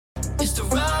It's the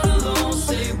ride along,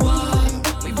 say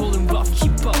what? We rollin' rough,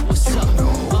 keep up, what's up?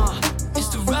 It's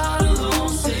the ride along,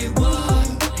 say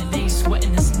what? And they ain't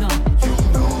sweating us none.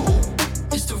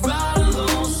 It's the ride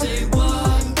along, say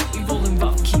what? We rollin'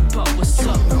 rough, keep up, what's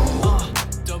up?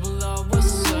 Double R,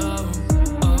 what's up?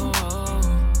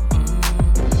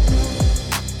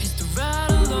 It's the ride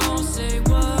along, say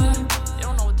what? They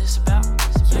don't know what this about.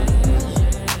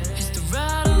 It's the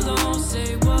ride along,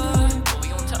 say what? What we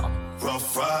gon' tell them?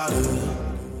 Rough Rider.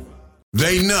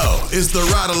 They know it's the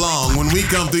ride along when we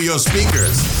come through your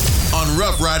speakers on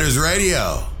Rough Riders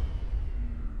Radio.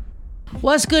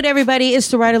 What's good, everybody? It's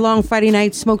the Ride Along Friday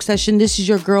night smoke session. This is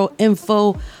your girl,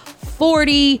 Info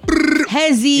 40,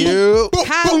 Hezzy,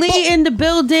 Kylie in the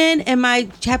building, and my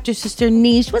chapter sister,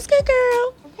 Niche. What's good,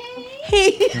 girl?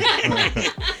 Hey.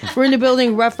 We're in the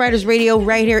building, Rough Riders Radio,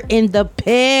 right here in the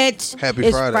pit. Happy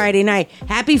it's Friday. Friday night.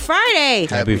 Happy Friday.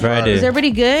 Happy Friday. Is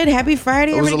everybody good? Happy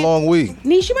Friday. It was a long week.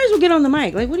 Niche, you might as well get on the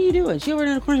mic. Like, what are you doing? She over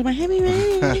there in the corner. Like, happy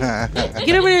Friday.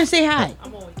 Get over there and say hi.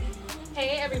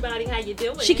 Hey everybody, how you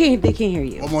doing? They can't hear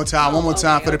you. One more time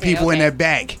for the people in that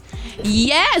back.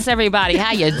 Yes, everybody,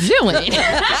 how you doing?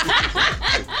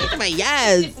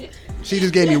 Yes. She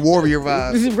just gave me warrior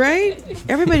vibes. Right?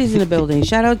 Everybody's in the building.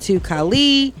 Shout out to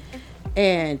Kylie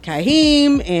and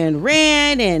Kaheem and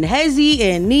Rand and Hezzy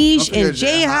and Niche and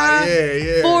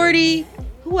Jayha. Yeah. 40.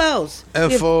 Who else?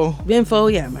 Info.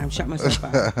 Yeah, I shot myself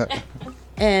out.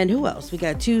 And who else? We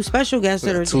got two special guests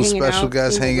that are Two hanging out. special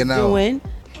guests hanging out. Doing.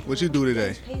 What you do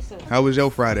today? How was your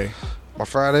Friday? My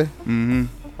Friday? Mm-hmm.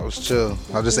 I was chill.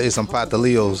 I just ate some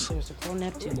pataleos.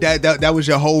 That was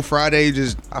your whole Friday?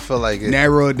 Just I feel like it.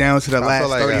 narrow it down to the I last feel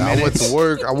like 30 minutes? I went to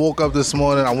work. I woke up this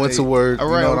morning. I went to work. All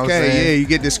right, you know what okay. I'm saying? Yeah, you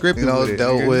get descriptive You know, with it.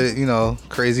 dealt with,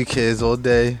 crazy kids all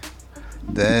day.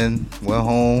 Then went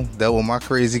home, dealt with my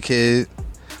crazy kid.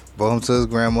 Brought him to his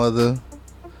grandmother.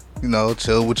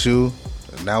 Chill with you.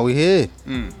 And now we here.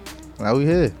 Now we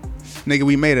here. Nigga,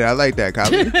 we made it. I like that,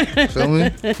 Kylie. Feel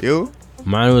me? You?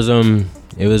 Mine was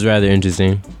it was rather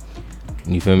interesting.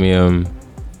 You feel me?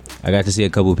 I got to see a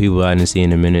couple people I didn't see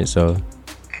in a minute, so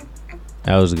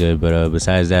that was good. But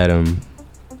besides that,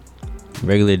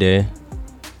 regular day.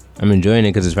 I'm enjoying it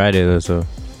because it's Friday though, so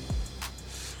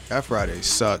That Friday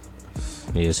sucked.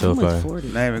 yeah, so far.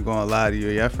 Not even gonna lie to you.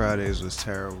 Your Fridays was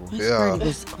terrible. At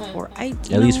least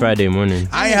Friday morning.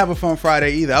 I ain't have a fun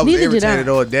Friday either. I was Neither did irritated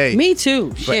all day. Me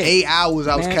too. For Shit. 8 hours,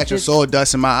 I was Man, catching just-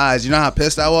 sawdust in my eyes. You know how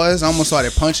pissed I was? I almost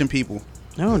started punching people.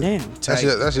 Oh, damn. Tight. That's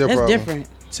your That's problem. different.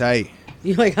 Tight.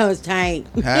 You like how it's tight.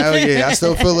 Hell yeah. I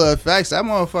still feel the effects. That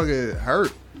motherfucker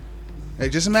hurt.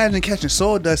 Like, just imagine catching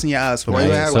sawdust in your eyes for Why you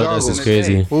like, have so goggles? this is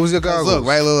crazy. What was your goggles? Look,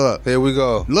 right, look. Here we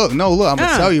go. Look, I'm gonna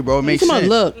tell you, bro. It makes come on,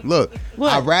 sense. look.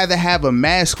 What? I'd rather have a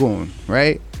mask on,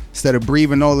 right? Instead of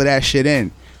breathing all of that shit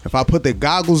in. If I put the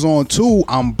goggles on too,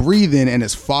 I'm breathing and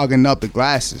it's fogging up the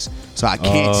glasses. So I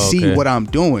can't see okay. what I'm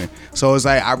doing. So it's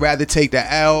like, I'd rather take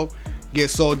the L, get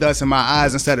sawdust in my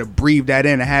eyes instead of breathe that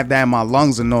in and have that in my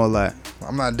lungs and all that.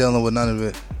 I'm not dealing with none of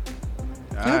it.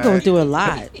 You're going through a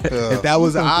lot. If that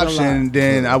was an Going through a option, lot.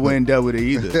 then I wouldn't deal with it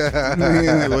either.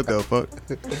 What the fuck?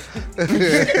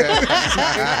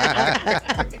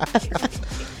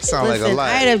 Sound like a Listen, lie.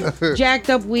 I had a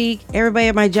jacked up week. Everybody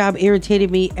at my job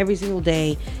irritated me every single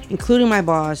day, including my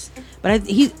boss. But I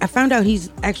found out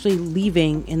he's actually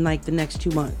leaving in like the next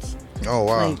 2 months. Oh,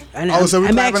 wow. Like, and Oh, so we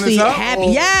I'm clapping actually this up? happy.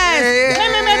 Oh. Yes. Yeah.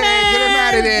 Get him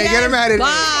out of there. Get him out of there.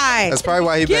 Bye. That's probably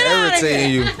why he been Get outta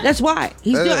irritating you That's why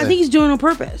he's. Yeah. I think he's doing it on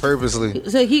purpose. purposely.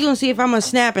 So he gonna see if I'm gonna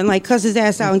snap and like cuss his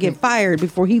ass out and get fired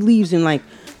before he leaves in like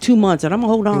 2 months, and I'm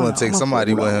gonna hold on. You wanna take I'ma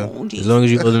somebody hold with on, him. Jesus. As long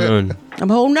as you holding on. I'm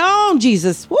holding on,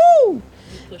 Jesus. Woo!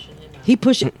 He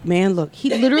pushed it, man. Look,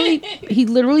 he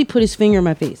literally put his finger in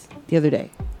my face the other day.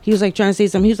 He was like trying to say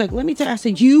something. He was like, "Let me tell you." I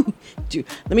said, "You, dude,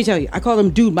 let me tell you." I called him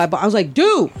dude. I was like,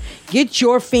 "Dude, get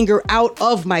your finger out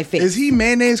of my face." Is he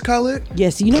mayonnaise colored?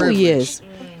 Yes, you know he is.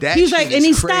 That He was shit like, is and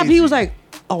he stopped. crazy. He was like,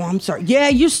 "Oh, I'm sorry. Yeah,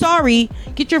 you're sorry.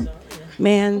 Get your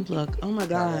man. Look, oh my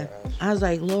God." I was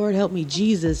like, "Lord, help me,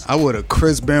 Jesus." I would have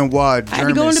Chris Benoit German I had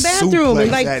to go in the bathroom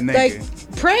and suplex that like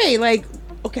nigga. pray. Like,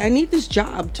 okay, I need this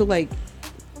job till like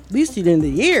at least the end of the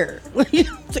year.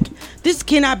 It's like, this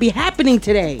cannot be happening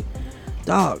today,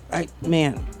 dog. I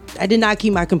did not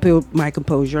keep my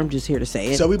composure. I'm just here to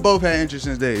say it. So we both had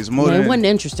interesting days. Man, it wasn't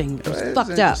interesting. It was It's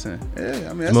fucked up. interesting. Yeah, I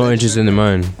mean, that's It's more interesting than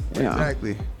mine. Yeah.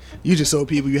 Exactly. You just saw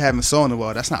people you haven't saw in a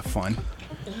while. That's not fun.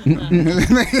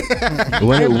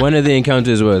 One of the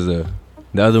encounters was though.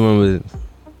 The other one was,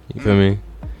 you feel me?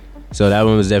 So that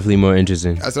one was definitely more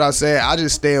interesting. That's what I said. I'll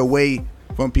just stay away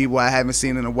from people I haven't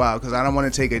seen in a while because I don't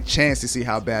want to take a chance to see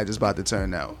how bad it's about to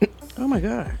turn out. Oh my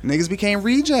God. Niggas became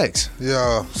rejects.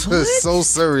 Yo, it's so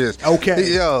serious.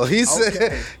 Okay. Yo, he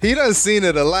said he done seen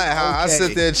it a lot. How I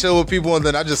sit there and chill with people and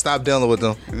then I just stop dealing with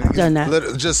them. I've done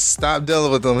that. Just stop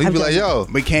dealing with them. He'd I've be like, done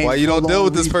yo, why you don't deal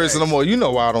with this person no more? You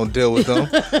know why I don't deal with them.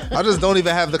 I just don't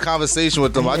even have the conversation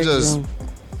with them. I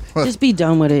just be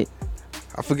done with it.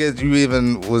 I forget you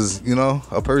even was,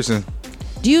 a person.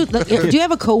 Do you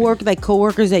have a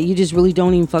coworkers that you just really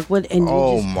don't even fuck with and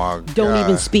you just don't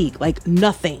even speak, like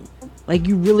nothing, like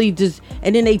you really just,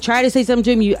 and then they try to say something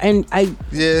to him,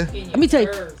 let me tell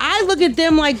you, I look at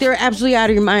them like they're absolutely out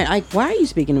of your mind. Like, why are you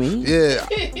speaking to me?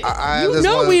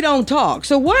 Yeah, we don't talk.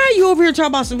 So why are you over here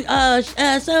talking about some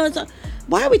so?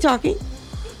 Why are we talking?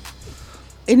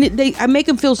 And I make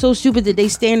them feel so stupid that they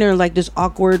stand there like this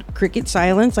awkward cricket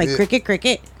silence, like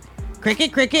cricket,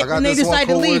 and they decide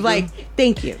to leave. Like,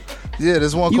 thank you. Yeah,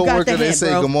 there's one coworker. They say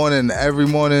good morning every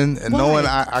morning, and knowing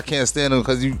I can't stand them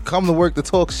because you come to work to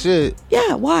talk shit.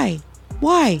 Yeah, why?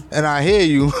 And I hear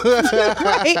you.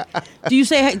 Right? Do you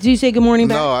say good morning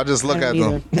back? No, I just look at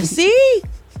them. See?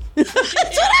 That's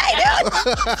what I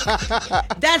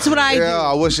do. That's what I do. Yeah,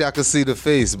 I wish I could see the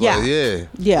face, but yeah.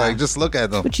 Like, just look at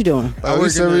them. What you doing? Are you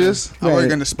serious? I work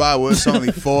in the spot where it's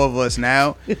only 4 of us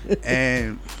now,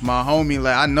 and my homie,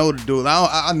 like, I know the dude.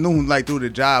 I knew him like through the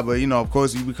job, but of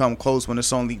course you become close when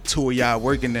it's only 2 of y'all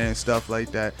working there and stuff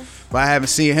like that. But I haven't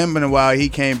seen him in a while. He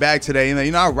came back today.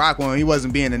 I rock with him. He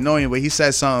wasn't being annoying, but he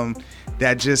said something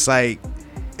that just like.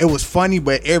 It was funny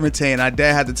but irritating. I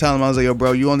had to tell him, I was like, yo,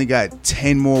 bro, you only got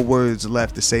 10 more words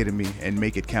left to say to me and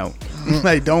make it count.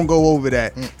 Like, don't go over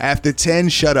that. After 10,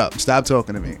 shut up. Stop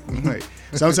talking to me. Like,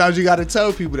 sometimes you got to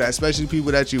tell people that, especially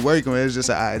people that you working with. It's just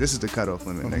like, all right, this is the cutoff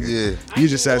limit, nigga. Yeah. You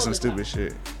just said some stupid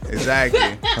shit. Exactly.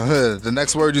 The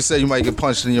next word you say, you might get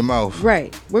punched in your mouth.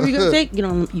 Right. Where we going to take?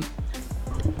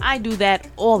 I do that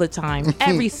all the time,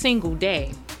 every single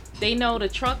day. They know the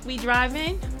truck we drive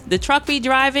in. The truck we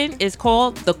drive in is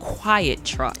called the quiet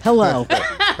truck. Hello.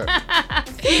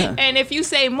 And if you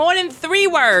say more than 3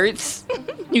 words,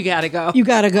 you gotta go.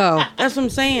 That's what I'm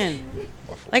saying.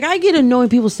 Like, I get annoyed when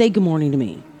people say good morning to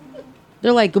me.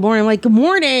 They're like, good morning. I'm like, good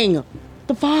morning.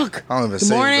 The fuck? I don't even good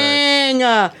say morning.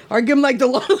 Or give them like the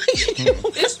long.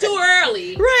 It's too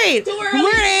early. Right. Too early. Good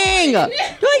morning. They're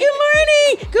like, good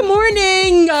morning. Good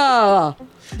morning.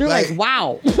 They're like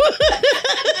wow.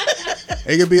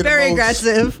 It could be very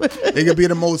aggressive. It could be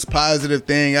the most positive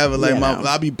thing ever. Like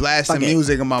I'll be blasting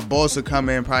music and my boss will come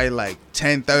in probably like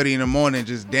 10:30 in the morning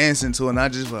just dancing to it, and I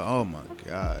just like, oh my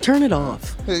God. Turn it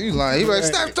off. Yeah, you lying. He like,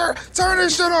 stop, turn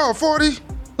this shit off, 40.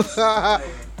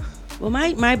 Well,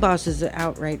 my boss is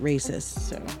outright racist,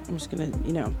 so I'm just gonna,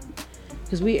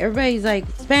 because everybody's like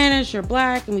Spanish or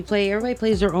black, and everybody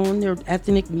plays their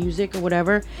ethnic music or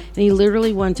whatever. And he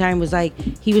literally one time was like,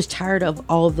 he was tired of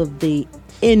all of the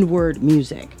N-word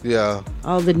music. Yeah.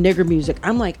 All the nigger music.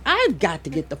 I'm like, I've got to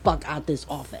get the fuck out this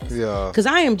office. Yeah. Because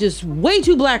I am just way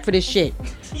too black for this shit.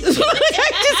 I just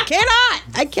cannot.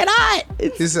 I cannot.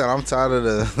 He said, I'm tired of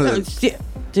the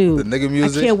dude, the nigga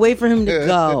music. I can't wait for him to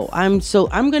go. I'm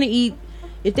gonna eat.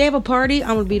 If they have a party,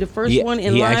 I'm gonna be the first one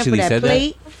in line for that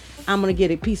plate. I'm gonna get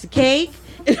a piece of cake,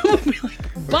 and I'm gonna be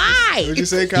like, "Bye." What'd you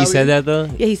say, Kylie? He said that though.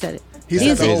 Yeah, he said it. He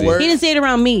said the whole word. He didn't say it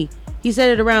around me. He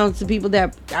said it around some people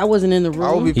that I wasn't in the room.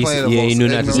 I would be playing. He knew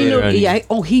not to say it around you. Yeah.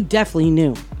 Oh, he definitely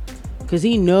knew, because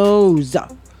he knows. I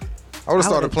would have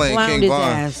started playing King Von.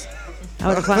 I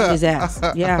would have clowned his ass.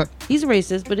 Yeah, he's a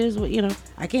racist, but it is what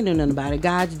I can't do nothing about it.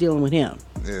 God's dealing with him.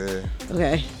 Yeah.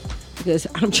 Okay, because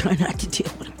I'm trying not to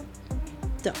deal with him.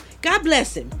 So, God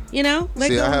bless him. See,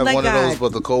 I have one of those,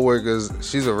 but the coworkers,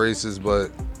 she's a racist, but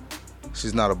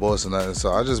she's not a boss or nothing.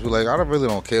 So I just be like, I really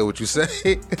don't care what you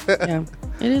say. Yeah,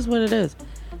 it is what it is.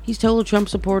 He's total Trump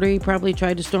supporter. He probably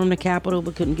tried to storm the Capitol,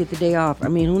 but couldn't get the day off. I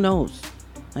mean, who knows?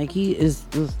 Like, he is.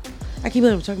 I keep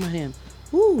talking about him.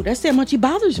 Ooh, that's how much he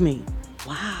bothers me.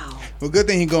 Wow. Well, good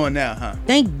thing he going now, huh?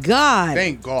 Thank God.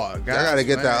 Thank God. I gotta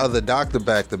get that other doctor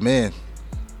back, the man.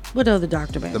 What other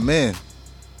doctor back? The man.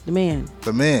 The man.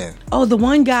 The man. Oh, the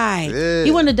one guy. Yeah.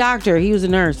 He wasn't a doctor. He was a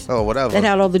nurse. Oh, whatever. That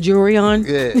had all the jewelry on.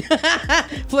 Yeah.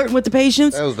 Flirting with the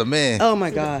patients. That was the man. Oh,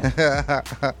 my God.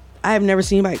 I have never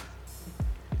seen anybody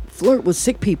flirt with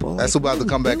sick people. That's about to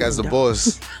come back as the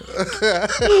boss.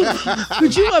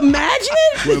 Could you imagine?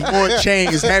 With more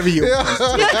chains, heavier.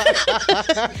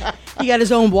 He got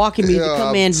his own walking music.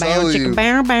 Come in, bow, chicka,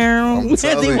 bow, bow,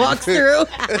 as he walks through.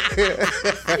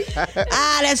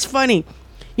 That's funny.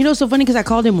 So funny because I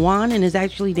called him Juan and his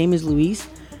actually name is Luis.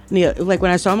 And like when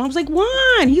I saw him, I was like,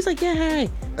 Juan. He's like, yeah, hi.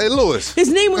 Hey, Louis. His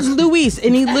name was Luis,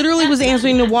 and he literally was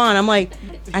answering to Juan. I'm like,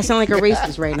 I sound like a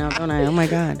racist right now, don't I? Oh my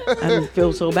God. I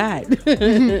feel so bad.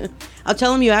 I'll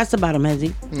tell him you asked about him,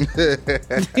 Hezzy.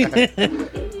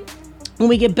 When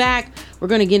we get back, we're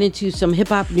going to get into some hip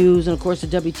hop news and, of course, the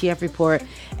WTF report.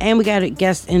 And we got a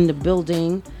guest in the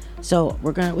building. So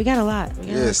we got a lot.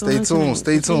 Stay tuned.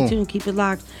 Stay tuned. Keep it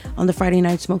locked on the Friday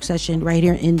Night Smoke Session right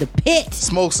here in the pit.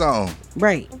 Smoke something.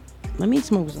 Right. Let me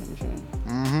smoke something.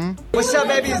 What's up,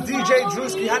 baby? It's DJ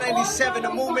Drewski, Hot 97,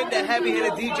 the movement, the heavy hitter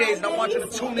DJs, and I want you to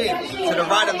tune in to the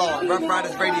Ride Along, Rough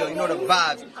Riders Radio. You know the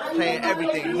vibes, playing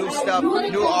everything, new stuff,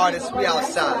 new artists. We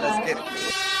outside. Let's get it.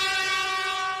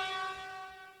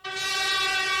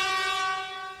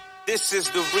 This is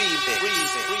the remix.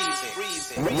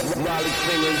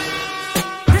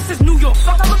 This is New York.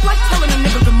 Fuck, I look like telling a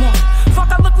nigga good morning.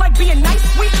 Fuck, I look like being nice,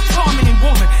 sweet, charming, and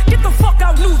warming. Get the fuck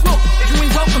out, New York. You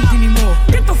ain't welcomed anymore.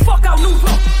 Get the fuck out, New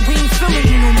York. We ain't feeling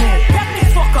you no more. Back the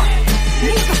fuck up.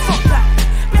 Move the fuck back.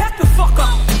 Back the fuck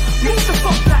up. Move the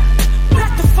fuck back.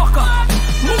 Back the fuck up.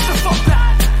 Move the fuck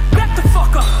back. Back the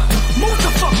fuck up. Move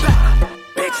the fuck back.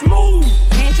 Bitch, move.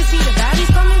 Can't you see the baddies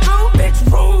coming through? Bitch,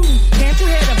 rude. Can't you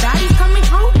hear the baddies coming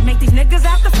through? Make these niggas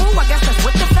act the fool. I guess that's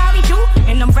what the fatty do.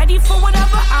 And I'm ready for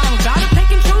whatever. I don't gotta pick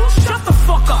and choose. Shut the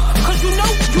fuck up, cause you know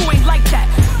you ain't like that.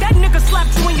 That nigga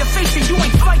slapped you in your face and you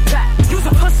ain't fight back. You's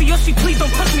a pussy, or she please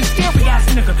don't touch me, scary ass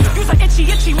nigga. You's a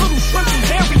itchy little shrimpy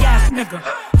hairy ass nigga.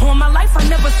 All my life I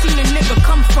never seen a nigga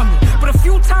come from me, but a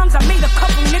few times I made a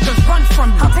couple niggas run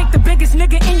from me. I'll take the biggest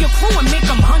nigga in your crew and make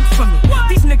them hunt for me.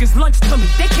 These niggas lunch to me,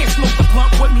 they can't smoke the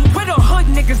blunt with me. Where the hood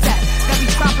niggas at? That be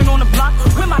trapping on the block.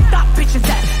 Where my thought bitches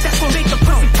at? That's gonna make the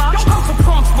pussy pop. Don't come to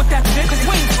Bronx with that shit, cause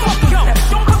we ain't fucking with that.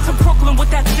 Don't come to Brooklyn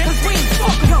with that shit, cause we ain't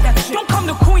fucking with that shit. Don't come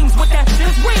to Queens with that shit,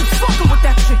 cause we ain't fucking with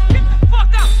that shit. Get the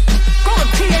fuck out. Go to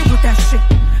PA with that shit.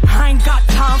 I ain't got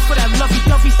time for that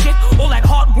lovey-dovey shit. All that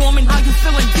heartwarming, how you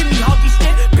feeling, give me huggy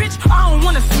shit. Bitch, I don't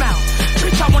wanna smile.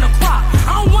 Bitch, I wanna cry.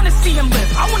 I don't wanna see him live.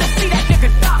 I wanna see that nigga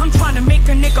die. I'm trying to make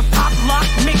a nigga pop lock,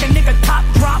 make a nigga top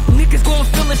drop. Niggas gon'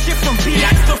 feel the shit from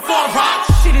BX to 4 Rock.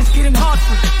 Shit is getting hard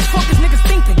for me. Fuck is niggas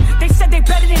thinking? They said they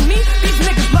better than me. These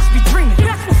niggas must be dreaming.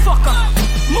 Back the fuck up.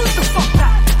 Move the fuck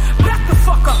back. Back the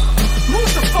fuck up.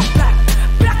 Move the fuck back.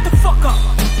 Back the fuck up.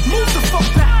 Move the fuck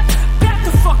back. Back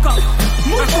the fuck up.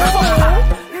 Move the fuck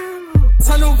back.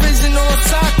 Tunnel vision on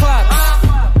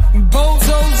Cyclops. You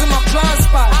bozos in my blind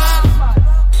spots.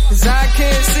 Cause I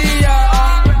can't see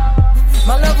y'all.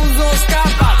 My levels on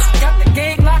skybox. Got the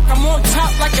game locked, I'm on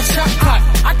top like a shot clock.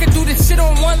 I can do this shit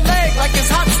on one leg like it's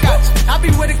hopscotch. I be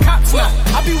where the cops not.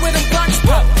 I be where them blocks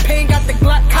pop. Pain got the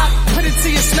Glock cock. Put it to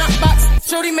your snot box.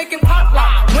 Shorty making pop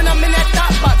lock. When I'm in that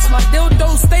dot box, my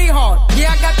dildo stay hard.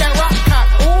 Yeah, I got that rock cock.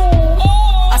 Ooh.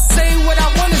 I say what I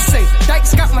wanna say.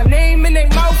 Dyce got my name in their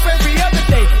mouth every other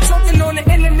day. Talking on the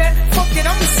internet, fuck it,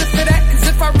 I'ma sit for that. Cause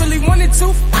if I really wanted to,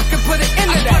 I could put it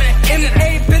into that.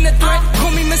 M.A. been a threat,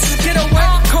 call me Mrs. Getaway.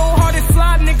 Cold-hearted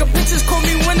fly nigga, bitches call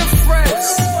me Winifred.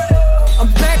 I'm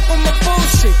back on my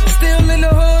bullshit. Still in the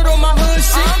hood on my hood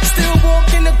shit. Still walk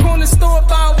in the corner store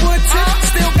buying wood tip.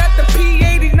 Still got the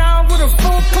P89 with a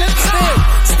full clip.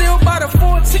 Still buy the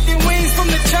 4 chicken wings from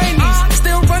the Chinese.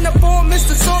 Still run up on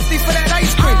Mr. Softy for that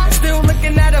ice cream. Still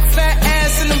looking at a fat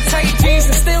ass in them tight jeans.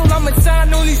 And still I'ma shine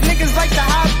on these niggas like the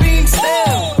high beam.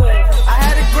 Still, I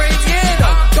had a great year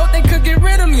though. Thought they could get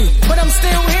rid of me, but I'm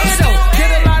still here though.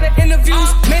 Did a lot of interviews,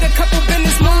 made a couple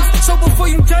business moves. So before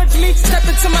you judge me, step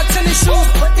into my tennis shoes.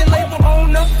 Fucking label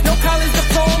owner, no college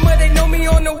diploma. They know me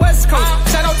on the West Coast.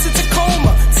 Shout out to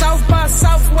Tacoma, South by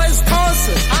Southwest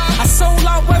concert. I sold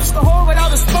out Webster Hall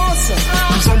without a sponsor.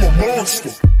 Cause I'm a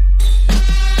monster.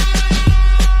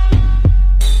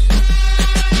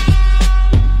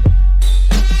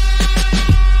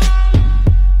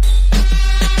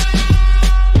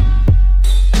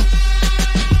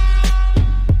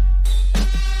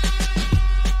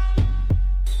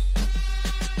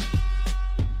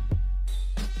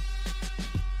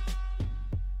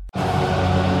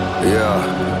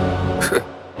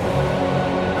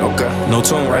 No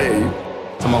tune, right?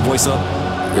 Turn my voice up.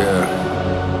 Yeah.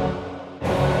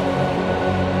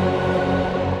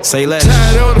 Say less.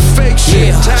 Tired of all the fake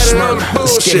shit. Tired of all the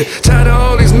bullshit. Tired of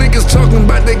all these niggas talking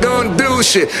about they gon' do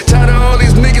shit. Tired of all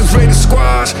these niggas ready to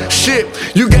squash shit.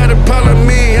 You got a problem with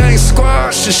me, I ain't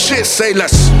squash the shit. Say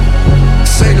less.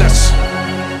 Say less.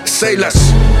 Say less.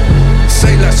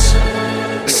 Say less.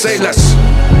 Say less.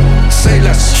 Say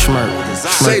less.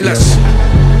 Say less.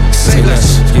 Say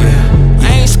less. Yeah.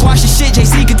 I ain't squashing shit,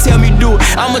 JC can tell me do it.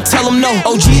 I'ma tell him no.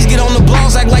 OGs get on the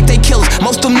blogs, act like they killers.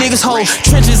 Most them niggas hoes.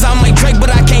 Trenches, I'm like Drake, but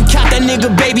I can't count that nigga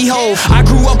baby hole. I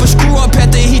grew up a screw up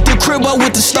at the heat the crib up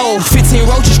with the stove. 15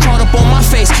 roaches crawled up on my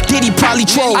face. Diddy probably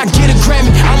troll. I get a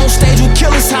Grammy, I'm on stage with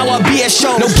killers, how I be at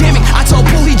shows. No gimmick, I told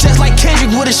Pooh he just like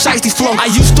Kendrick with a shiesty flow. I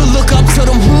used to look up to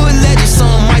them hood legends, some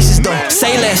mices though.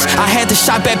 Say less, I had to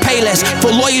shop at Payless.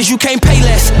 For lawyers, you can't pay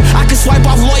less. I can swipe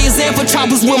off lawyers and for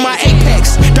choppers with my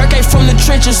Apex. Dirk ain't from the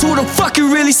trenches, who the fuck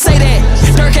you really say that?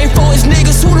 Dirk ain't for his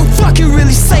niggas, who the fuck you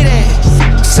really say that?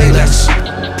 Say less,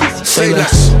 say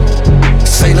less,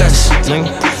 say less,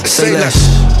 say less,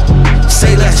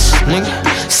 say less,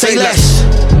 say less,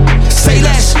 say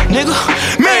less, nigga.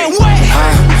 Man, what?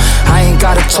 I ain't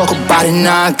gotta talk about it,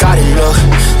 now I got it, look.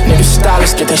 Niggas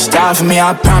stylists get their style from me,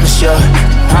 I promise you.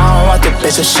 I don't want the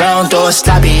bitch to show, do it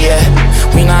sloppy, yeah.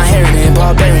 We not hearing it,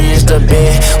 barbarians, the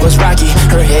bed was rocky,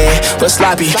 her head was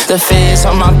sloppy. The feds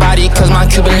on my body, cause my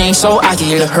Cuban ain't so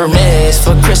aki. Her meds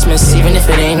for Christmas, even if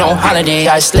it ain't no holiday,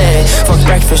 I sled. For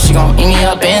breakfast, she gon' eat me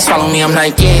up and swallow me, I'm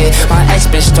like, yeah. My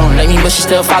ex-bitch don't like me, but she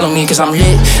still follow me, cause I'm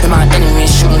lit. And my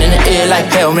enemies shooting in the air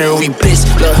like Pale Mirror, we blitz,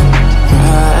 look.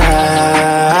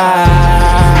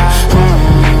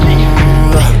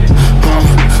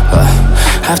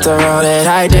 After all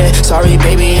that I did, sorry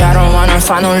baby, I don't wanna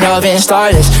find no love and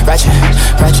start this. Ratchet,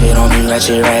 ratchet on me,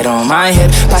 ratchet right on my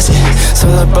hip. Pass it, so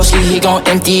the broski, he gon'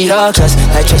 empty the clutch.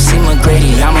 Like Tracy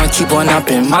McGrady, I'ma keep on up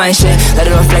in my shit.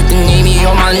 Let it reflect the Navy,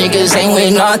 all my niggas ain't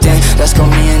with nothing. Let's go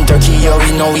me and Durkee, yo,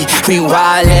 we know we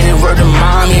wildin'. Word of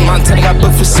mommy, Montana got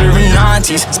booked for serving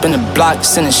aunties. Spin the block,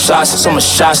 sending shots, so much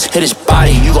shots, hit his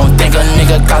body. You gon' think a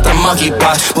nigga got the monkey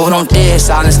pox. Moving on dead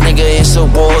silence, nigga, it's a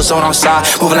war zone outside.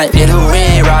 Moving like Little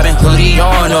Red Robin Hoodie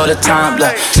on all the time,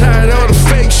 like. Tired of all the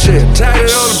fake shit, tired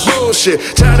of all the bullshit.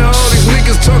 Tired of all these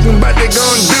niggas talking about they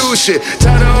gon' do shit.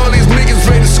 Tired of all these niggas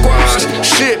ready to squash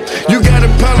shit. You got a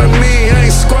problem with me, I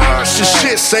ain't squash your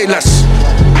shit. Say less,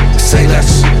 say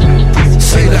less,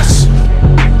 say less,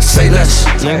 say less,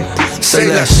 say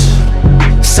less,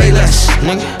 say less,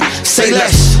 say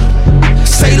less,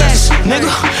 say less, nigga.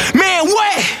 Man,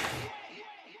 what?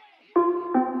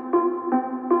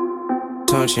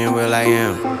 Touching where I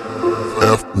am.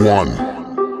 F1.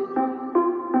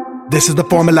 This is the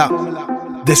formula.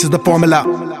 This is the formula.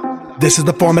 This is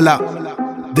the formula.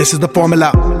 This is the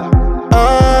formula.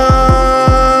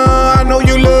 I know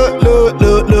you look.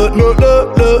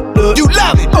 You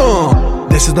love it.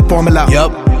 This is the formula.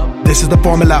 Yup. This is the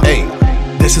formula. Hey.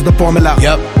 This is the formula.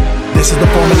 Yup. This is the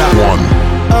formula. One.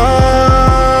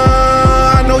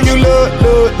 I know you look.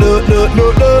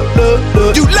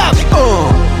 You love it.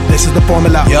 This is the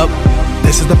formula. Yup.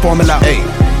 This is the formula. Hey.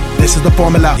 This is the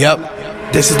formula. Yup.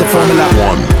 This is the formula.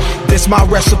 One. This my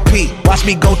recipe. Watch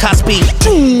me go top speed.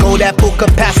 Go that full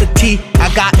capacity. I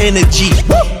got energy.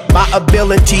 My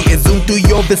ability is zoom through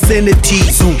your vicinity.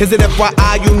 Is it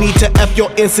FYI? You need to F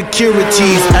your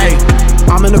insecurities. Hey,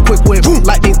 I'm in a quick whip.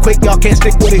 Lightning quick, y'all can't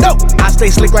stick with it. No. I stay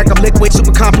slick like I'm liquid.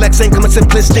 Super complex, ain't coming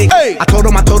simplistic. Hey. I told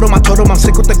him I'm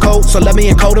sick with the code, so let me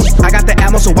encode him. I got the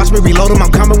ammo, so watch me reload him.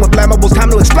 I'm coming with flammables, time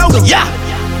to explode him. Yeah.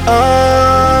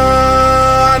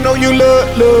 I know you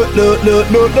look.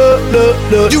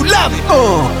 You love it.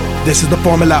 This is the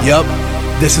formula. Yup.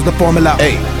 This is the formula.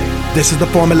 Hey. This is the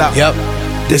formula. Yup.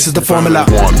 This is the formula.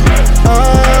 One.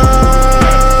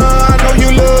 I know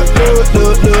you look.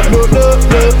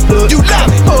 You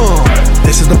love it.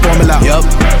 This is the formula. Yup.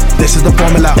 This is the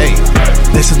formula. Hey.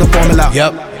 This is the formula.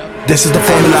 Yup. This is the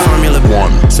formula.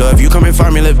 One. So if you come in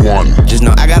formula one, just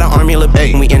know I got an army of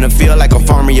hey. We in the field like a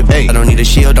farmer, you hey. I don't need a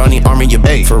shield, don't need armor, you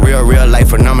hey. For real life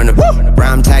phenomenal.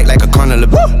 Rhyme tight like a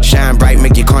carnival. Shine bright,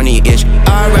 make your corny itch.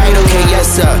 Alright, okay, yes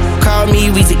sir. Call me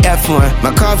Weezy F1.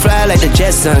 My car fly like the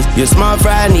Jetsons. You're small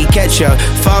fry, need ketchup.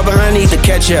 Fall behind, need to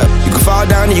catch up. You can fall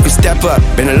down and you can step up.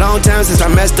 Been a long time since I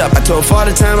messed up. I told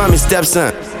Father time I'm his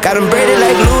stepson. Got him braided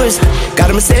like Lewis. Got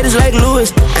a Mercedes like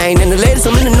Lewis. I ain't in the latest,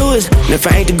 I'm in the newest. And if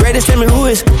I ain't the greatest, tell me who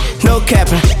is. No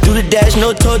capping, do the dash,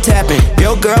 no toe tapping.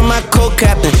 Yo girl, my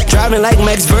co-captain. Driving like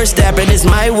Max Verstappen. It's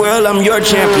my world, I'm your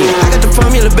champion. I got the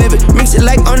formula, baby. Mix it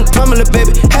like on the formula,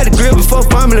 baby. Had a grill before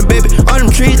farming, baby. On them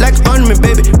trees like ornament,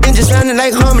 baby. Engine sounding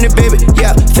like harmony, baby.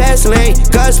 Yeah, fast lane,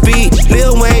 Godspeed,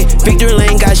 Lil Wayne. Victory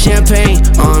lane, got champagne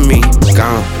on me.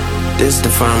 Gone. This is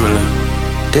the formula.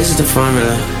 This is the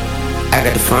formula. I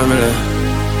got the formula.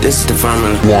 This is the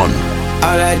formula. One.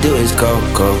 All I do is go.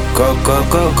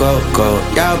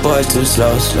 Y'all boys too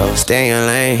slow. Stay in your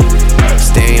lane.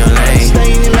 Stay in your lane.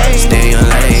 Stay in your lane. Stay in your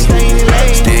lane.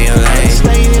 Stay in your lane.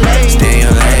 Stay in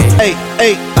your lane.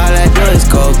 Hey. All I do is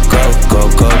go.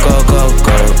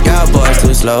 Y'all boys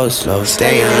too slow, slow,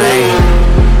 stay in lane.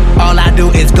 All I do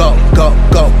is go, go,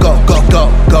 go, go, go, go,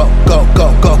 go, go,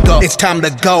 go, go, go. It's time to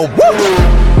go. Woo!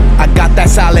 I got that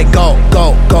solid go,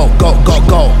 go, go, go, go,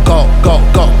 go, go, go,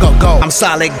 go, go, go. I'm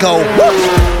solid go.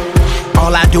 Woo!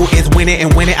 All I do is win it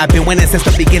and win it. I've been winning since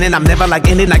the beginning. I'm never like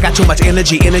ending. I got too much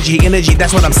energy, energy, energy.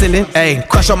 That's what I'm sending. Ayy,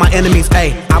 crush all my enemies.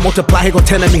 Ayy, I multiply. Here go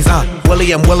 10 enemies.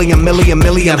 William, million,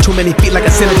 million. Too many feet like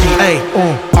a centipede. Ayy,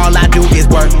 all I do is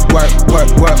work, work, work,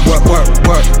 work, work, work,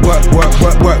 work, work, work,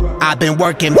 work, work. I've been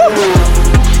working.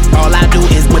 All I do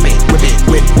is whip it, whip it,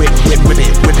 whip, whip, whip, whip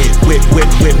it, whip it, whip, whip,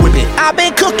 whip, whip it. I've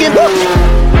been cooking.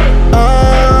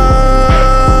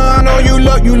 I know you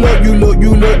love, you love, you love,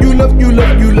 you love, you love, you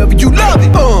love, you love it, you love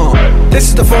it. This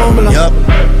is the formula. Yup.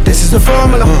 This is the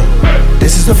formula.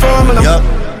 This is the formula. Yup.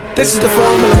 This is the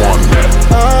formula.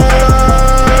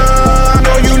 I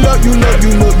know you love, you love,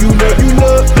 you love, you love, you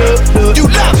love, love, you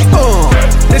love it.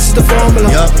 This is the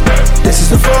formula. Yup. This is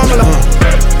the formula.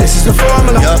 This is the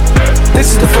formula. Yup.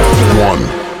 This is the formula.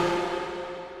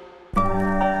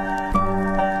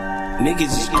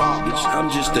 Niggas is garbage, I'm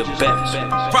just the best.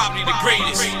 Probably the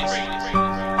greatest.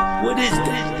 What is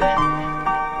that?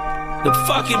 The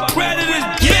fucking predators,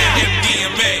 yeah!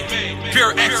 MDMA,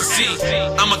 pure ecstasy.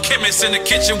 I'm a chemist in the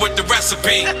kitchen with the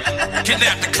recipe.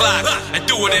 Kidnap the clock and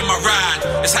do it in my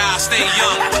ride. It's how I stay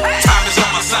young. Time is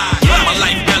on my side. My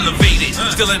life elevated,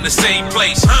 still in the same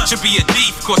place. Should be a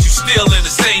thief, cause you still in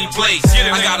the same place.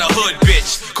 I got a hood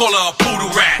bitch, call her a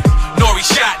poodle rat. Nori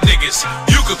shot niggas,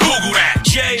 you could Google that.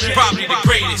 Probably the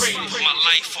greatest.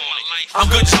 I'm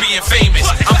good just being famous.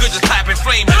 I'm good just clapping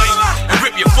flamers and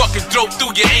rip your fucking throat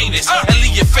through your anus and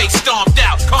leave your face stomped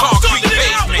out. Concrete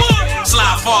pavement.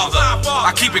 Slime father,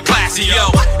 I keep it classy, yo.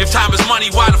 If time is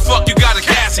money, why the fuck you got a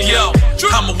Casio?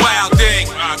 I'm a wild thing,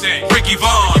 Ricky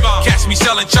Vaughn. Catch me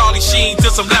selling Charlie Sheen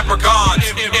to some leprechauns.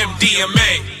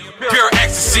 MDMA, pure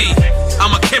ecstasy.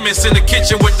 I'm a chemist in the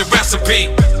kitchen with the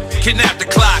recipe. Kidnap the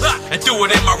clock and do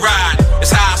it in my ride. It's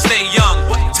how I stay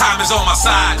young. Time is on my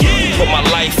side. Put my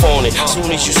life on it. Soon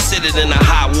as you sit it in the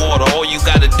hot water, all you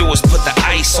gotta do is put the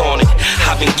ice on it.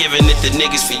 I've been giving it to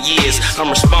niggas for years. I'm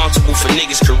responsible for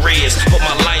niggas' careers. Put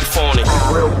my life on it.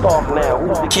 Real talk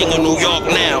now. King of New York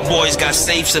now. Boys got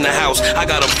safes in the house. I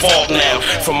got a vault now.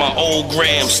 From my old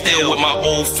gram, still with my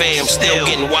old fam. Still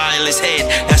getting wireless head.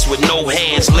 That's with no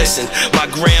hands. Listen, my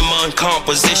grandma in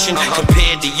composition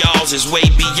compared to y'all's is way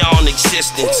beyond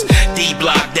existence.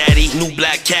 D-Block daddy, new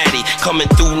black caddy, coming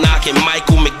through knocking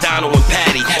Michael McDonald and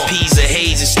Patty. Peas of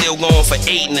Haze is still going for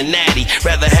 8 in the natty.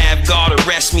 Rather have God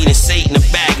arrest me than Satan to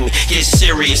bag me. Get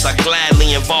serious, I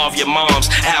gladly involve your moms.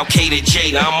 Al-Qaeda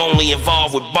Jada, I'm only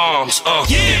involved with bombs.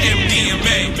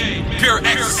 MDMA, pure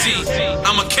ecstasy.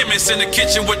 I'm a chemist in the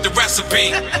kitchen with the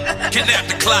recipe. Kidnap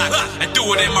the clock and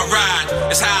do it in my ride.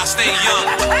 It's how I stay young.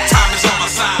 Time is on my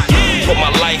side. Put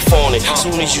my life on it.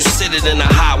 Soon as you sit it in the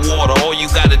hot water, all you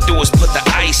gotta do is put the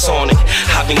ice on it.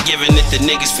 I've been giving it to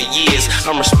niggas for years.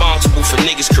 I'm responsible for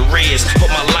niggas' careers. Put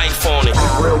my life on it.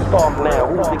 Real talk now.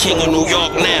 King of New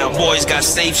York now. Boys got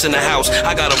safes in the house.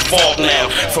 I got a vault now.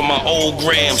 From my old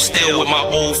gram, still with my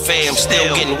old fam.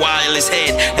 Still getting wireless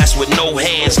head. That's with no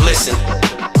hands. Listen.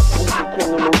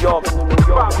 King of New York.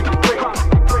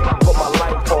 Put my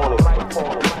life on it.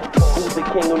 Who's the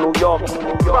king of New York?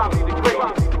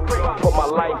 Put my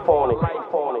life on it.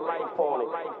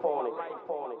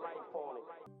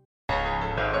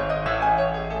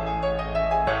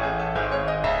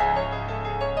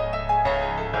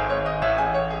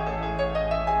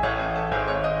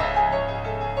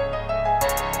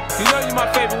 You know you're my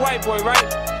favorite white boy, right?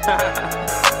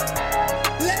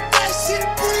 Let that shit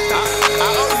breathe. I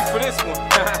owe you for this one.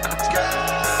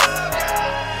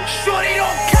 Shorty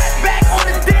don't cut back on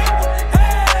the dick.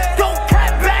 Don't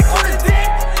cut back on the dick.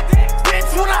 Bitch,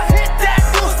 when I hit that,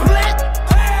 do a split.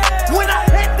 When I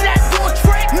hit that, do a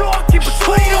trick. No, I keep a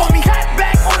tweet on me. Cut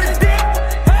back on the dick.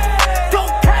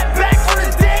 Don't cut back on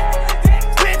the dick.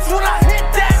 Bitch, when I hit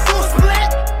that, do a split.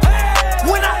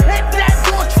 When I hit that,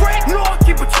 do a trick. No, I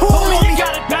keep a tweet on me. You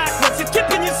got it backwards. You're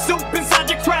dipping your soup inside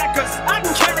your crackers. I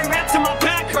can carry that to my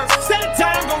back hurts. Set it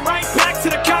down, go right back to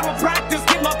the chiropractors.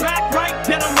 Get my back right,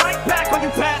 then I'm right back on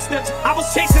you bastards. I was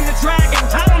chasing the dragon.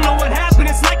 I don't know what happened.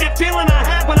 It's like that feeling I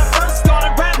had when I first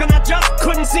started rapping. I just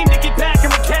couldn't seem to get back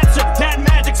and recapture that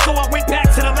magic, so I went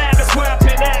back to the lab. That's where I've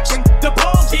been acting. The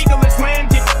bald eagle has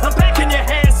landed. I'm back in your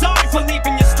hands. Sorry for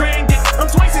leaving you stranded. I'm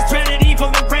twice as dreaded,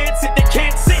 evil and rancid. They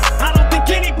can't sit. I don't think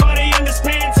anybody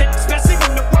understands it, especially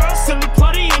when the world's silly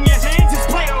bloody in your hands. It's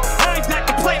Plato. I ain't back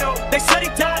to Plato. They said he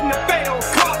died in a fatal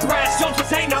car crash. Don't you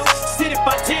say no? Sit if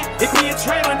I did. It'd be a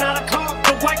trailer, not a car.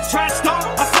 The white trash star.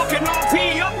 I fucking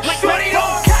RP up like Shorty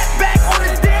don't cut back on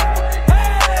the dick.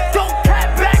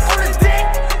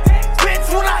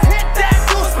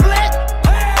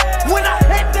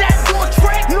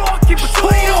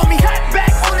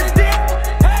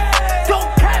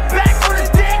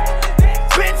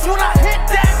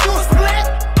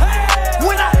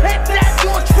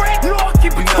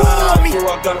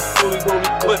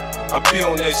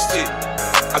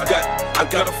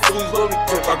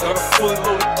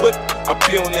 I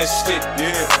be on that shit.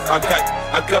 Yeah,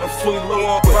 I got a fully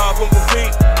loaded problem with me.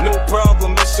 No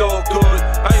problem, it's all good.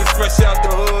 I ain't fresh out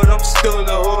the hood, I'm still in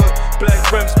the hood. Black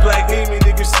rims, black Amy,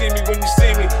 niggas see me when you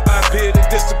see me. I appear to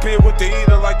disappear with the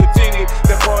heater like a genie.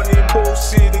 That party and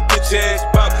bullshit to get your ass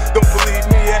popped. Don't believe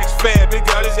me, ask Fab, he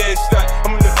got his ass shot.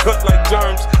 I'm in the cut like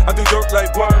germs, I do dirt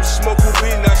like worms. Smoke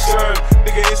weed, not sherm.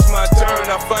 Nigga, it's my turn.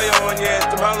 I fire on your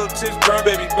ass, them hollow tips burn,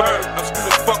 baby, burn. I'm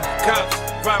screaming fuck cops,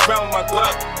 ride around with my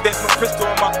Glock. That's my pistol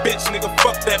on my bitch, nigga,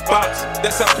 fuck that box.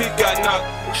 That's how Pete got knocked.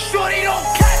 Shorty don't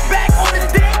cat back on the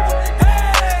dick.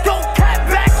 Don't cat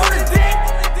back on the dick.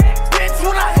 Bitch,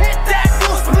 when I hit that,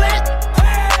 do a split.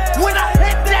 When I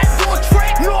hit that, do a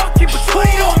trick. No, I keep a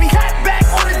twin on me. Cat back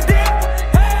on the dick.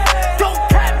 Don't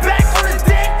cat back on the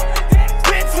dick.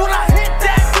 Bitch, when I hit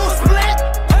that, do a split.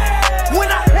 When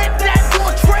I hit that, do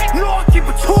a trick. No, I keep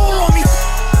a tool on me.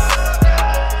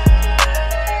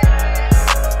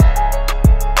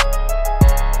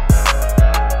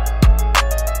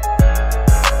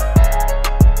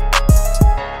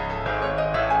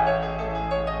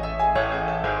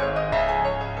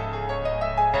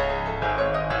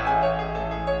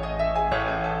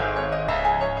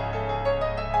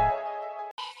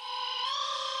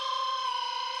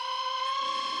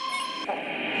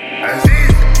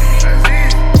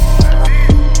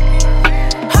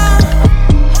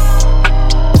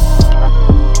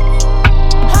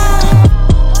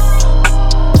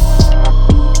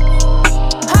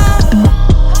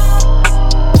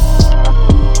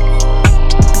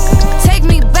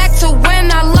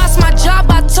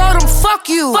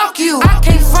 Fuck you. I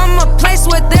came from a place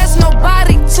where there's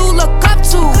nobody to look up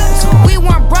to. We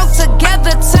weren't broke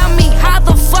together, tell me how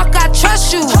the fuck I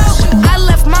trust you. I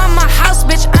left mama house,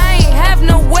 bitch, I ain't have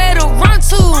nowhere to run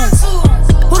to.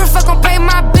 Who the fuck gon' pay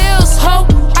my bills, ho?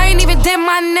 I ain't even did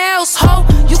my nails, ho.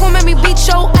 You gon' make me beat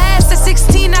your ass at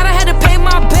 16, I done had to pay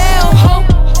my bill, ho.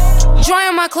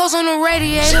 Drying my clothes on the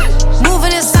radiator.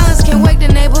 Moving in silence, can't wake the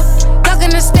neighbor.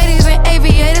 Ducking the stadiums and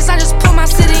aviators, I just put my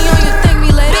city on you, thank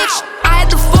me later. Bitch, I had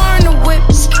the foreign the whip.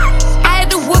 I had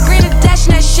the wood grain and dash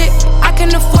in that shit. I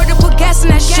can afford to put gas in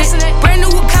that shit. Brand new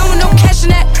account with no cash in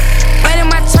that. Waiting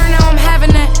my turn, now I'm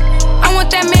having that. I want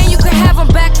that man, you can have him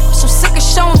back. So sick of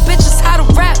showing bitches how to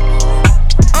rap.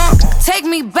 Take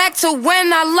me back to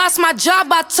when I lost my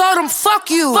job, I told him fuck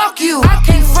you. Fuck you. I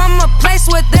came from a place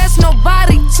where there's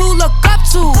nobody to look up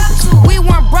to. We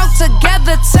weren't broke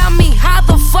together, tell me how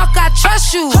the fuck I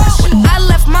trust you. I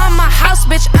left mama house,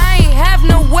 bitch, I ain't have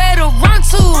nowhere to run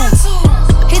to.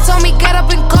 He told me get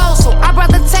up and go, so I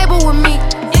brought the table with me.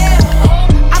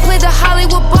 I played the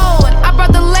Hollywood Bowl and I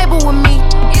brought the label with me.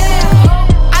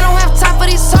 I don't have time for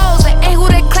these hoes, they ain't who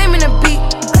they claiming to be.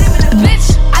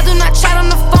 Bitch, I do not chat on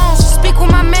the phone, so speak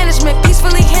with my management,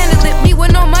 peacefully handle it. Me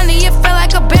with no money, it felt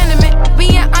like abandonment.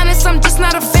 Being honest, I'm just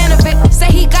not a fan of it. Say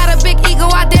he got a big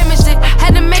ego, I damaged it.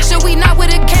 Had to make sure we not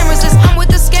with the cameras. I'm with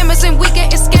the scammers and we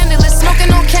getting scandalous.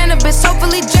 Smoking on cannabis,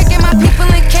 hopefully drinking my people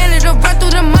in Canada. Run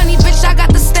through the money, bitch, I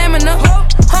got the stamina.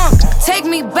 Take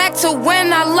me back to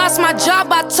when I lost my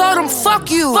job, I told him fuck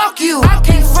you. Fuck you. I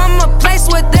came from a place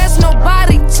where there's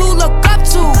nobody to look up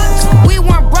to. We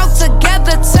weren't broke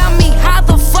together, tell me how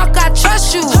the fuck I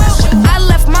trust you. I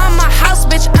left mama house,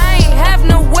 bitch, I ain't have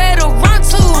nowhere to run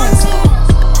to.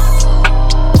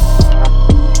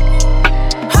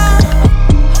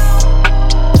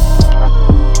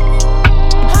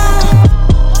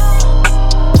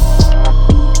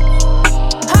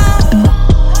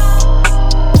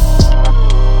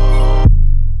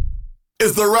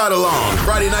 It's the Ride Along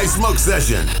Friday Night Smoke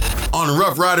Session on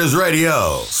Rough Riders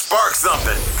Radio. Spark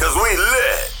something, cause we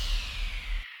lit.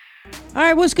 All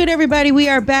right, what's good, everybody? We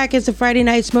are back. It's a Friday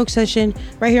Night Smoke Session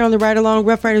right here on the Ride Along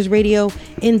Rough Riders Radio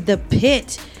in the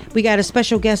pit. We got a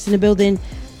special guest in the building,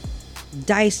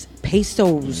 Dyce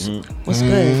Paysos. What's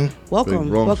good? Welcome.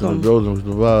 Welcome. The building with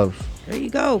the vibes. There you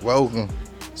go. Welcome.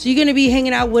 So you're gonna be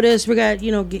hanging out with us. We got,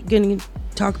 gonna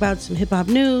talk about some hip hop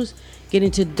news, get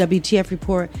into the WTF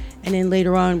report, and then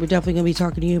later on, we're definitely gonna be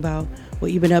talking to you about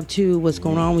what you've been up to, what's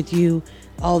going on with you,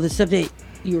 all the stuff that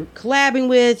you're collabing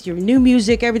with, your new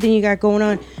music, everything you got going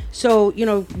on. So, you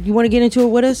want to get into it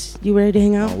with us? You ready to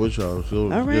hang out? I'm with y'all.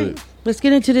 So all right. Let's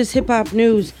get into this hip hop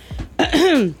news.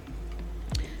 Did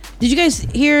you guys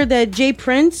hear that Jay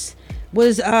Prince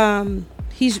was,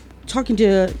 he's talking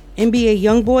to NBA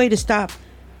YoungBoy to stop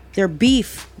their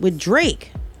beef with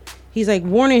Drake? He's like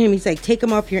warning him. He's like, take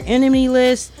him off your enemy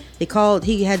list. He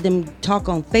had them talk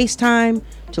on FaceTime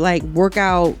to like work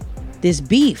out this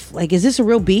beef. Like, is this a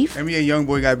real beef? NBA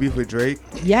YoungBoy got beef with Drake.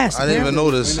 Yes. I didn't even know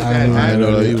this. I didn't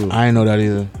know that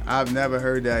either. I've never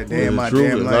heard that day in my true.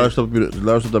 damn A life. lot of stuff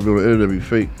that be on the internet be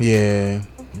fake. Yeah.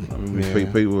 Yeah.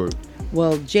 Fake paperwork.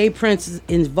 Well, Jay Prince is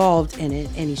involved in it,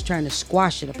 and he's trying to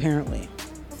squash it, apparently.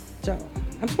 So,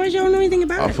 I'm surprised y'all don't know anything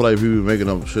about I it. feel like people making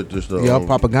up shit just to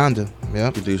propaganda.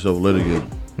 Yeah. Get themselves lit again.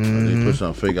 They put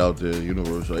something fake out there,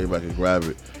 universe, so everybody can grab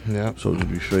it. Yeah. So it just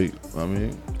be fake. I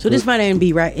mean. So this might not even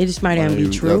be right. It just might not even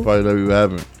be true. That probably never even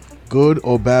happened. Good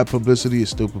or bad publicity is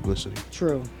still publicity.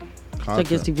 True. So I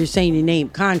guess if you're saying your name,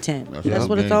 content. That's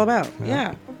what it's all about.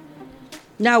 Yeah.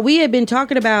 Now, we had been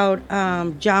talking about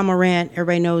John Morant.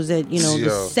 Everybody knows that,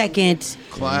 the second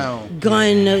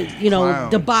gun,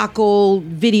 debacle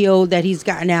video that he's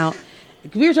gotten out.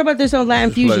 We were talking about this on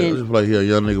Latin Fusion. It's like a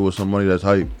young nigga with some money that's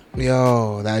hype.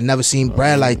 Yo, I never seen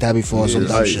Brad like that before. Some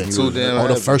dumb shit.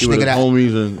 The first nigga that.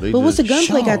 Homies but what's the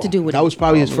gunplay got to do with it? That was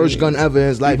probably his first gun ever in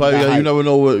his life. You never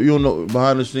know what, you don't know,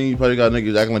 behind the scenes, you probably got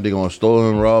niggas acting like they gonna steal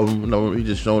him, rob him. No, he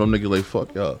just showing them niggas like,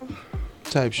 fuck y'all.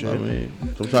 Type shit. I mean,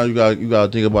 sometimes you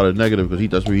gotta think about it negative because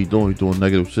that's what he's doing. He's doing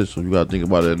negative shit, so you gotta think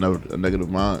about it in a negative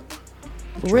mind.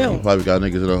 For real. You probably got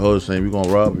niggas in the hood saying we gonna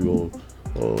rob you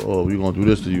or we gonna do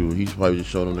this to you. He's probably just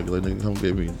showing them niggas like, nigga, come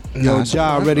get me. Yo,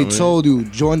 Ja already told you,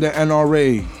 join the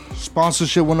NRA.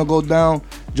 Sponsorship wanna go down,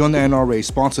 join the NRA.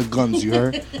 Sponsor guns, you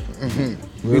heard?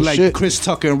 We like shit. Chris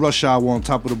Tucker and Rush Hour on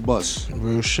top of the bus.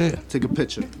 Real shit. Take a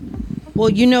picture.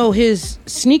 Well, his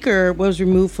sneaker was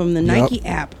removed from the Nike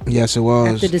app. Yes, it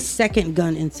was. After the second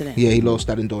gun incident. Yeah, he lost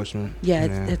that endorsement. Yeah,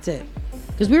 that's it.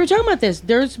 Because we were talking about this.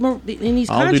 There's more in these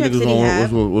I don't contracts think that he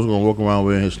had. was gonna walk around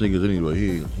wearing his sneakers anyway.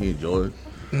 He enjoyed it.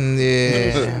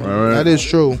 Yeah, right. That is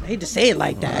true. I hate to say it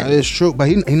like that. That is true, but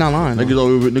he not lying.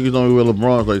 Niggas don't wear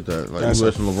LeBrons like that. Like you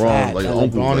wear some LeBrons, like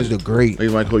uncle. LeBron is the great. They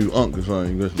might call you Unc or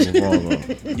something. You wear some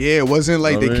LeBrons on. Yeah, it wasn't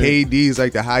like the KDs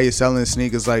like the highest selling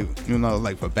sneakers, like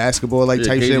like for basketball, like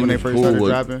type shit when they first started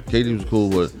dropping. KD was cool,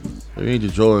 but if ain't the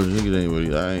Jordans, niggas ain't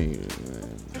really. I ain't.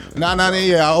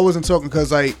 I wasn't talking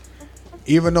because like.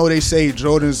 Even though they say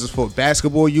Jordans is for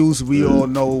basketball use, we all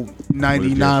know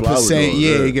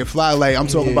 99%. It get fly. Like I'm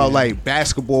talking about like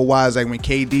basketball wise, like when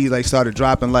KD like started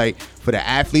dropping like for the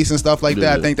athletes and stuff like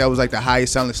that. I think that was like the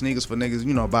highest selling sneakers for niggas.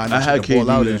 Buying that shit ball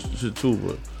out there. Shit too,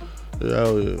 but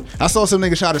I saw some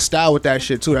niggas try to style with that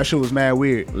shit too. That shit was mad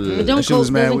weird. But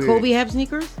doesn't Kobe have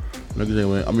sneakers? Niggas ain't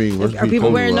wearing. I mean, are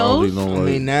people wearing those? I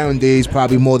mean, nowadays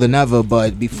probably more than ever,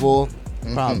 but before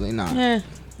probably not. Yeah.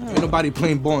 Ain't nobody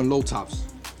playing ball in low tops.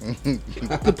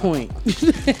 Good point.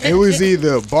 It was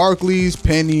either Barclays,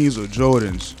 Pennies, or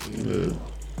Jordans. Yeah.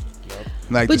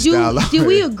 Like but the style. Do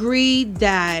we agree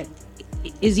that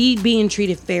is he being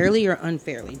treated fairly or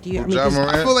unfairly? Do you? I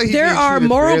feel like there are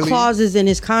moral fairly. clauses in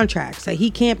his contracts. Like he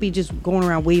can't be just going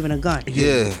around waving a gun.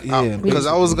 Yeah. Because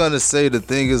I was gonna say the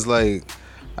thing is like.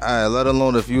 All right, let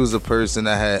alone if you was a person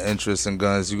that had interest in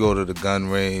guns, you go to the gun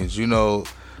range,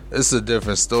 it's a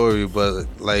different story, but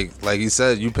like you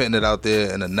said, you putting it out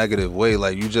there in a negative way,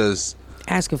 like you just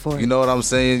asking for it. You know what I'm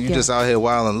saying? You just out here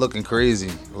wilding, looking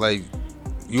crazy. Like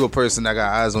you a person that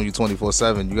got eyes on you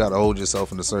 24/7. You gotta hold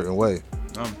yourself in a certain way.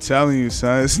 I'm telling you,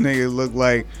 son, this nigga look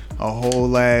like a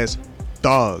whole ass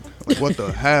dog. Like what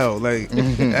the hell? Like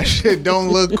that shit don't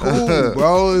look cool,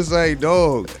 bro. It's like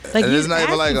dog. Like and it's not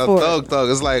even like a thug.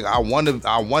 It's like I want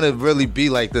to really be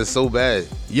like this so bad.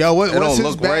 Yo, what's don't his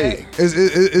look bag? Right.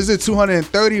 Is it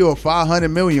 230 or 500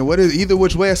 million? What is either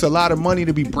which way? It's a lot of money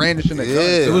to be brandishing a gun.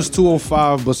 It was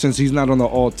 205, but since he's not on the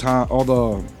all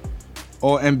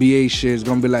NBA shit, it's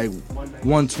gonna be like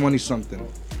 120 something.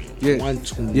 Yeah,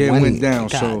 120. Yeah, it went down.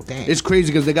 God so damn. It's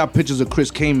crazy because they got pictures of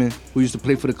Chris Kaman, who used to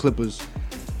play for the Clippers,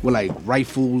 with like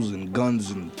rifles and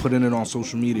guns and putting it on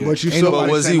social media. But you saw,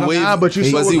 was he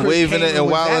waving it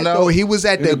and wilding out? He was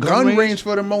at the gun range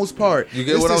for the most part. You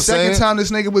get what I'm saying? The second time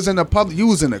this nigga was in the public, you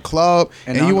was in the club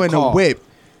and you in the whip.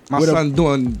 My son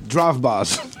doing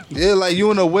drive-bys. Yeah, like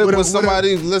you in a whip with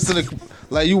somebody listening.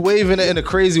 Like you waving it in a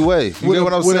crazy way. You get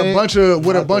what I'm saying?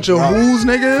 With a bunch of who's,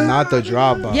 nigga? Not the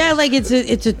drop-by. Yeah, like it's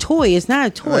a toy. It's not a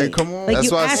toy. Like, come on. Like That's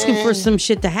you're why I asking said- for some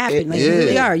shit to happen. Like you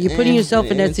really are. You're putting yourself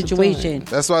in that situation.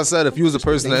 That's why I said if you was a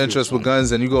person of interest with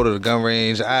guns and you go to the gun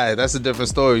range, that's a different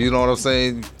story. You know what I'm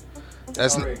saying?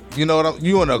 That's you know what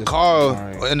you in a car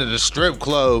into the strip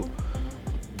club.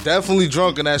 Definitely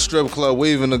drunk in that strip club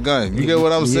waving a gun. You get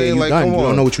what I'm saying? You're Like, done. come You on.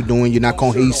 don't know what you're doing. You're not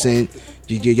cohesive.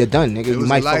 You're done, nigga. You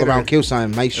might fuck around, kill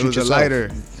something. Might shoot yourself. It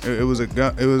was a lighter. It was a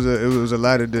gun. It was a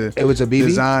lighter. It was a BB?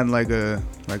 Designed like a.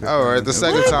 All right, the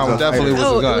second time definitely was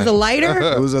a gun. It was a lighter?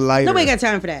 It was a lighter. Nobody got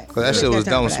time for that. That shit was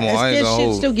dumb small. I ain't That gonna shit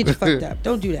hold. still get you fucked up.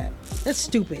 Don't do that. That's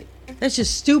stupid. That's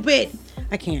just stupid.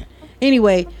 I can't.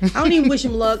 Anyway, I don't even wish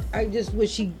him luck. I just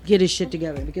wish he get his shit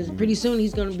together because pretty soon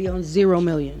he's gonna be on 0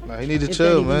 million. Nah, he need to If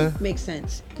chill, that even man. Makes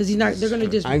sense because he's not. They're gonna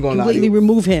just I ain't gonna lie to completely you.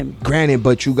 remove him. Granted,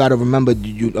 but you gotta remember,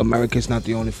 America's not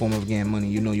the only form of getting money.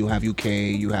 You know, you have UK,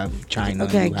 you have China.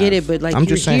 Okay, I get it, but like I'm you're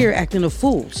just saying. here acting a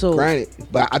fool. So Granted,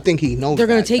 but I think he knows they're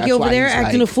gonna that. take That's you over why there he's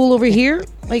acting like, a fool over here.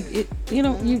 Like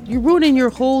you're ruining your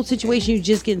whole situation. You're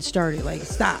just getting started. Like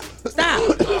stop,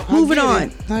 moving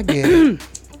on. I get it.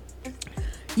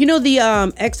 You know the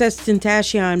XS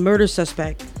Tentacion murder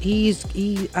suspect. He is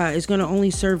going to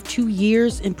only serve 2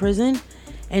 years in prison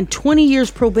and 20 years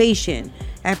probation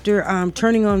after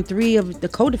turning on 3 of the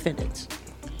co-defendants.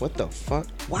 What the fuck?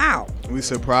 Wow. We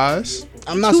surprised?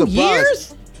 I'm not 2 surprised.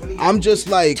 years? I'm just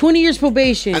like 20 years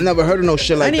probation. I never heard of no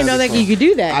shit like that. I didn't know that before. you could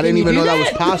do that. I didn't Can even you know do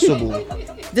that was possible.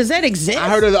 Does that exist? I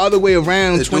heard of the other way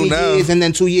around. They do 20 now. years and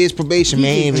then 2 years probation,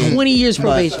 man. 20 years But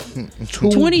probation. 2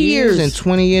 20 years. and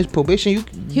 20 years probation.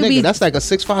 He'll Nigga, be- that's like a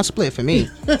 6-5 split for me.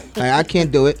 Like, I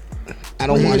can't do it. I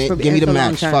don't 20 want years it. Give me the that's a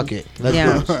long match. time. Fuck it. Let's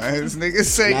Yeah. go. This nigga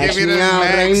say, Match give me me the out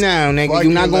max. right now, nigga. Fuck You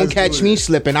it, not gonna let's catch do me it.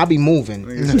 slipping. I'll be moving.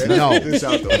 Nigga say, No. get this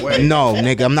out the way. No,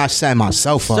 nigga. I'm not setting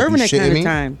myself up. Serving You that shitting kind me? of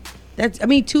time. That's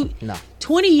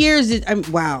 20 years is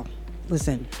wow.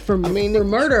 Listen, for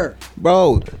murder.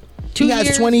 Bro, 2 he has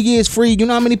years. 20 years free. You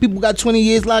know how many people got 20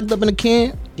 years locked up in a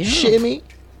can? Yeah. Shit me?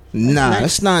 Nah, nice.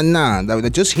 that's not, nah.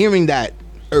 Just hearing that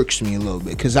irks me a little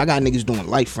bit because I got niggas doing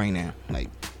life right now. Like,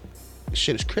 this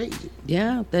shit is crazy.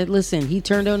 Yeah, listen, he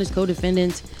turned on his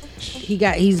co-defendants.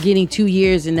 He's getting 2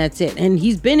 years and that's it. And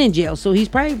he's been in jail, so he's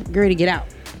probably ready to get out.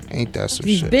 Ain't that some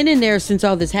He's shit? been in there since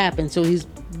all this happened, so he's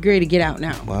ready to get out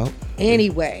now. Well,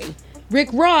 Anyway, Rick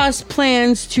Ross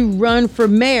plans to run for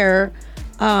mayor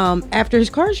after his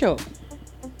car show.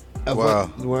 wow.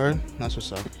 Word? That's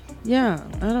what's up. Yeah,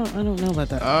 I don't know about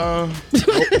that.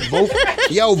 Vote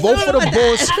for the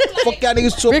boss. Fuck y'all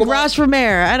niggas talking Rick about. Ross for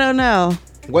mayor. I don't know.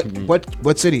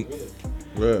 What city?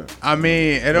 Yeah. I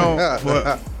mean, it don't.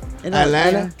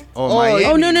 Atlanta? Miami.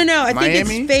 Oh no. I Miami?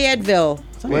 think it's Fayetteville.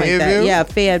 Something like that. Fayetteville? Yeah,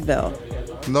 Fayetteville.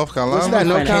 North Carolina. What's that,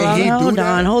 North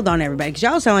Carolina? Hold on, everybody, because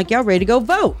y'all sound like y'all ready to go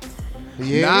vote.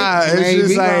 Yeah, Nah, it's maybe,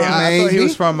 just like I thought he maybe.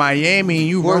 was from Miami. And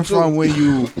you run from where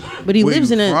you. But he where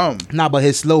lives you in a. from. Nah, but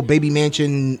his little baby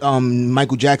mansion,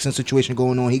 Michael Jackson situation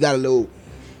going on. He got a little,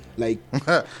 like,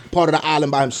 part of the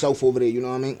island by himself over there. You know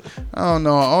what I mean? I don't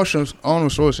know. Arnold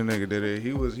Schwarzenegger did it.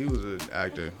 He was an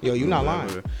actor. Yo, you not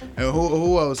lying. And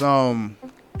who else?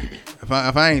 If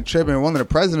I ain't tripping, one of the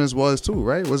presidents was too,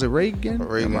 right? Was it Reagan?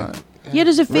 Reagan. Yeah,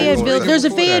 there's a Fayetteville. There's a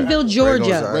Fayetteville,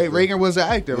 Georgia. Reagan was an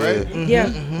actor, right?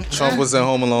 Yeah. Trump was in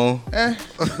Home Alone. And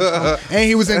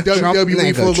he was in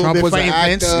WWE for a little Trump bit was an fighting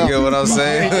Vince. actor. You get what I'm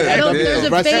saying?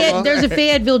 No, there's a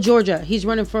Fayetteville, Georgia. He's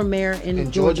running for mayor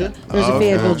in Georgia. There's a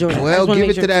Fayetteville, Georgia. I Well, just wanna give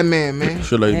make it to that man, man.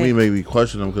 Shit like Hey. me made me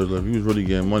question him because if he was really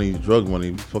getting money, drug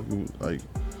money, fuck you, like.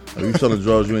 If you selling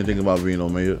drugs, you ain't thinking about being no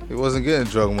mayor. He wasn't getting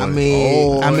drug money. We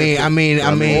need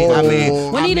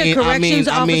a corrections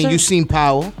I mean, officer. you seen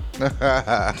Power.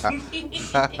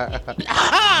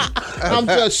 I'm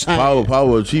just saying.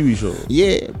 Power, a TV show.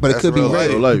 Yeah, but it could be real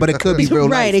real. life. But it could be real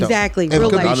life. Right, though. exactly. It Real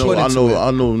could life. be put I into know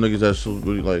it. niggas that's so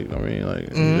really like. I mean, like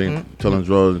they ain't telling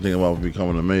drugs and thinking about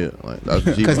becoming a mayor. Like that's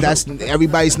a TV Because show. that's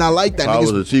everybody's not like that. Power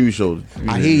was Niggas, a TV show.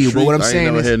 I hear you, but what I'm I ain't saying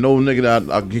never is- had no nigga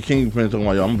that I Kingpin talking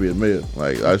about, yo, I'm gonna be a mayor.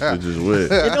 Like that's just weird.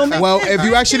 well, if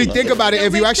you actually think about it,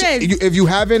 if you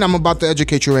haven't, I'm about to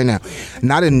educate you right now.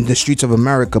 Not in the streets of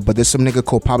America, but there's some nigga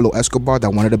called Pablo Escobar that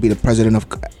wanted to be the president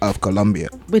of Colombia.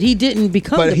 But he didn't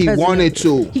become. But the he president. wanted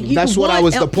to. You That's can what I want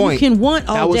was the el- point. You can want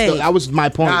all day. That was my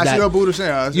point. Nah, I see that- what Buddha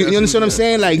saying. you understand what I'm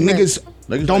saying? Like niggas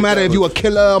Niggas don't like matter that if you a was-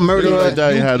 killer, murderer. Niggas like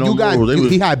that ain't had no you got. morals. They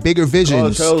was- He had bigger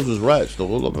visions. Cartels was rats though.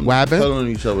 All of them. What happened? Telling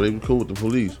each other they was cool with the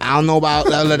police. I don't know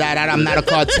about all of that. I'm not a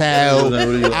cartel.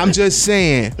 I'm just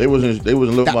saying. They wasn't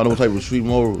living by no type of street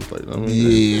morals. Like I mean,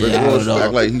 Yeah, Rick I Ross don't know.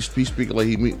 act like he speaking like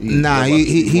he Nah,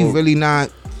 he really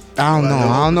not. I don't know.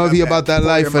 I don't know if he about that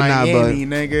life or not, but Miami,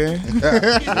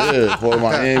 nigga. yeah, for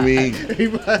Miami,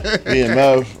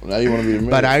 BMF. Now you want to be the mayor.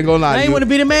 but I ain't gonna lie. I to ain't you. want to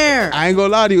be the mayor. I ain't gonna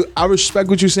lie to you. I respect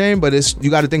what you're saying, but it's you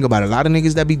got to think about it. A lot of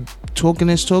niggas that be talking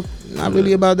this talk, not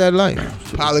really about that life.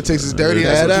 Politics is dirty.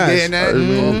 That's what Badass. you're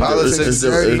getting at. Politics is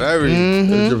dirty.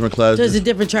 It's different classes. So it's a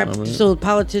different type. So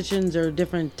politicians are a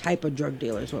different type of drug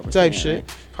dealers. What we're Type saying,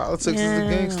 shit. Politics Yeah, is I the don't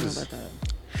know gangsters. about that.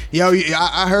 Yo,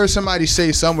 I heard somebody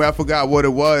say somewhere, I forgot what it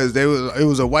was. It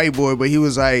was a white boy, but he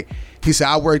was like, he said,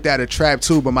 I worked at a trap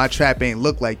too, but my trap ain't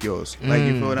look like yours. Like,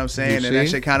 you feel what I'm saying? You And that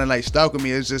see? shit kind of like stuck with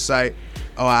me. It's just like,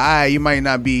 oh, alright, you might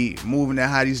not be moving at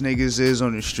how these niggas is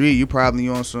on the street. You probably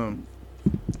on some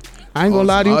I ain't gonna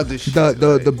lie to some you. other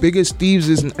shit, The biggest thieves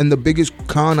and the biggest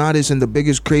con artists and the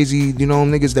biggest crazy,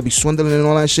 niggas that be swindling and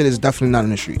all that shit is definitely not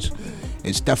in the streets.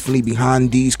 It's definitely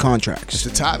behind these contracts. It's the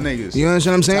top niggas. You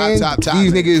understand what I'm saying? Top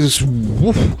These niggas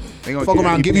woof, They gonna fuck get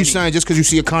around, any give you penny. something just because you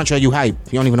see a contract, you hype.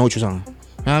 You don't even know what you're on. You know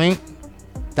what I mean?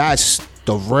 That's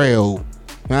the real.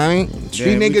 You know what I mean?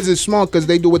 Street niggas is smart because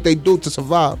they do what they do to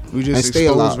survive We and just stay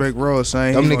exposed alive. Rick Ross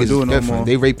saying Them he niggas gonna do is it no different. more.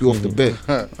 They rape you off the bit.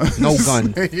 No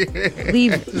gun.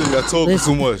 Leave. Y'all talking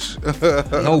too much.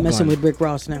 No Messing gun. with Rick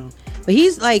Ross now. But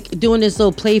he's like doing this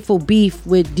little playful beef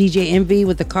with DJ Envy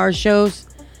with the car shows,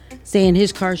 saying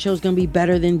his car show is gonna be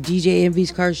better than DJ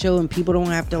Envy's car show, and people don't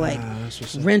have to like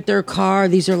rent their car.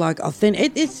 These are like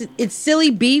authentic. It's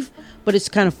silly beef, but it's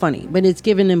kind of funny. But it's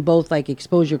giving them both like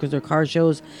exposure because they're car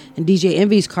shows, and DJ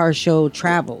Envy's car show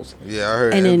travels. Yeah, I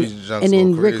heard. And Envy's jumps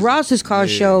then go Rick crazy. Ross's car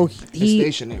show, he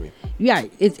stationary. Yeah,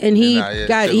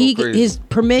 his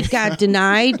permit got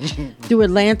denied through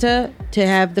Atlanta to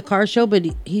have the car show, but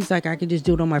he's like, I could just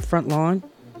do it on my front lawn.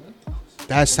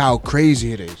 That's how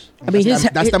crazy it is. I mean,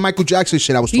 that's the Michael Jackson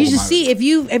shit I was You talking should about.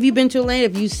 see have you been to Atlanta?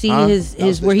 If you see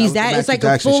his where he's at, it's like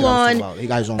a full on He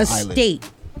got his own island. estate.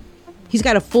 He's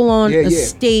got a full on Yeah.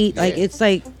 estate. Like it's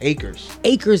like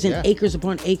acres and acres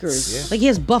upon acres. Like he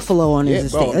has buffalo on his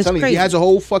estate. bro, I'm That's telling you, crazy. he has a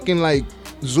whole fucking like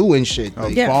zoo and shit.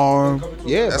 Like, farm.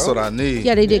 Yeah, That's bro. what I need.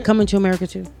 Yeah, they did Coming to America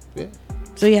too. Yeah.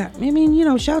 So yeah, I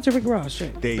mean, shout out to Rick Ross.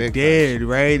 Shit. They did,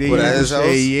 right? They What, at used to his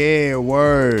say, house? yeah,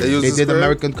 word. They They did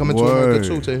American Coming to America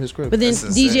too to his crib. But then That's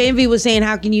insane. DJ Envy was saying,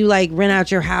 how can you like rent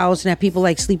out your house and have people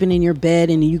like sleeping in your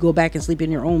bed and then you go back and sleep in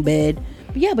your own bed?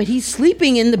 But yeah, but he's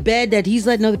sleeping in the bed that he's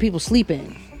letting other people sleep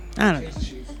in. I don't know.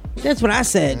 That's what I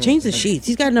said. Change the sheets.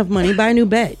 He's got enough money. Buy a new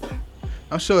bed.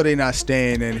 I'm sure they not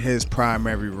staying in his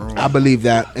primary room. I believe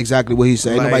that exactly what he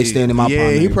said. Ain't nobody staying in my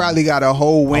Yeah, he probably got a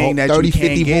whole wing that 30, you can't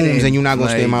 50 get rooms in. and you're not gonna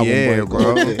stay in my yeah, room,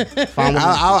 bro. Fine with me.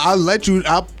 I'll let you.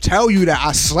 I'll tell you that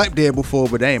I slept there before,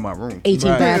 but that ain't my room. 18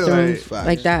 Right. bathrooms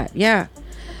like that. Yeah.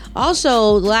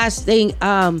 Also, last thing,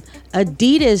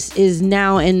 Adidas is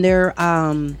now in their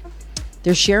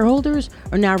shareholders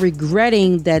are now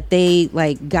regretting that they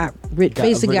like got rid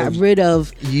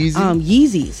of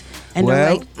Yeezys, and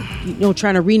they're like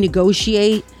trying to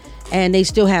renegotiate, and they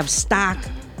still have stock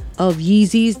of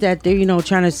Yeezys that they're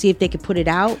trying to see if they could put it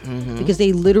out because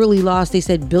they literally lost, they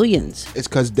said, billions. It's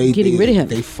because they getting rid of him.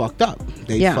 They fucked up.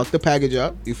 They fucked the package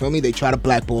up. You feel me? They try to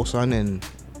blackball son and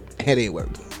it ain't work.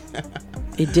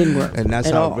 It didn't work, and that's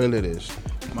at how all. real it is.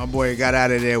 My boy got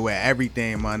out of there with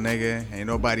everything, my nigga. Ain't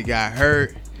nobody got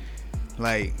hurt.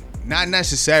 Like, not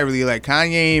necessarily. Like,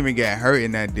 Kanye ain't even got hurt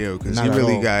in that deal because Not he at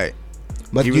really all. got.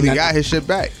 But he you really got- got his shit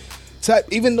back.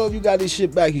 Even though if you got his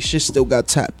shit back, his shit still got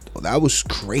tapped. That was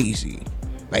crazy.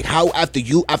 Like how after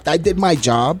I did my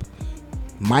job,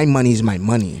 my money's my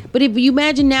money. But if you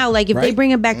imagine now, like if they Right? bring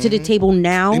him back to the table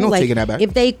now, They don't like take that back.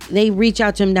 if they reach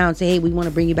out to him now and say, hey, we want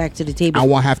to bring you back to the table. I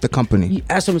want half the company.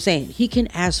 That's what I'm saying. He can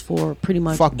ask for pretty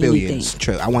much Fuck billions. anything.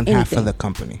 True. I want half of Anything. the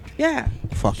company. Yeah.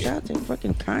 Fuck Shout out to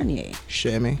fucking Kanye.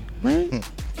 Shit, me. Right?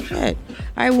 Shit.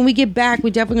 All right, when we get back, we're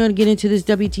definitely going to get into this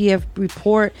WTF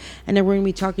report, and then we're going to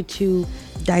be talking to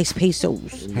Dyce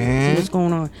Paysos. See what's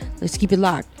going on. Let's keep it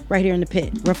locked right here in the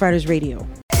pit. Rough Riders Radio.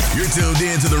 You're tuned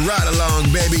in to the Ride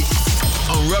Along, baby,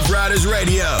 on Rough Riders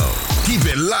Radio. Keep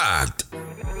it locked.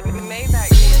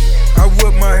 I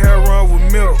whip my hair on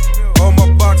with milk. All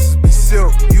my boxes be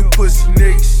silk. You pussy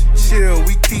niggas chill.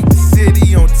 We keep the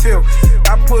city on tilt.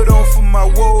 I put on for my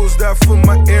woes, that for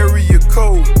my area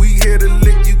code. We here to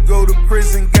lick you, go to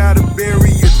prison, gotta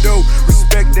bury your dough.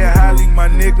 Respect that highly, my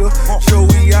nigga. Show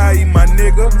we I, my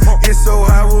nigga. It's so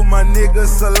high with my nigga.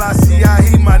 Selassie,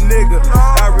 he my nigga.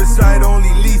 I recite only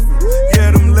lethal.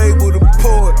 Yeah, them label the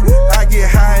poet. I get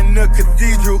high in the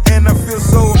cathedral and I feel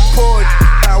so important.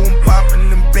 How I'm popping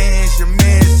them bands, your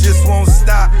mans just won't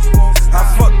stop.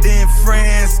 I fucked in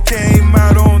France, came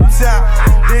out on top.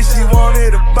 Then she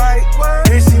wanted a bite,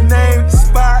 then she named the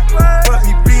spot. But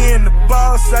me being the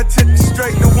boss, I took it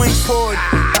straight to Wingport.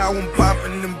 How I'm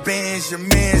popping them bands, your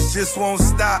mans just won't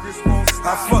stop.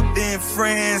 I fucked in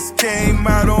France, came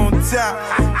out on top.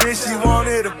 Then she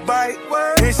wanted a bite,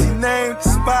 then she named the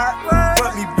spot.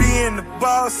 But me being the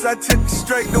boss, I took it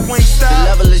straight to Wingstop. The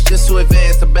level is just too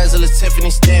advanced, the bezel is Tiffany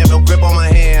stamp, no grip on my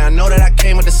hand. I know that I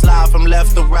came with the slide from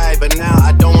left to right, but now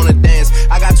I don't wanna dance.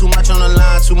 I got too much on the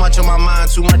line, too much on my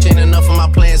mind, too much ain't enough of my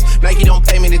plans. Nike don't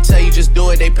pay me to tell you just do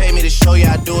it, they pay me to show you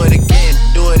I do it again,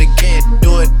 do it again,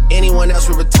 do it. Anyone else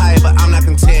would retire, but I'm not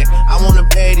content. I wanna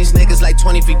bury these niggas like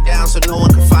 20 feet down so no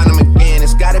one can find them again.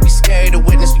 It's gotta be scary to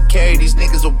witness me carry these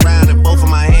niggas around in both of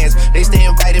my hands. They stay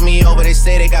inviting me over, they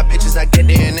say they got bitches, I get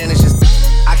there and then it's just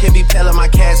I can be pale in my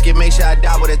casket, make sure I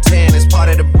die with a tan.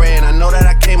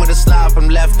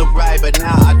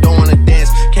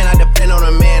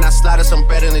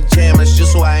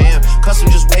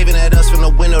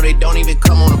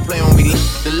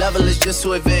 level is just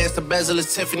too advanced. The bezel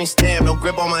is Tiffany stamp, no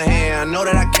grip on my hand. I know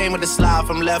that I came with the slide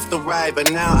from left to right,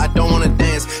 but now I don't wanna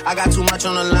dance. I got too much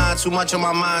on the line, too much on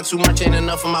my mind, too much ain't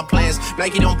enough of my plans.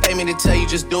 Nike don't pay me to tell you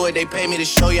just do it, they pay me to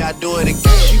show you I do it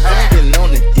again. She banging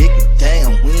on the dick,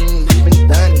 damn, we ain't even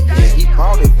done it yet. He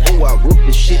bought it, oh, I whooped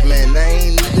the shit, man, I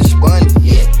ain't even spun it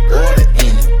yet. Water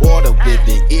in it, water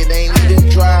whipping, it ain't even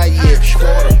dry yet.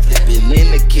 Water flipping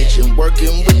in the kitchen,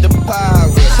 working with the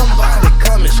pirates. Somebody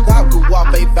come and stop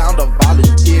Guap, they found a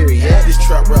volunteer. Yeah, this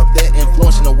trap rap that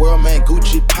influencing the world, man,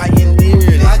 Gucci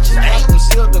pioneered. I just got him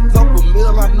sealed a couple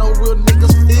mil, I know real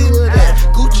niggas feel that.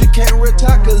 Gucci can't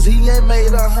retire cause he ain't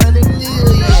made 100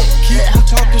 million. Keep you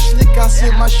talking slick, I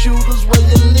send my shooters where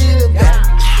you live at.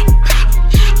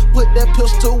 Put that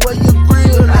pistol where you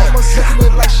grill. I'ma suck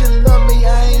it like she love me,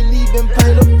 I ain't even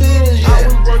pay the bills yet. I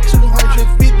would work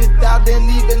 250,000,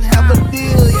 didn't even have a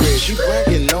deal yet. She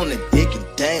bragging on the dick and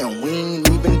damn, we ain't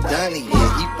even done it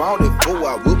yet. He bought it, oh,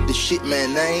 I whooped the shit,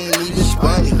 man, I ain't even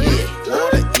spun it yet.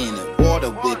 Water in it, water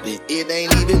whipping, it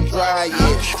ain't even dry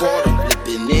yet. Water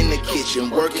flipping in the kitchen,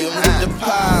 working with the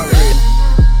pirate.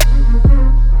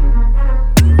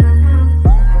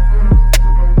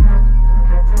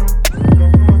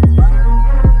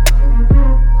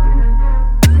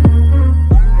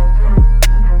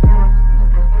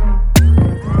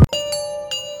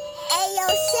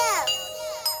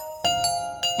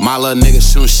 My little nigga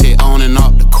shoot shit on and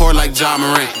off the court like Ja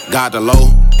Morant. Got the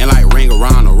low and like ring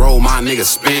around the road, my nigga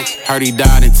spent. Heard he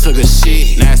died and took a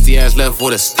shit. Nasty ass left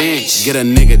with a stench. Get a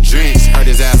nigga drenched. Heard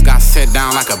his ass got set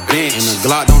down like a bench. And the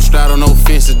Glock don't straddle no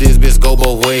fences, this bitch go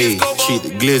both ways. Treat the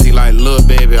glizzy like lil'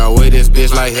 baby, I weigh this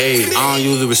bitch like hay. I don't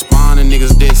usually respond to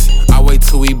niggas dissing. I wait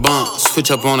till we bump.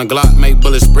 Switch up on the Glock, make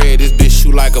bullets spread. This bitch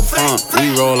shoot like a pump.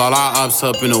 We roll all our ops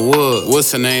up in the wood.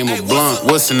 What's the name of Blunt?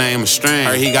 What's the name of Strand?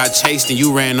 Heard he got chased and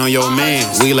you ran on your man.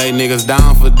 We lay niggas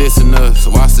down for dissing us.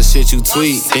 Watch the shit you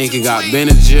tweet. Think it got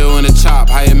Benadryl in the chop.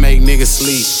 How it make niggas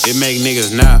sleep? It make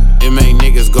niggas nap. It make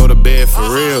niggas go to bed for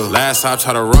real. Last I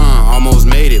tried to run, almost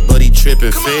made it, but he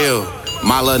trippin' failed.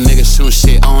 My little nigga shoot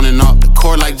shit on and off the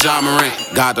court like Ja Morant.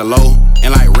 Got the low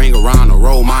and like ring around the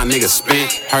road, my nigga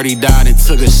spent. Heard he died and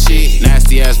took a shit.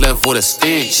 Nasty ass left with a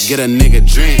stench. Get a nigga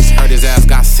drenched. Heard his ass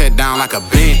got set down like a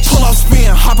bench. Pull up,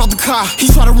 spin, hop out the car. He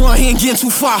try to run, he ain't getting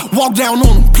too far. Walk down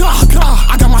on him, gah, gah.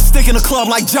 I got my stick in the club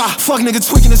like Ja. Fuck nigga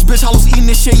tweaking this bitch, Hollows eating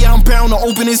this shit. Yeah, I'm bound to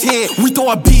open his head. We throw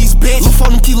a bees, bitch. Look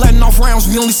for them, keep letting off rounds,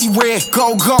 we only see red.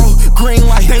 Go, go, green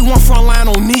light. They want front line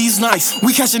on knees, nice.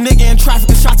 We catch a nigga in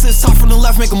traffic, a shot to the top from the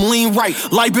left, make him lean right.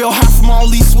 Light bill half from all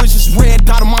these switches, red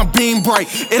dot on my beam bright.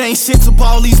 It ain't shit to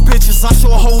ball these bitches, I show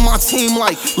a whole my team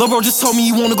like. Lil' bro just told me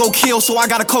he wanna go kill, so I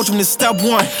gotta coach him to step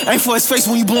one. Aim for his face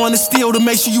when you blowing the steel to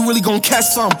make sure you really gon' catch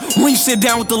some. When you sit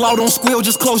down with the law, don't squeal,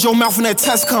 just close your mouth when that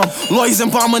test come. Lawyers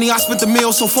and bond money, I spent the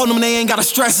meal, so for them they ain't gotta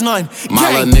stress none. My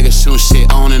little nigga shoot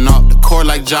shit on and off the court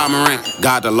like Ja Morant.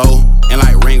 Got the low and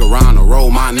like ring around the road,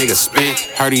 my nigga spent.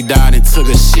 Heard he died and took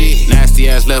a shit. Nasty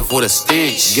ass left with a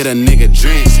stench. Get a nigga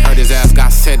drenched. Heard his ass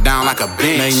got set down like a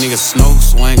bench. Make niggas snow,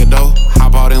 swing a dough.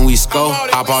 Hop out and we score.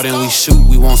 Hop out and we shoot.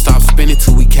 We won't stop spinning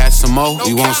till we catch some more.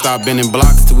 We won't stop bending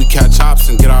blocks till we catch chops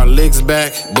and get our legs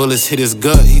back. Bullets hit his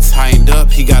gut, he tightened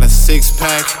up, he got a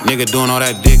 6-pack. Nigga doing all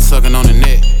that dick sucking on the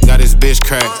neck. Got his bitch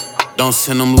cracked. Don't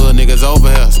send them little niggas over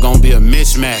here, it's gonna be a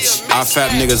mismatch. I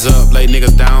fat niggas up, lay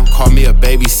niggas down, call me a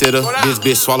babysitter. This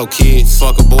bitch swallow kids,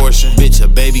 fuck abortion. Bitch a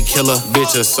baby killer,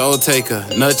 bitch a soul taker,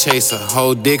 nut chaser,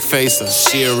 whole dick facer.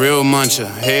 She a real muncher,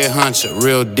 head huncher,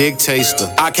 real dick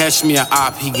taster. I catch me a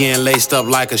op, he getting laced up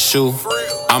like a shoe.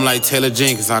 I'm like Taylor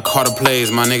Jenkins, I caught the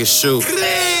plays, my niggas shoot.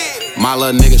 My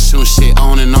little nigga shoot shit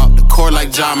on and off the court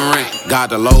like Ja Morant. Got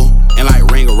the low and like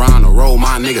ring around the road,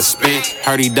 my nigga spent.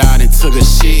 Heard he died and took a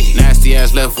shit. Nasty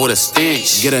ass left with a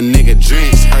stench. Get a nigga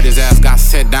drenched. Heard his ass got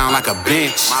set down like a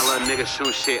bench. My little nigga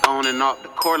shoot shit on and off the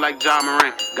court like Ja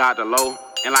Morant. Got the low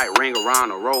and like ring around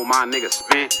the road, my nigga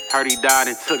spent. Heard he died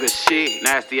and took a shit.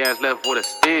 Nasty ass left with a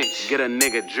stench. Get a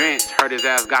nigga drenched. Heard his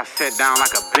ass got set down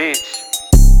like a bench.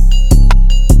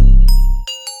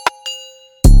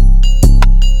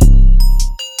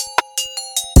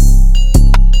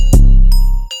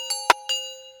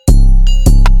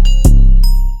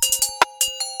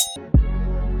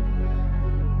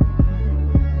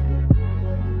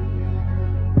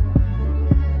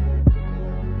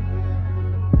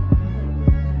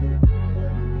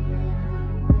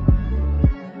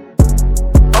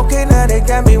 They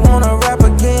got me wanna rap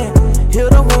again. Heal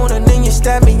the wound and then you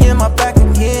stab me in my back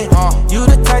again. You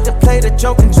the type to play the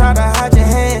joke and try to hide your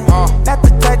hand. Not the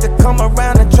type to come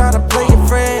around and try to play your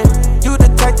friend. You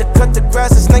the type to cut the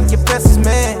grass and snake your bestest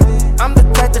man. I'm the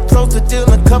type to close the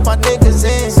deal and cut my niggas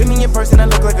in. See me in person, I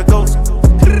look like a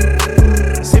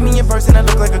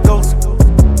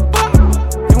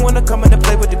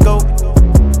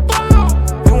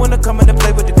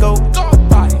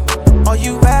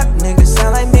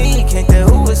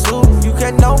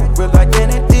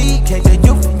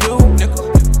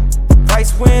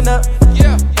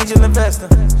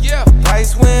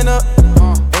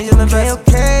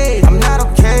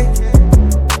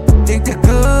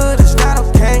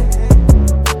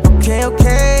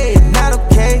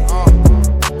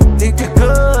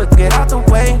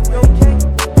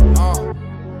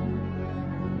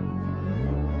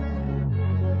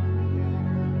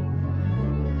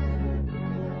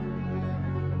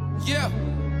Yeah.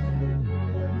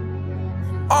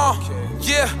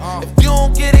 If you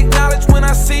don't get acknowledged when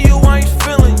I see you, I ain't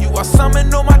feeling you. I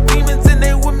summon all my demons and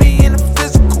they with me in the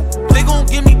physical. They gon'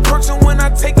 give me perks and when I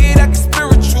take it, I get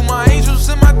spiritual. My angels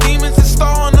and my demons is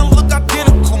starting to look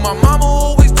identical. My mama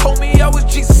always told me I was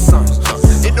Jesus' son.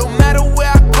 It don't matter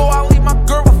where I go, I leave my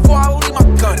girl before I leave my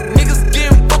gun. Niggas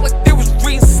getting booked like they was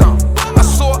reading something. I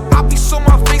saw a op, he saw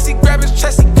my face, he grabbed his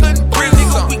chest, he couldn't breathe.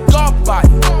 Nigga, we God body.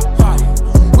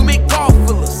 We make God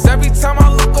fillers. Every time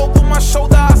I look over my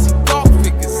shoulder, I see dog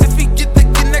figures. If he get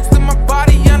next to my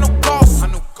body, I know Gauss.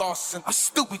 I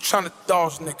still be tryna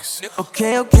dodge niggas.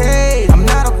 Okay, I'm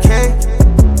not okay.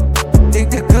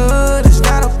 Think the good is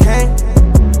not okay.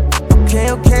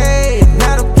 Okay,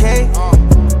 not okay.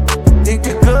 Think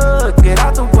the good, get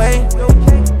out the way.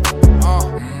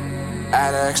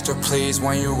 Add an extra please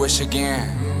when you wish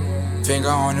again. Finger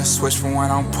on the switch from when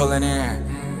I'm pulling in.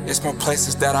 It's more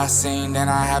places that I seen than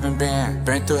I haven't been.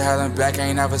 Been through hell and back,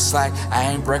 ain't never slack, I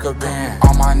ain't break a bend.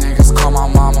 All my niggas call my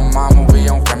mama, we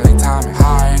on family timing.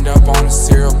 How I end up on the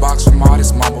cereal box from all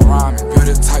this mumble rhyming. You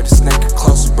the type to snake it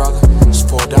closer, brother, it's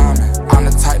for a diamond. I'm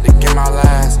the type to get my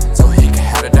last, so he can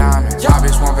have a diamond. Y'all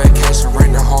bitch want vacation,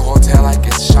 rent the whole hotel like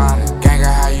it's shining. Ganga,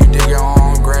 how you dig your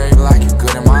own grave like you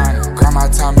good in mine. Grandma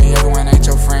taught me everyone ain't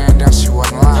your friend, then she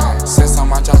wasn't lying. Since so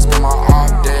much I spend my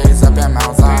off days up in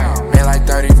Mount Zion. Made like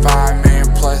 35 million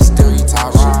plus, still you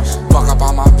top rhyme. Fuck up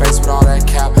on my face with all that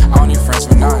cap, I don't need friends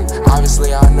for none.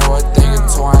 Obviously I know a thing or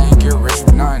two, I ain't get rich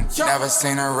for none. Never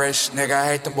seen a rich nigga, I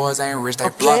hate the boys ain't rich, they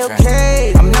bluffing.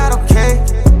 Okay, I'm not okay.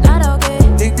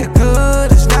 Think the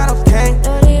good is not okay.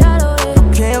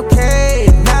 Okay,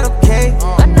 not okay.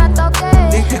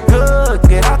 Think the good,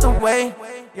 get out the way.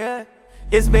 Yeah.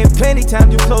 It's been plenty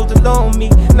times you closed the door on me.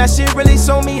 Now shit really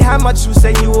showed me how much you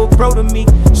say you a bro to me.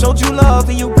 Showed you love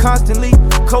and you constantly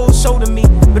cold shoulder me.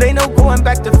 But ain't no going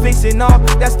back to fixing all,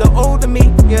 that's the older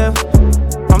me, yeah.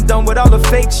 I'm done with all the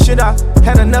fake shit, I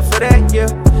had enough of that, yeah.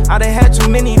 I done had too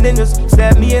many niggas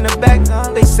stab me in the back.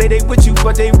 They say they with you,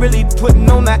 but they really putting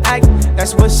on the act.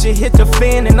 That's when shit hit the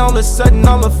fan and all of a sudden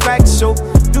all the facts show.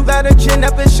 You gotta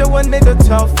kidnap and show a nigga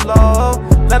tough love.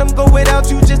 Let him go without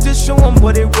you just to show him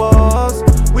what it was.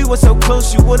 We were so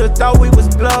close, you would've thought we was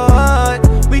blood.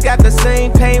 We got the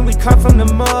same pain, we come from the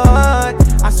mud.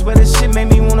 I swear this shit made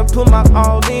me wanna put my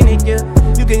all in it, yeah.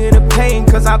 You can hear the pain,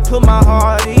 cause I put my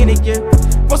heart in it, yeah.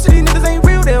 Most of these niggas ain't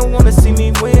real, they don't wanna see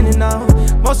me winning now.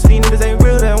 Most of these niggas ain't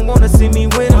real, they don't wanna see me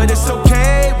winning. But it's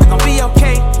okay, we gon' be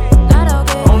okay.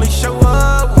 Only show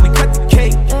up when we cut the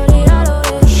cake.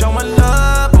 Show my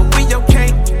love, but we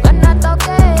okay.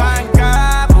 Find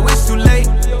God, but it's too late.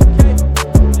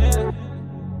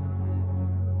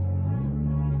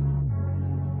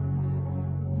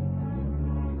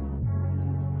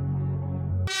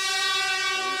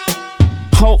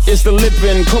 Hope is the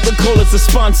living, Coca-Cola's the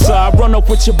sponsor. I run up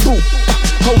with your boot.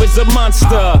 Hope is a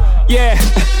monster. Yeah,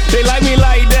 they like me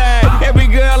like that. Every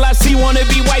girl I see wanna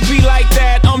be wifey like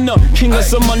that. I'm the king of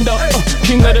Samunda,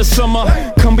 king of the summer.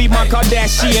 Come be my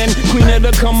Kardashian, queen of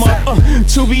the come up.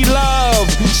 To be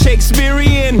loved,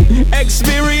 Shakespearean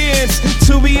experience.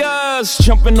 To be us,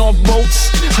 jumping off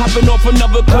boats, hopping off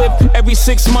another cliff. Every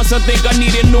 6 months I think I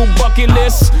need a new bucket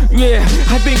list. Yeah,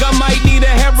 I think I might need a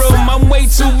harem. I'm way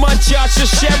too much, y'all should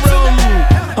share 'em.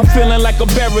 I'm feeling like a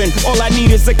baron, all I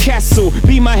need is a castle.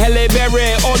 Be my helle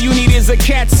baron, all you need is a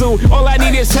catsuit. All I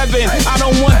need is heaven, I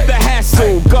don't want the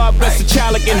hassle. God bless the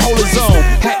child that can hold his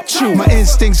own. My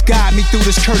instincts guide me through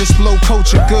this Curtis Blow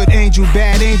culture. Good angel,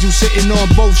 bad angel sitting on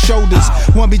both shoulders.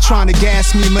 One be trying to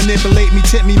gas me, manipulate me,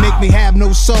 tip me, make me have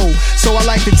no soul. So I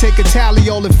like to take a tally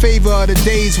all in favor of the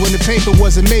days when the paper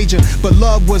wasn't major, but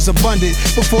love was abundant.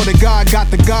 Before the God got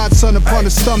the godson upon the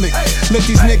stomach. Let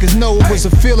these niggas know it was a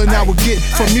feeling I would get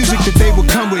from music that they would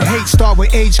come with. Hate start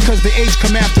with H, cause the H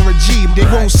come after a G. They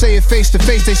won't say it face to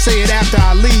face, they say it after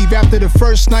I leave. After the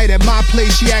first night at my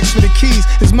place, she asked for the keys.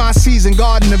 It's my season,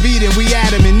 Garden of Eden, we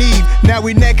Adam and Eve. Now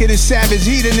we naked in savage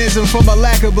hedonism from a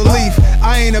lack of belief.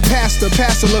 I ain't a pastor,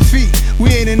 Pastor Lafitte. We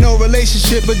ain't in no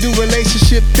relationship, but do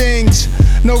relationship things.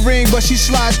 No ring, but she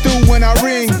slides through when I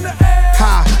ring.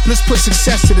 Ha, let's put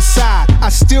success to the side. I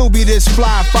still be this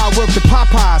fly if I work the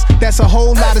Popeyes. That's a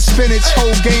whole lot of spinach,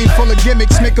 whole game full of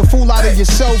gimmicks. Make a fool out of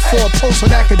yourself for a post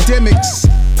with academics.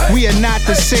 We are not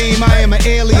the same, I am an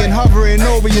alien hovering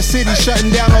over your city, shutting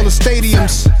down all the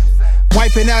stadiums.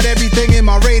 Wiping out everything in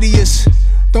my radius.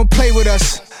 Don't play with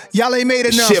us, y'all ain't made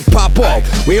enough. Shit pop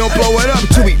off, we don't blow it up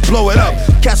till we blow it up.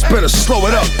 Cats better slow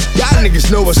it up, y'all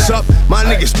niggas know what's up. My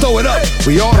niggas throw it up,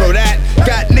 we all know that.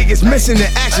 Got niggas missing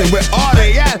in action, where are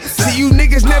they at? See, you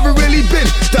niggas never really been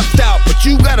stuffed out, but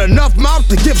you got enough mouth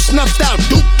to get snuffed out.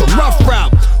 Duke the rough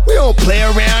route, we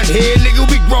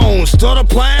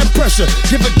applying pressure.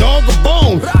 Give a dog a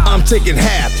bone, I'm taking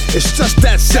half. It's just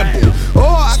that simple. Or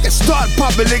I can start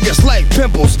popping niggas like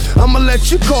pimples. I'ma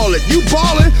let you call it. You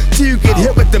ballin' till you get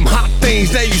hit with them hot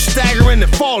things. Now you staggering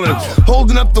and falling.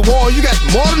 Holding up the wall, you got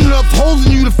more than enough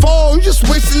holding you to fall. You just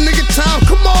wasting nigga time.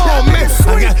 Come on, man.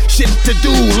 I got shit to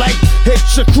do, like hit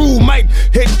your crew, might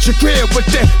hit your crib. What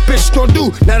that bitch gon'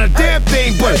 do? Not a damn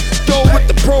thing, but go with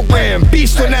the program.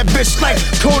 Beast on that bitch like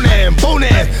Conan,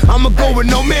 Bonan. I'ma go with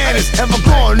no man is ever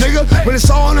gone, nigga. When it's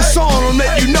all in the song, I'll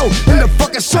let you know in the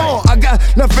fucking song. I got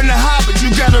nothing to hide, but you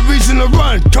got a reason to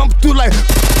run. Come through like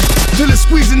till the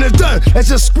squeezing is done. That's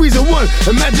just squeezing one.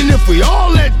 Imagine if we all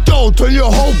let go, turn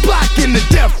your whole block into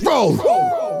death row.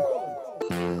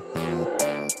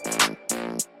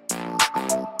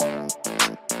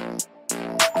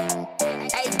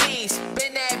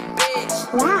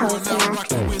 Wow,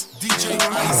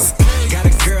 got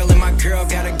a girl and my girl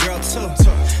got a girl too.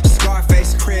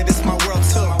 Scarface crib, it's my world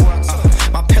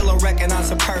too. My pillow recognize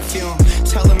her perfume.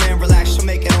 Tell a man relax, she'll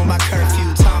make it on my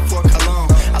curfew. Time for cologne,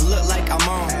 I look like I'm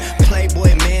on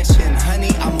Playboy Mansion,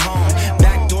 honey, I'm home.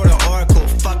 Backdoor to Oracle,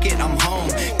 fuck it, I'm home.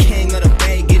 King of the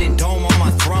Bay, getting dome on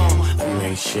my throne. You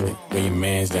ain't shit, where your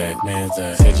man's that?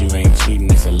 Said you ain't cheating,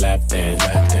 it's a lap dance.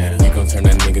 We gon' turn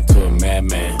that nigga to a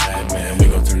madman. We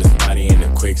gon' turn this body into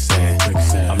quicksand.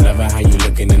 I'm loving how you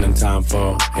looking in them time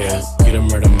for hills. You done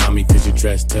murder mommy cause you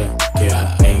dressed up.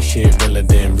 Yeah, ain't shit realer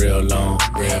than real long.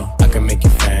 Real, I can make you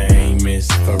famous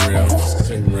for real.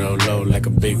 Sitting real low like a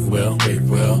big wheel.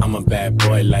 I'm a bad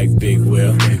boy like Big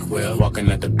Will.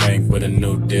 Walking out the bank with a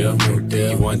new deal.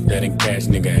 You want that in cash,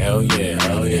 nigga? Hell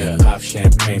yeah. Pop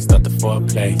champagne, start the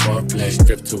foreplay.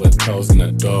 Strip to her toes in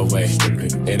the doorway.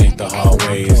 It ain't the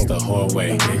hallway, it's the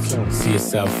hallway. See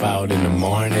yourself out in the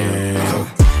morning.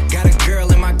 Got a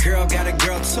girl and my girl got a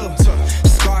girl too.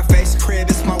 Scarface crib,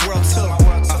 it's my world too.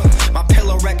 My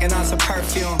pillow recognize her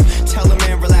perfume. Tell a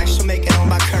man relax, she'll make it on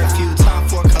my curfew. Time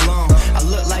for cologne, I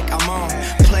look like I'm on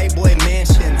Playboy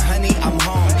Mansion, honey, I'm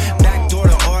home. Backdoor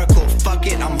to Oracle, fuck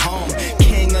it, I'm home.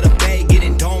 King of the Bay,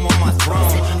 getting dome on my throne.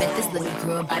 Said you met this little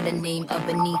girl by the name of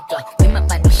Benita. With my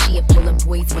body shape, all the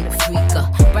boys wanna freak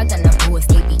her. Brother and the boys,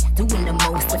 they be doing the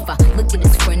most. If I look at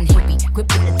his friend, he be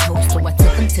gripping the toast. So I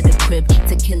took him to the crib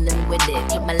to kill him with it.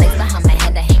 Keep my legs behind my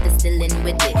head, I hate to still in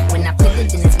with it. When I put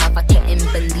it in his mouth, I couldn't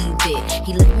believe it.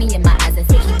 He looked me in my eyes and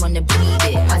said he wanna breathe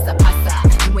it. Pasa,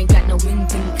 pasa, you ain't got no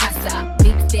wings in casa.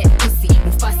 Big fat pussy,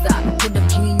 Mufasa. Put up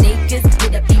Green Acres,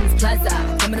 put up Kings Plaza.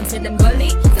 Some of them said them gully,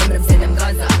 some of them said them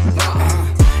Gaza.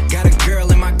 Got a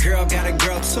girl and my girl got a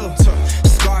girl too.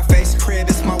 Scarface crib,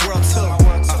 it's my world too.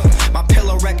 My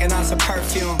pillow recognize her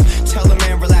perfume. Tell a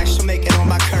man relax, she'll make it on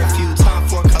my curfew. Time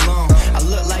for cologne, I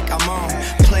look like I'm on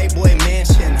Playboy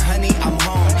Mansion, honey, I'm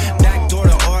home. Backdoor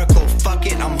to Oracle, fuck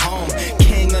it, I'm home.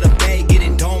 King of the Bay,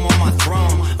 getting dome on my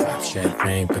throne.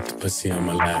 Champagne, put the pussy on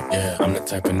my lap. Yeah, I'm the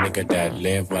type of nigga that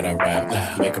live what I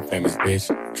rap. Make a famous bitch,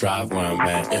 drive where I'm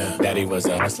at. Yeah, daddy was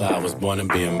a hustler, I was born to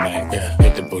be a Mac. Yeah,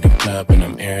 hit the booty club and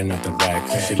I'm airing up the rack.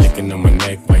 She licking on my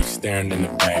neck while you staring in the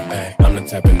back. I'm the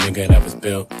type of nigga that was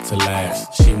built to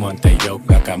last. She want that yoke,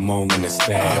 I got more in the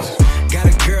stash. Got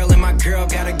a girl and my girl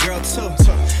got a girl too.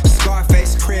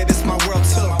 Scarface crib, it's my world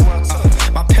too.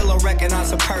 My pillow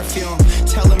recognize her perfume.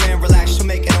 Tell a man relax, she'll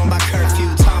make it on my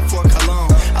curfew. Time for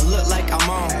cologne, I look like I'm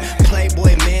on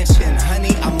Playboy Mansion,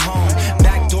 honey, I'm home.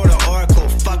 Backdoor to Oracle,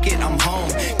 fuck it, I'm home.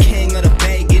 King of the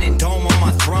Bay, getting dome on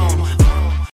my throne.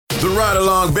 The Ride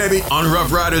Along, baby, on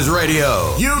Rough Riders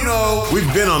Radio. You know,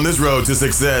 we've been on this road to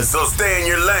success, so stay in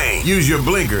your lane. Use your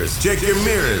blinkers, check your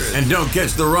mirrors, and don't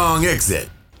catch the wrong exit.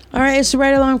 All right, it's the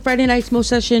Right Along Friday Night Smoke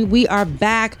Session. We are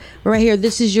back right here.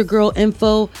 This is your girl,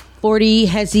 Info, 40,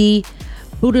 Hezzy,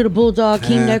 Buddha the Bulldog,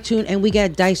 King Neptune, and we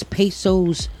got Dyce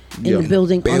Paysos in the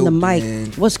building on the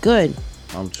mic. What's good?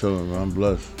 I'm chilling, man. I'm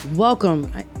blessed.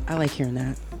 Welcome. I like hearing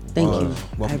that. Thank you.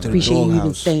 Welcome I to the appreciate you even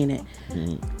doghouse. saying it.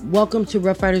 Welcome to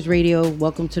Rough Riders Radio.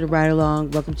 Welcome to the Ride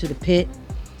Along. Welcome to the Pit.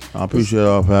 I appreciate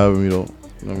y'all for having me, though.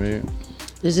 You know what I mean?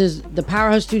 This is the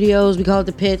Powerhouse Studios. We call it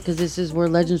the Pit because this is where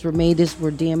legends were made. This is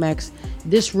where DMX.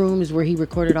 This room is where he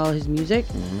recorded all his music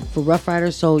for Rough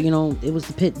Riders. So you know it was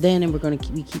the Pit then, and we're gonna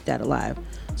keep that alive.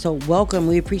 So welcome.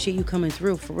 We appreciate you coming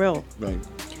through for real.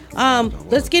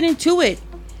 Let's get into it.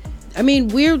 I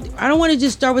mean, I don't want to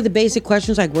just start with the basic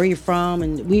questions like where you're from,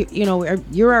 and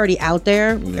you're already out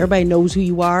there. Everybody knows who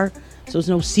you are, so it's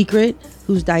no secret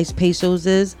who's Dyce Paysos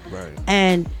is. Right.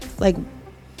 And like,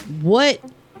 what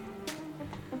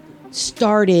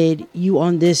started you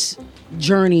on this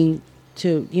journey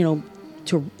to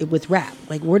with rap?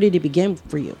 Like, where did it begin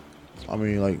for you? I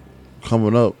mean, like,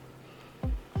 coming up,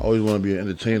 I always want to be an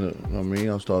entertainer. You know what I mean?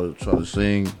 I started trying to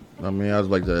sing, I mean, I was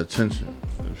like the attention.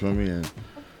 You feel me? And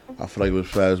I feel like it was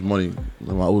fast money.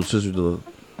 My older sister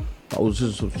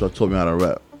taught me how to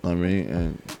rap. I mean,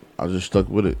 and I just stuck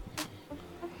with it.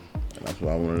 And that's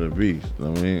what I wanted to be. You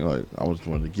know what I mean? Like, I was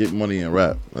wanting to get money and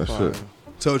rap. That's it.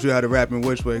 Told you how to rap in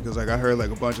which way? Because like I heard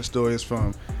like a bunch of stories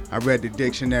from. I read the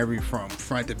dictionary from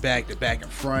front to back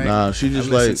and front. Nah, she just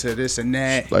I listened like to this and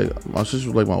that. Like my sister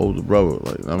was like my older brother.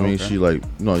 Like I mean, she like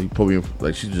you put me in,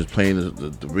 like she's just playing the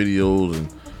videos and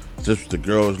just what the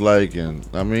girls like, and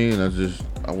I mean, I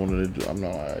wanted to do. I'm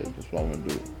not alright. That's what I want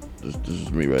to do. This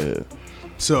is me right here.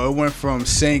 So it went from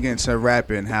singing to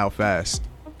rapping. How fast?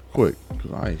 Quick,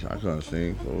 cause I couldn't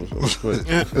sing, so it was quick.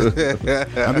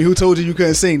 I mean, who told you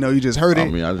couldn't sing? No, you just heard it. I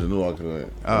mean, I just knew I couldn't.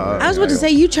 I was about to say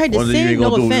you tried to sing.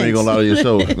 No offense. You ain't gonna lie to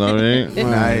yourself. You know what I mean?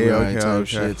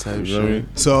 Okay. Type shit.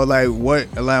 So like, what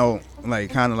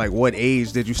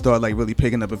age did you start like really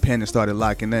picking up a pen and started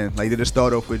locking in? Like, did it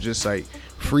start off with just like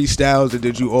freestyles, or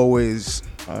did you always?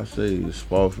 I say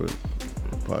Spofford.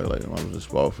 Probably like when I was in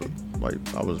Spofford. Like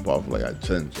I was in Spofford like at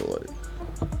 10, so like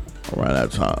around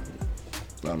that time.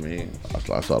 I mean, I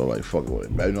started like fucking with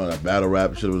it. You know that battle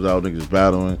rap shit was out, niggas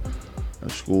battling at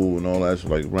school and all that. So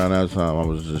like around that time, I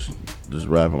was just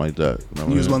rapping like that. You know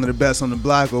You was one of the best on the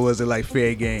block, or was it like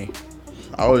fair game?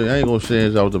 I ain't gonna say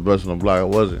I was the best on the block. I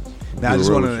wasn't. Nah, I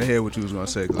just wanted to hear what you was gonna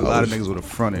say, because a lot of niggas would have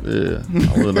fronted. Yeah,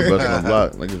 I wasn't the best on the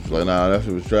block. Niggas was like, nah, that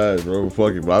shit was trash, bro.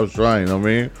 Fuck it, but I was trying. You know what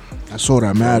I mean? That's all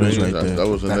that matters, right there. That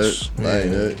wasn't it. That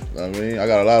ain't it. I mean, I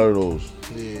got a lot of those.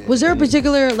 Yeah. Was there a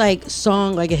particular like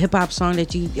song, like a hip hop song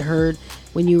that you heard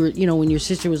when you were, when your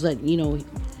sister was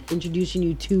introducing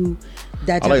you to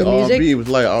that type of music? R&B. It was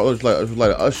like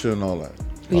Usher and all that.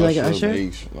 You like Usher?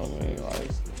 Bass, you know what I mean? Like,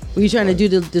 were you trying to do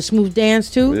the smooth dance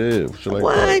too? Yeah, shit like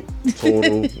what? That.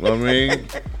 Total. You know what I mean?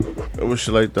 It was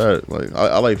shit like that. Like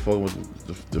I like fucking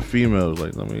with the females.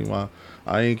 Like I mean,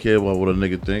 I ain't care about what a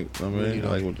nigga think. You know what I mean, I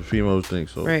like what the females think.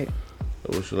 So right.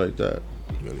 It was shit like that.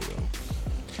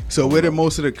 So where did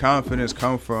most of the confidence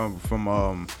come from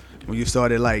when you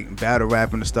started like battle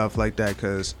rapping and stuff like that?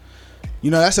 Because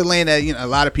that's a lane that a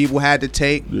lot of people had to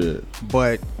take. Yeah.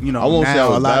 But I won't say I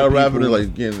was battle rapping and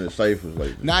like getting in ciphers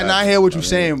like. Not hear what you're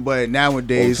saying, but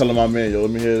nowadays. I'm telling my man, yo,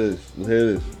 let me hear this. Let's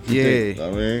hear this. Yeah.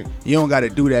 I mean, you don't got to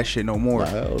do that shit no more.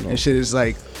 Hell no. And shit is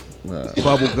like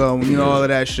bubble gum, all of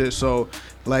that shit. So.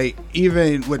 Like,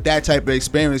 even with that type of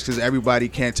experience, because everybody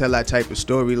can't tell that type of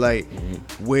story, like,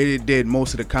 where did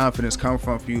most of the confidence come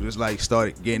from for you to, like,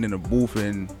 start getting in the booth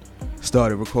and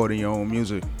started recording your own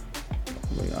music? I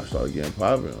mean, I started getting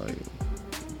popping. Like,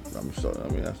 I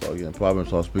started getting popping,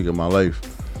 started speaking my life.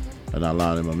 And not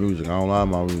lying in my music. I don't lie in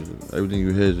my music. Everything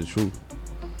you hear is the truth.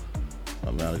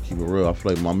 I mean, I keep it real. I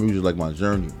feel like my music is like my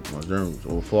journey.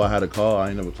 So before I had a car, I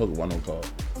ain't never talked about no car.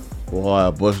 Before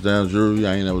I bust down jewelry,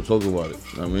 I ain't never talk about it.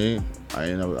 You know what I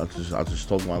mean? I just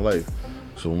talk my life.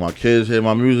 So when my kids hear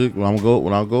my music, when I go,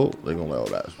 they gonna like,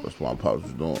 oh, that's what my pops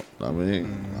was doing. You know what I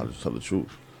mean? I just tell the truth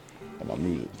about my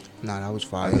music. Nah, that was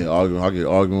fire. I get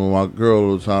arguing with my girl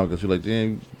all the time because she's like,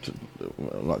 damn,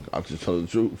 I just tell the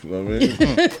truth. You know what I mean?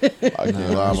 I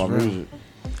can't lie about my music.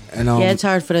 And, it's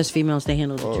hard for us females to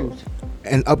handle the truth.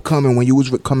 And upcoming, when you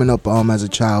was coming up as a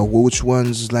child, which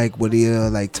ones were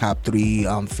your top 3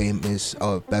 famous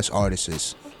or best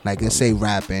artists? Like let's say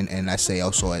rapping, and I say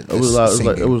also it was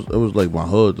like my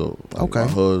hood though. Like okay, my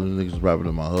hood, niggas rapping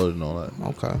in my hood and all that.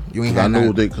 Okay, you ain't got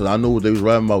because I knew what they was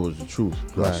rapping about was the truth.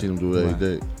 Cause I seen them do it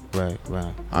every day. Right.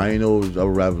 I ain't know other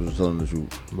rappers was telling the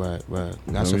truth. Right.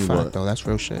 That's a fact though. That's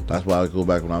real shit. That's why I go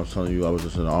back when I was telling you I was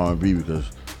listening to R&B because.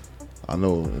 I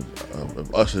know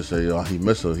if Usher say, yo, he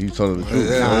miss her, he's telling the truth.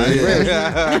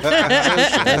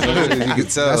 You can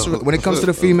tell. When it comes to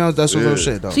the females, that's some real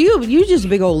shit, though. So you just a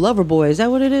big old lover boy. Is that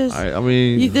what it is? I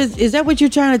mean... is that what you're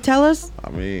trying to tell us? I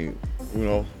mean,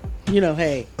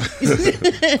 hey.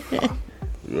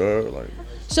 Yeah, like...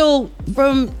 So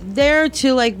from there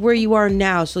to like where you are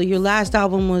now, so your last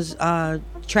album was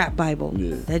Trap Bible.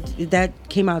 Yeah. That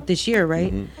came out this year,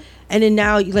 right? Mm-hmm. And then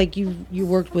now, like you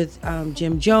worked with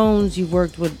Jim Jones. You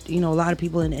worked with a lot of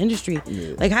people in the industry.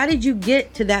 Yeah. Like, how did you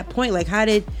get to that point? Like, how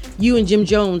did you and Jim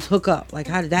Jones hook up? Like,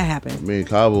 how did that happen? Me and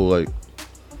Cabo, like,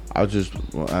 after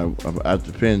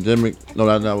the pandemic. No,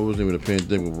 that wasn't even the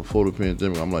pandemic. Before the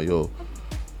pandemic, I'm like, yo,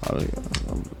 I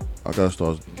gotta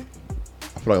start. I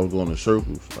feel like I was going in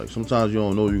circles. Like sometimes you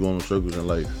don't know you're going in circles in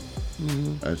life.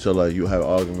 Mm-hmm. Until like you have an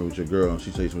argument with your girl and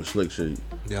she takes some slick shit.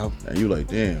 Yep. And you like,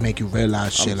 damn. Make you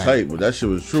realize shit like tight, but that shit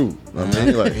was true. You know what I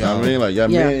mean? Like, your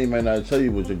man might not tell you,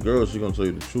 but your girl, she gonna tell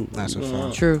you the truth. That's a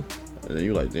fact. True. And then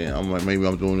you like, damn, I'm like, maybe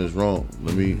I'm doing this wrong.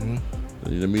 Let me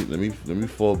Let me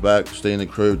fall back, stay in the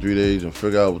crib 3 days, and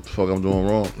figure out what the fuck I'm doing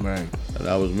wrong. Right. And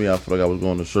that was me. I feel like I was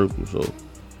going in a circle. So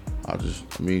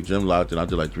Jim locked in. I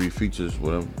did like 3 features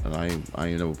with him, and I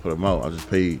ain't never put them out. I just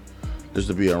paid just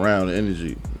to be around the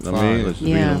energy. You know what I mean? Just to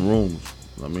be in them rooms. You know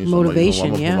what I mean? Motivation,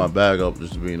 I'm gonna put my bag up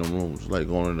just to be in them rooms. It's like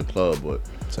going in the club, but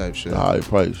type shit. High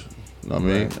price. You know what I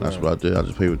mean? Right, That's what I did. I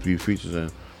just paid with 3 features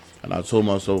in. And I told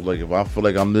myself, like, if I feel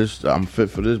like I'm fit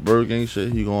for this Burger King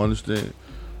shit, he gonna understand.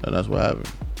 And that's what happened.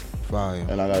 Fire.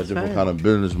 And I got a different kind of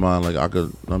business mind. Like, I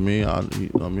could,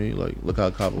 like, look how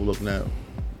Copper look now.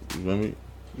 You know what I mean?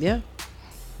 Yeah.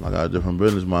 I got a different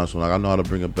business mind, so like I know how to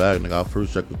bring it back. Like, I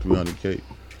first checked with $300K.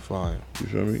 Fire. You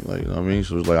feel me? Like, you know what I mean?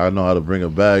 So it's like I know how to bring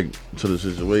it back to the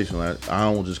situation. Like,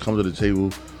 I don't just come to the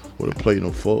table with a plate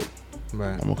no fork.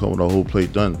 Right. I'm gonna come with a whole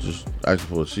plate done, just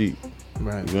asking for a seat.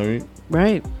 Right. You know what I mean?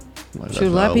 Right. Like, Sure, a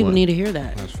lot of people need to hear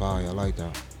that. That's fire. I like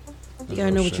that. You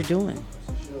gotta know what you're doing.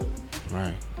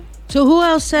 Right. So who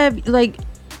else have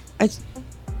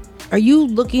are you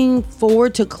looking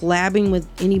forward to collabing with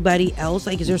anybody else?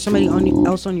 Like, is there somebody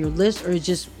else on your list, or is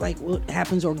just like what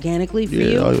happens organically for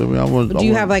you? I mean, do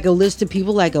you have like a list of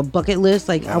people, like a bucket list?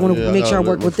 Like, I want to make sure I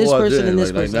work with this person and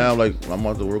this person. Now, like, I'm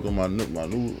about to work on my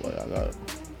new. Like,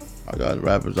 I got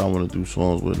rappers I want to do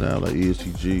songs with now, like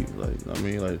ESTG. Like, I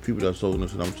mean, like people that's talking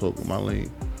this and I'm talking my lane.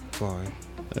 Fine.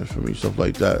 And for me, stuff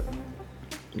like that.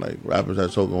 Like rappers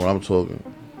that talking what I'm talking.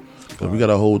 Cause we got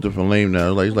a whole different lane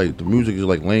now. It's like the music is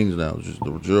like lanes now. It's just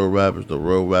the drill rappers, the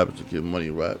real rappers that get money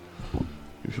rap.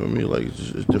 You feel me? Like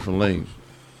it's different lanes.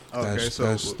 Okay,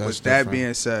 with that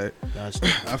being said,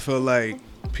 I feel like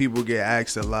people get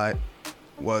asked a lot,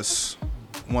 what's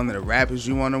one of the rappers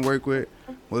you want to work with?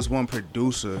 What's one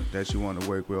producer that you want to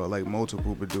work with, or like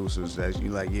multiple producers that you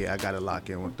like? Yeah, I gotta lock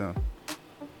in with them.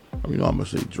 I mean, I'm gonna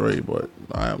say Dre, but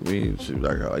I mean,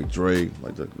 like Dre,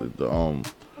 like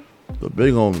the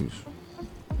big homies,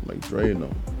 like Dre and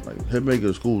them. Like Hitmaker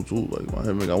is cool too. Like my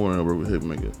Hitmaker, I want to work with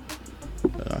Hitmaker.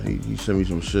 He sent me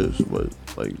some shits, but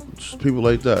like just people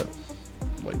like that,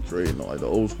 like Dre and them, like the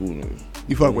old school niggas.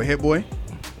 You fuck with Hit Boy?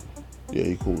 Yeah,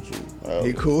 he cool too.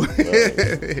 He cool.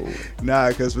 Cool.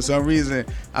 Nah, cause for some reason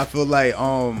I feel like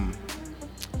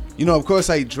you know, of course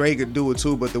like Drake could do it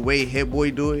too, but the way Hit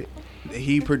Boy do it,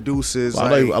 he produces.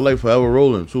 I like Forever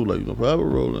Rolling too. Like, you know, Forever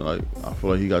Rolling. Like, I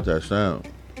feel like he got that sound.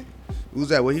 Who's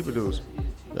that? What he produced?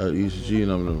 ECG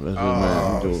and them.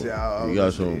 That's his man. He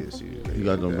got some. He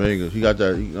got them bangers. He got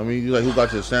that. I mean, he's like, who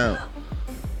got your sound?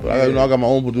 But I got my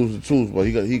own producer too. But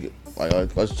like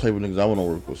that's the type of niggas I want to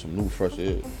work with. Some new fresh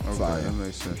air. Okay, that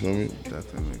makes sense. You feel me?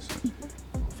 Definitely makes sense.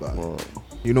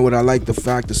 You know what I like?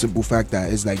 The simple fact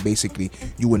that it's like basically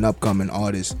you an upcoming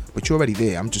artist, but you're already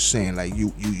there. I'm just saying, like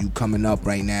you coming up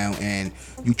right now, and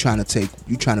you trying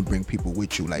to bring people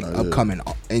with you, like upcoming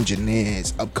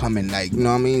engineers, upcoming, like, you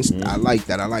know what I mean? I like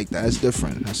that. That's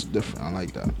different. I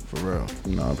like that for real.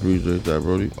 No, I appreciate that,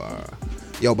 Brody.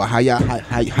 Yo, but how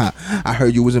I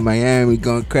heard you was in Miami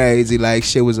going crazy, like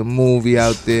shit was a movie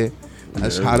out there.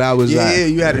 That's how that was. Yeah,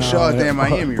 you had a show out there in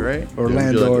Miami, right?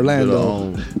 Orlando.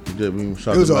 It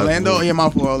was Orlando. Yeah, my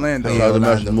for Orlando. Yeah,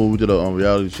 the movie. We did a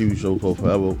reality TV show called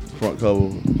Forever. Front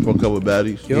cover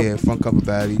baddies. Yep. Yeah, front cover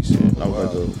baddies. I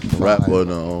was like the rapper in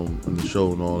the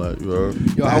show and all that. You heard?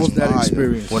 Yo, how was that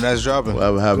experience? When that's dropping,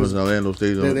 whatever happens in Orlando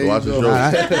stays on. Watch the show.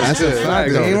 That's a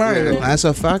fact. That's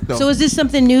a fact, though. So is this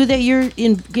something new that you're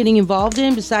getting involved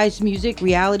in besides music,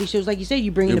 reality shows? Like you said,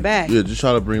 you bringing it back. Yeah, just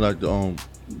try to bring like the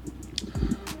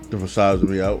different sides of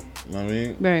me out. You know what I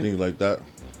mean? Right. Things like that.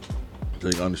 So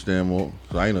you can understand more.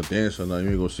 Cause I ain't a dancer. Now you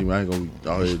ain't gonna see me. I ain't gonna be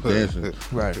out here dancing.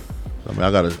 Right. I mean,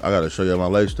 I gotta show you my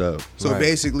lifestyle. So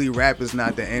basically, rap is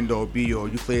not the end all be all.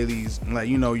 You clearly, like,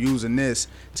 you know, using this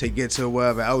to get to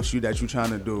whatever else you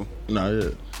trying to do. Nah, yeah.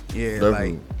 Yeah,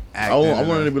 definitely. like I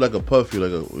wanted to be like a Puffy,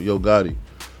 like a Yo Gotti.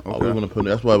 Okay. I want to put.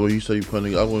 That's why when you say you put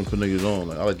niggas, I want to put niggas on.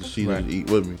 Like, I like to see niggas eat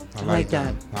with me. I like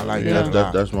that. I like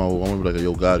that. That's my. I want to be like a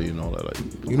Yo Gotti and all that. Like,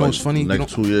 you know what's funny?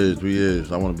 Next 2 years, 3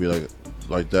 years, I want to be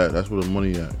like that. That's where the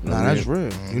money at. You know that's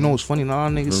real. You know what's funny? A lot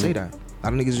of niggas say that. A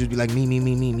lot of niggas just be like me.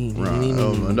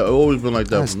 It's always been like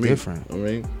that that's for me. Different. I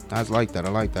mean, that's like that. I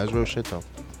like that. That's real shit though.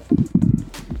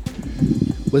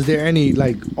 Was there any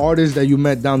like artists that you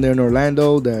met down there in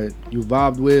Orlando that you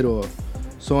vibed with, or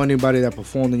saw anybody that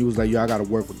performed and you was like, yo, I gotta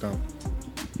work with them?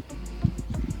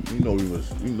 You know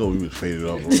we was faded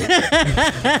up.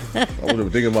 I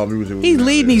wasn't thinking about music. He's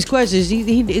leading these questions.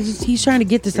 He's trying to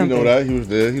get to something. You know that he was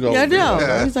there. You know. I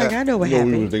know. He's like, I know what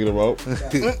happened. We was thinking about.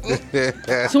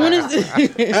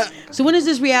 So when is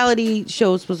this reality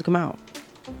show supposed to come out?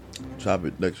 Chop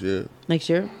it next year. Next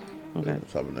year. Okay.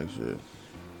 Chop it next year.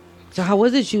 So how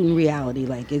was it shooting reality?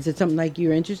 Like, is it something like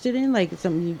you're interested in? Like,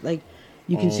 something you like?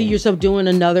 You can see yourself doing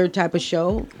another type of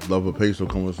show. Love and Payso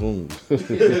coming soon. Fire,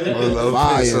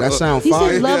 that sound He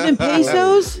fire. said love and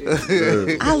pesos.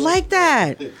 I like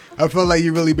that. I felt like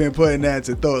you really been putting that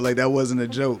to thought. Like that wasn't a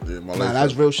joke. Nah,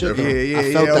 that's real shit. Yeah.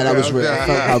 I felt that was real. I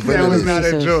felt how real That it was is. not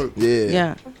a joke.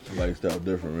 Yeah. Lifestyle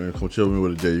different, man. Come chill with me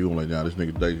with a day. You gonna like, nah, this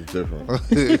nigga Dyce is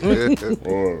different.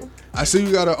 Or I see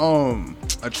you got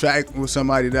a track with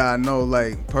somebody that I know,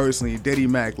 like personally, Diddy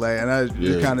Mac, like, and I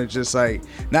kind of just like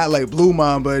not like blew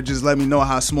mine, but just let me know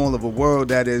how small of a world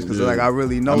that is, because like I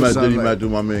really know. I met something. Diddy Like, Mac do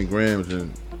my man Grams,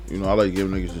 and you know I like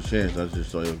giving niggas a chance. I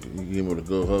just like you give him with a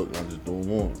good hook, I just do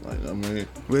more. Like I mean,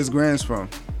 where's Grams from?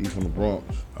 He's from the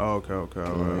Bronx. Oh, okay.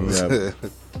 All right.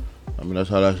 I mean that's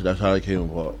how that came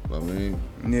about. I mean,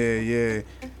 yeah.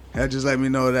 That just let me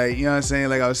know that, you know what I'm saying.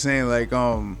 Like I was saying, like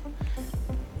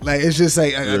it's just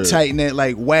like a tight knit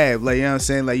like web. Like, you know what I'm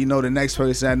saying. Like, you know the next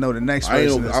person, I know the next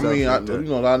person. you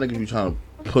know a lot of niggas be trying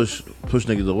to push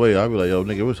niggas away. I be like, yo,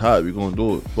 nigga, it's hot. We gonna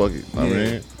do it. Fuck it. I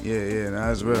mean, yeah.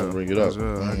 That's real. Bring it that's up.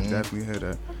 real. I definitely hear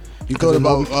that. You thought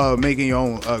about making your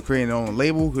own, creating your own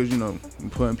label, because you know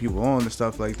putting people on and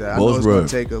stuff like that. I know it's gonna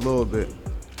take a little bit.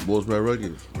 Bulls Bad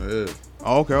Records. Yeah.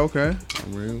 Oh, okay. I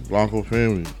mean, Blanco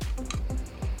family.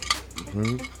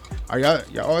 Are y'all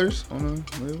artists on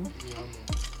the label?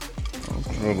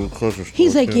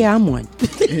 He's like, yeah, I'm one.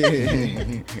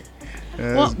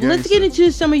 Well, let's get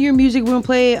into some of your music. We're gonna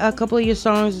play a couple of your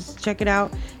songs. Check it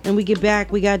out. And we get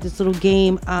back, we got this little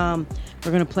game we're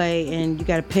gonna play, and you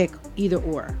gotta pick either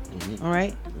or. All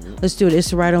right? Let's do it.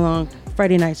 It's a ride along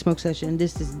Friday night smoke session.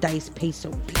 This is Dyce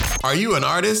Payso. Are you an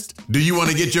artist? Do you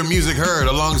want to get your music heard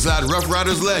alongside Rough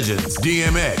Riders legends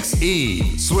DMX,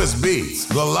 E, Swiss Beats,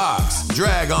 The Locks,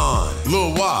 Drag On,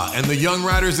 Lil Wah, and the Young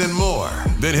Riders and more?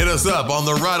 Then hit us up on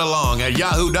the ride along at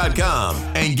yahoo.com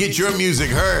and get your music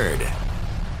heard.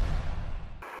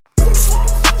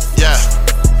 Yeah,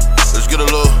 let's get a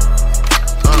little.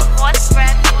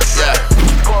 Yeah,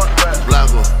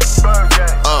 Blanco.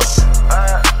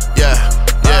 Yeah.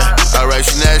 Alright,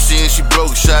 she nasty and she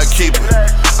broke, shot keeper.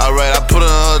 Alright, I put her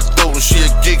on her throat and she a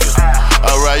geeker.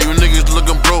 Alright, you niggas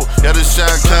looking broke, yeah, this shine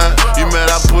kind. You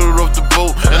mad I put her off the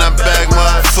boat and I bag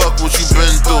mine. Fuck what you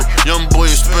been through, young boy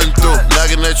you spin through.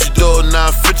 Knocking at your door,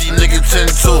 950, nigga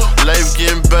 10-2. Life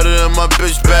getting better than my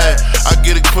bitch bag. I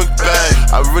get a quick bag,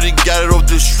 I really got it off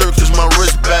this strip cause my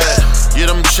wrist bad. Yeah,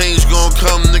 them chains gon'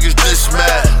 come, niggas this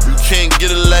mad. You can't get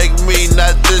it like me,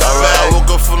 not this Alright, I woke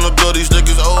up feeling good, these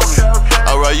niggas owe me.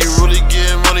 Alright, you really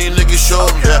getting money, niggas show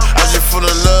me. Yeah, I just fall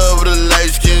in love with a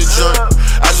light skin joint.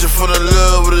 I just fall in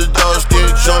love with a dark skin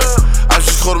joint. I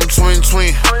just call them twin.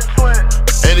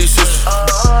 And these sisters,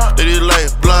 they did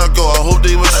like Blanco, I hope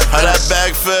they was. How that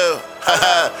bag fell.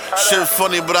 Shit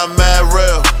funny, but I'm mad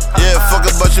real. Yeah, fuck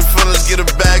a bunch of feelings, get a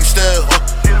bag still.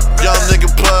 Young nigga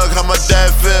plug, how my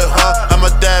dad feel, How my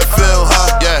dad feel,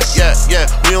 Yeah.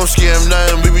 We don't scam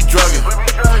nothing, we be drugging.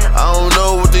 I don't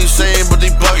know what they saying, but they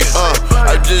bugging.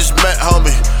 I just met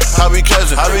homie, how we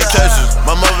cousins.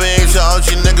 My mother ain't your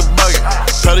auntie, nigga bugging.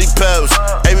 Cuddy Pebbles,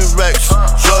 Amy Rex,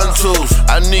 Jordan tools.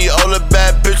 I need all the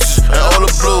bad bitches and all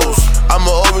the blues. I'ma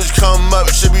always come up,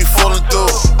 shit be falling through.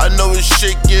 I know this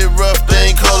shit get rough,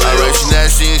 they ain't calling you. Alright, she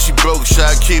nasty and she broke,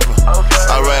 shot keeper.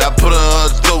 Alright, I put her on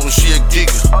her throat and she a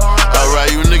geeker.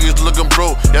 Alright, you niggas looking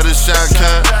broke, yeah, this shine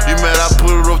kind. You mad I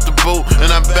put her off the boat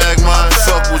and I bag mine.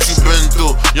 Fuck what you been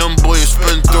through, young boy you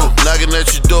spin through. Knocking at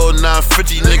your door,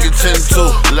 950, nigga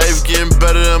 10-2. Life getting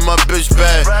better than my bitch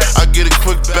bag. I get a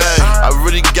quick bag, I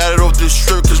really got it off this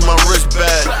strip cause my wrist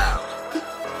bad.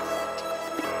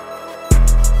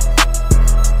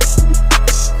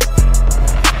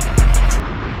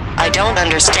 I don't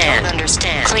understand.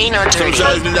 Clean or dirty?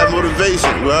 Sometimes you need that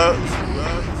motivation, bro.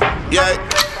 Yeah.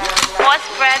 What's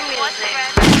brand music?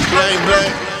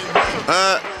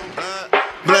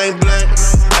 Blank.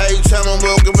 Every time I'm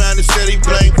walking around the city,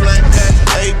 blank.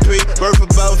 AP, worth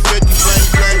about 50, blank.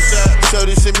 So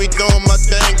they see me doing my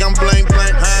thing, I'm blank.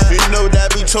 You know that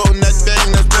be toting that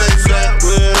thing, that's blank.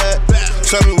 Where that?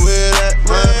 Tell me where that?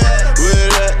 Where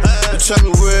that? Tell me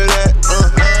where that?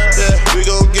 Yeah, we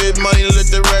gon' get money, let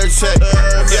the red check.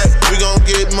 Yeah, we gon'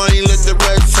 get money, let the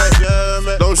red check.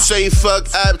 Don't say fuck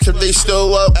apps if they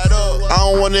still up. I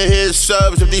don't wanna hear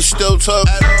subs if they still talk.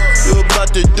 You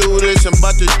about to do this, I'm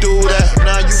about to do that.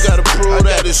 Now you gotta prove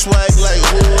that. It's swag like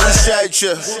who shot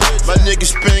ya? My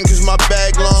niggas spin cause my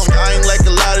bag long. I ain't like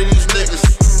a lot of these niggas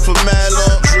for mad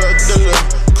long. Drug dealer,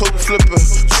 coke flipper,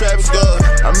 trap star.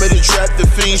 I made a trap, the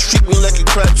fiends treat me like a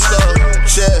crap star.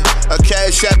 Yeah, a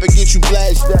cash app and get you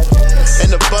blasted at. And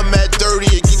the bum at 30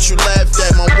 and get you laughed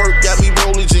at. My work got me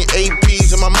rollies and APs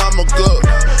and my mama good.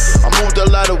 I moved a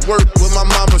lot of work with my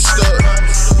mama stuck.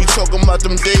 We talking about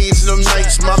them days and them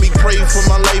nights. Mommy prayed for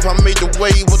my life, I made the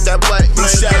way with that black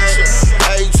reception.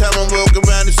 Every time I walk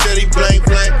around the city, blank,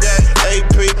 blank.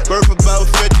 AP, worth about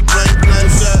 50, blank,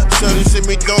 blank. So they see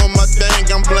me doing my thing,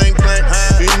 I'm blank, blank.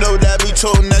 You know that we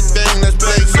toting that thing, that's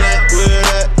blank, blank. Where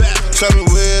that? Tell me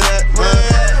where that, man.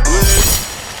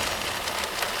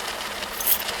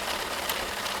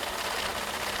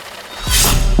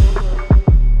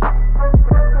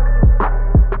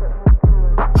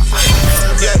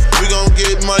 Yeah, we gon'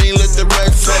 get money, let the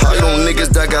rest talk. I know niggas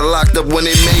that got locked up when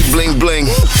they made bling bling.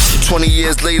 20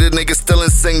 years later, niggas still in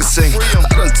Sing Sing.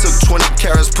 I done took 20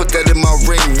 carats, put that in my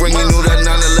ring. You know that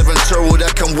 911 turbo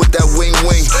that come with that wing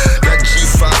wing. That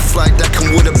G5 flight that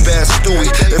come with a bad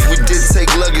Stewie. If we did take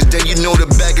luggage, then you know the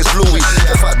bag is Louis.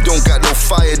 If I don't got no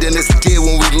fire, then it's dead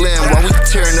when we land. While we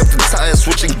tearing up the tires,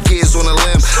 switching gears on the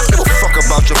limb. Give a fuck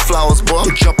about your flowers, bro,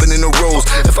 I'm jumping in the rose.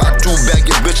 If I do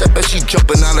bag your bitch, I bet she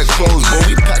jumping out of clothes. Bro,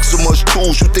 we pack so much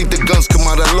tools, you think the guns come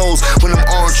out of Lowe's. When them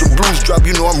orange and blues drop,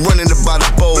 you know I'm running about the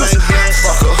bows.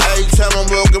 Every time I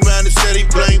walk around the city,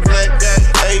 blank, blank.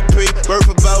 AP, worth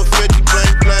about 50,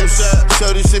 blank, blank. So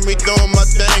they see me doing my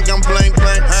thing, I'm blank,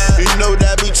 blank. You know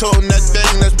that we toting that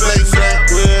thing, that's blank,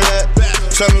 blank. Where that?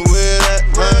 Tell me where that,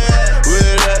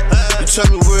 where that? You tell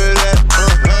me where that,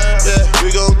 yeah.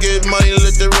 We gon' get money,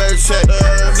 let the rest check.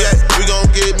 Yeah, we gon'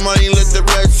 get money, let the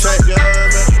rest check.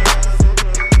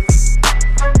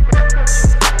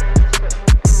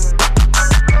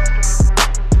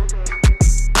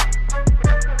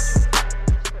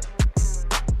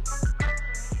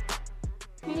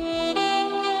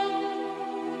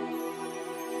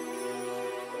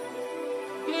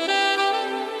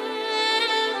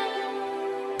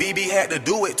 BB had to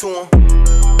do it to him.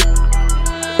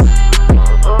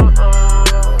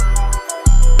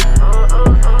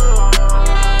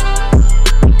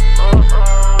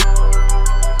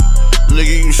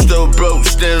 Nigga, you still broke,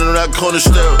 standing on that corner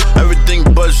still. Everything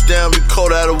bust down, we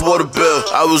caught out a water bill.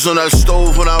 I was on that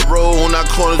stove when I rolled on that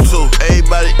corner too.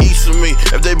 Everybody eats with me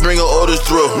if they bring orders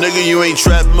through. Nigga, you ain't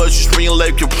trap much, you spend your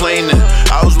life complaining.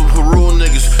 I was with Peru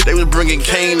niggas, they was bringing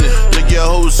cane in. Nigga, your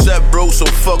whole set broke, so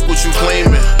fuck what you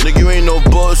claiming. Nigga, you ain't no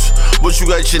boss, but you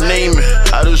got your name in.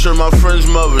 I just heard my friend's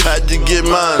mother, had to get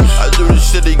mine. I do this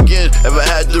shit again if I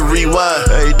had to rewind.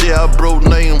 Every day I broke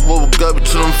night and woke up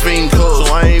to them fiend calls.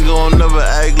 So I ain't gonna never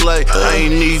act like I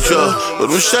ain't need y'all. But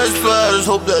them shots fired, just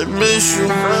hope that I miss you.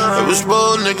 If it's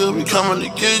small nigga, we coming to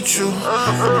get you.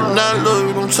 If you're not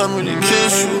loyal, don't tell me to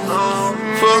kiss you.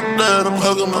 Fuck that, I'm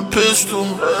hugging my pistol.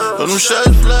 But them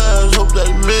shots fly, just hope that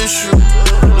I miss you.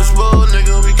 If it's small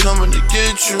nigga, we coming to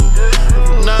get you. If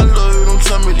you're not loyal, don't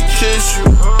tell me to kiss you.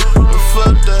 And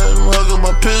fuck that, I'm hugging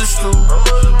my pistol.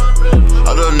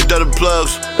 I done the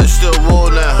plugs, they still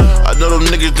war now. I know them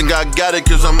niggas think I got it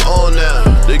cause I'm on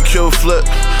now. They kill Flip,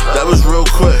 that was real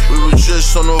quick. We were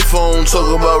just on the phone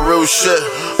talking about real shit.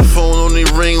 Phone only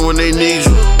ring when they need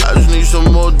you. I just need some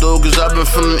more dough cause I've been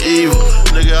feeling evil.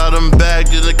 Nigga, I done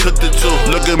bagged it and cooked it too.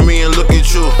 Look at me and look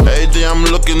at you. Every day I'm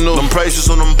looking new. Them prices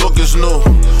on them bookings new.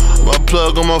 My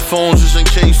plug on my phone just in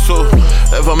case too.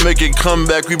 If I make it come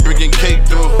back, we bringing cake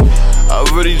through. I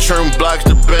really turned blocks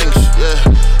to banks,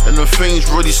 yeah. And the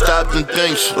fiends really stopped and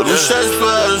thinks. But them shots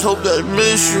fly, I just hope that I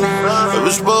miss you. If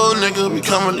it's bold, nigga, we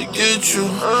coming to get you.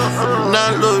 If you're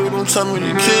not loyal, don't tell me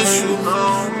to kiss you.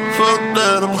 Fuck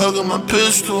that, I'm hugging my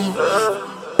pistol.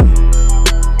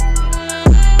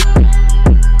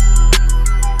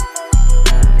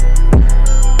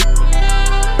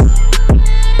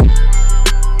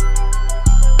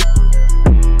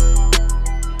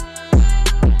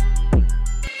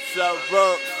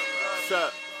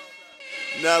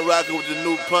 Now rockin' with the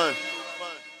new pun.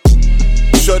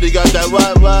 Shorty got that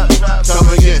wide, come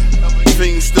again.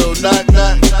 Fiends still knock,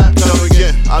 come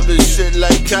again. I'm this shit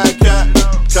like Kaka,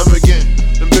 come again.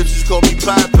 Them bitches call me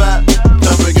Pop,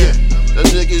 come again. The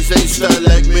niggas ain't stuck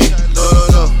like me,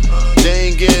 no. They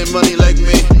ain't getting money like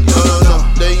me, no.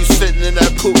 They ain't sitting in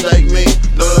that coupe like me,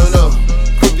 no.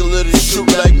 Crooked little shoot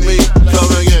like me,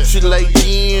 come again. She like,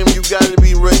 damn, you gotta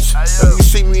be rich. If you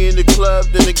see me in the club,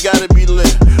 then it gotta be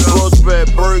lit. Rose red,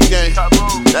 bird gang,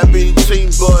 that be the team,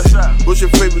 boy. What's your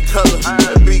favorite color?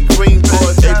 That be green,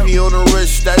 boy. AP on the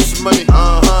wrist, that's money,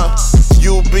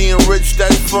 You being rich,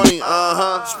 that's funny,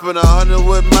 Spend 100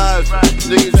 with miles,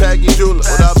 niggas hacking jeweler.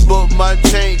 When I bought my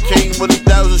chain, came with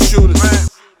 1,000 shooters.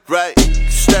 Right,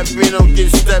 step in, don't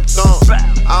get stepped on.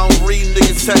 I don't read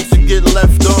niggas text to get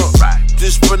left on.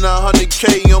 Just spent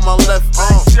 100K on my left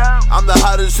arm. I'm the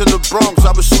hottest in the Bronx,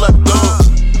 I was slept on.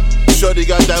 Shorty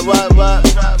got that vibe,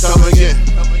 come again.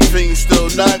 Fiend still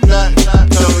knock,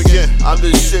 come again. I'm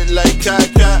this shit like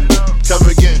cat, come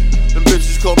again. Them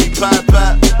bitches call me pop,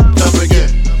 come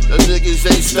again. The niggas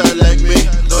ain't style like me,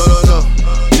 no.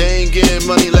 They ain't getting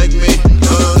money like me,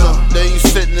 no. They ain't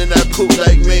sitting in that coupe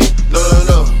like me,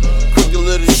 no. Quick a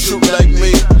little shoot like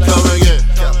me, come again.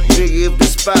 Nigga, if the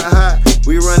spot hot,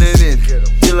 we running in.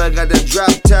 Till I got the drop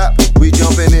top, we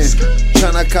jumping in.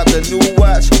 Tryna cop the new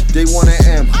watch, they want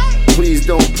an M. Please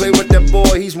don't play with that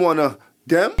boy, he's one of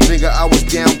them. Nigga, I was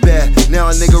down bad, now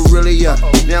a nigga really up.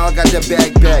 Now I got that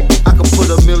bag back, I can put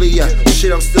 $1 million.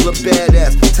 Shit, I'm still a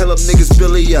badass, tell them niggas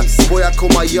Billy up. Boy, I call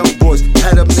my young boys,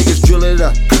 had them niggas drill it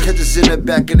up. Catch us in the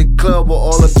back of the club with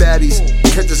all the baddies.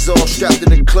 Catch us all strapped in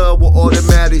the club with all the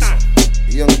maddies.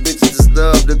 Young bitches just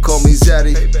love to call me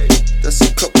Zaddy. That's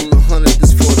a couple of hundred,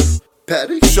 this for the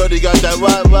patty. Shorty got that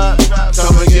vibe,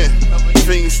 come again.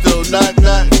 Fiend still knock,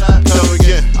 come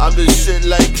again. I'm this shit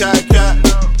like cat,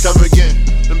 come again.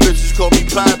 Them bitches call me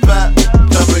pop,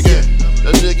 come again.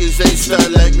 The niggas ain't style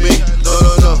like me,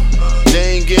 no.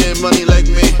 They ain't getting money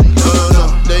like me, no.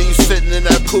 They ain't sitting in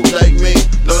that coupe like me,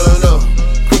 no.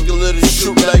 Quick a little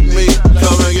shoot like me,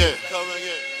 come again.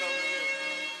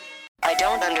 I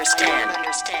don't understand.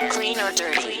 Clean or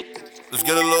dirty? Let's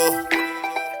get a little.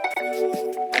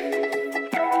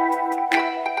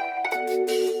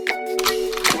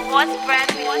 What's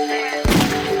brand new?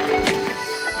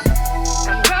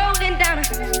 I'm rolling down a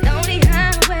lonely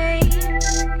highway,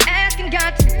 asking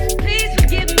God to please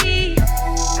forgive me.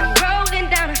 I'm rolling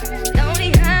down a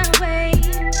lonely highway,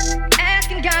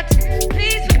 asking God to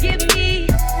please forgive me.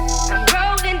 I'm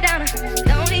rolling down a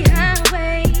lonely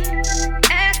highway,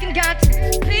 asking God to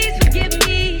please forgive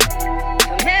me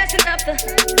for messing up the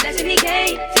blessing He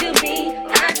gave to me.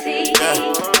 I see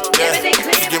everything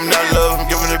clear. Give me that love, I'm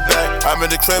giving it back. I'm in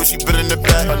the crib, she been in the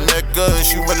back. Her neck good and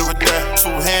she running with that. 2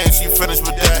 hands, she finished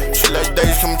with that. She like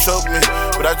Dyce, come choke me,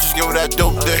 but I just give her that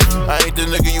dope dick. I ain't the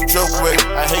nigga you joke with.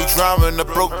 I hate drama and a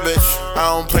broke bitch.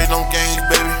 I don't play no games,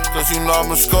 baby, cause you know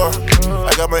I'm a score.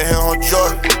 I got my hand on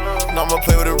Jordan, now I'ma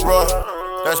play with it raw.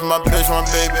 That's my bitch, my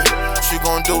baby. She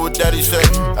gon' do what daddy say.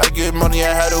 I get money,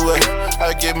 I had a way.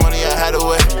 I get money, I had a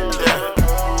way.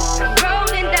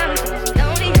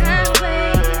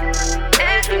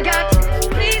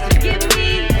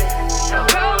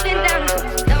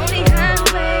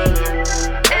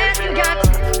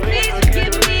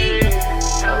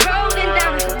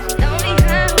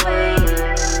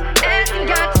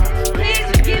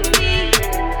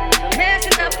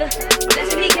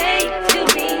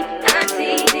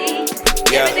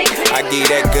 Yeah. I give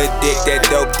that good dick, that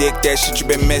dope dick, that shit you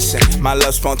been missing. My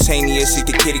love spontaneous, eat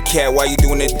the kitty cat while you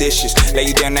doing the dishes. Lay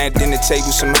you down at dinner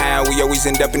table somehow, we always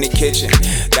end up in the kitchen.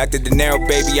 Dr. De Niro,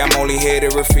 baby, I'm only here to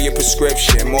refill your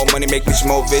prescription. More money make me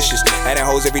more vicious. Adding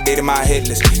hoes every day to my hit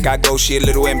list. Got go, she a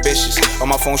little ambitious. On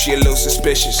my phone, she a little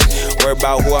suspicious. Worry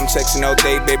about who I'm texting all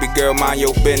day, baby girl, mind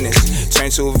your business.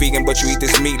 Turn to a vegan, but you eat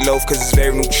this meatloaf cause it's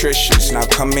very nutritious. Now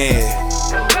come here.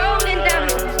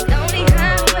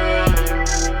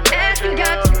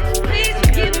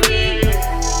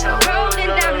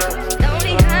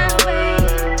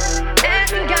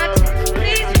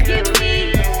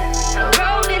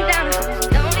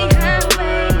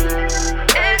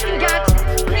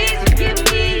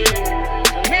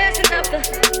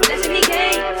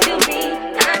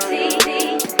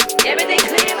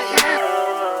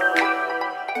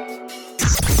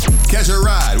 Catch a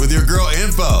ride with your girl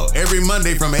Info every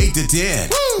Monday from 8 to 10.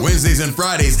 Woo! Wednesdays and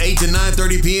Fridays 8 to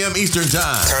 9:30 p.m. Eastern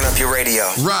Time. Turn up your radio.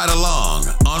 Ride along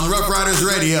on Rough Riders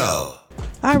Radio.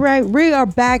 All right, we are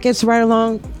back. It's Right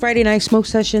Along Friday Night Smoke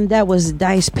Session. That was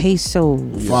Dyce Payso.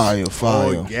 Fire.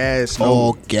 All gas.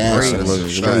 All gas. That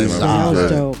was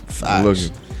dope.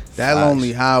 Facts. That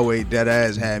Lonely Highway, that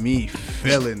ass had me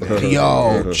feeling it.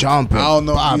 Yo, jumping. I don't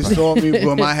know if you saw me,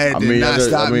 but my head did not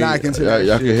stop knocking to that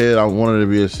Y'all shit. can hear it. I wanted to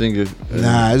be a singer.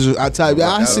 Nah, I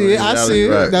see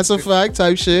it. That's a fact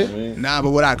type shit. Nah,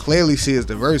 but what I clearly see is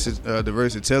the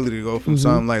versatility to go from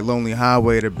something like Lonely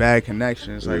Highway to Bad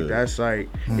Connections. Like that's like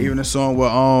even a song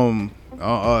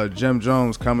with Jim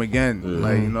Jones, Come Again.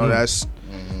 Like, you know, that's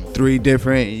 3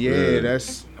 different.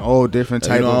 That's all different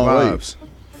type of vibes.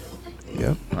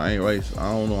 Yeah. I ain't right.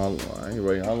 I don't know. I ain't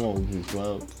right. How long was you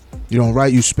 12? You don't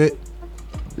write, you spit?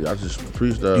 Yeah, I just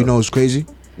freestyle. You know what's crazy?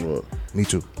 What? Me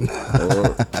too.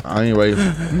 I ain't right.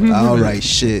 All right,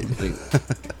 shit.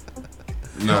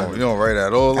 You don't write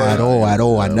at all. At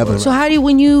all. I never. So how do you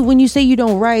when you say you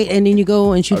don't write and then you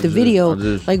go and shoot the video?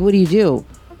 Like, what do you do?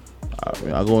 I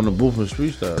mean, I go in the booth and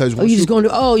freestyle. You just going to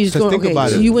think okay. about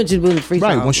So it. you went to the booth and freestyle.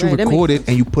 Right, once you that record makes it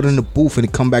and you put it in the booth and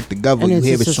it come back together, And you it's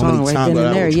hear it just a so many song right times. then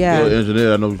and there, yeah. You're an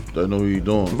engineer, I know what you're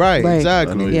doing. Right, Right.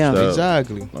 exactly. I know your Yeah. style.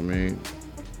 Exactly. I mean,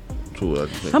 true. At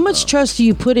the same How much time. trust do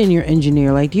you put in your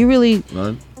engineer? Like, do you really?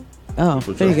 None. Oh,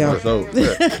 Put there you go. trust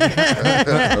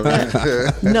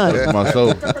None.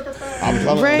 Myself. I'm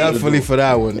telling Right. him what to Definitely do. for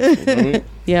that one. You know what I mean?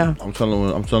 Yeah. I'm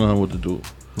telling him what to do.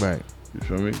 Right. You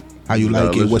feel me? How you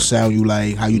like it? What sound you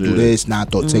like? How you do this? Nah, I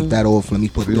thought take that off. Let me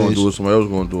put If you this. don't do it, somebody else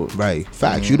gonna do it. Right.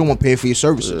 Facts. You don't want to pay for your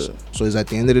services. So it's at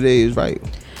the end of the day, it's right.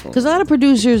 Because a lot of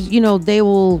producers, they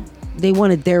want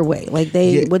it their way. Like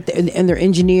and their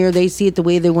engineer, they see it the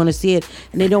way they want to see it,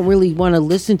 and they don't really want to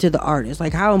listen to the artist.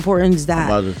 Like, how important is that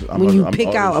when you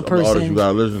pick out a The artist person? you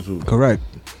gotta listen to. Correct.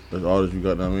 That's the artist you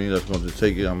got. I mean, that's gonna just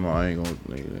take it. I ain't gonna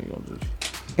just.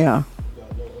 Yeah.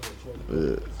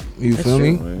 You That's feel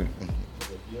me? true.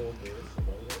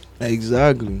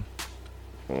 Exactly.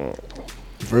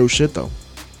 Real shit though.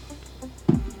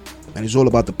 And it's all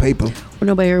about the paper. Well,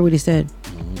 nobody heard what he said.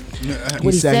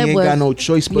 He said he ain't got no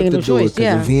choice but to do it.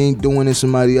 Because if he ain't doing it,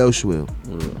 somebody else will.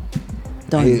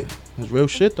 Done. Yeah, it's real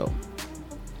shit though. All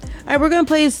right, we're gonna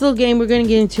play this little game. We're gonna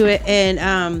get into it,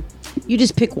 and you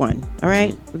just pick one. All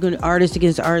right, we're going to artist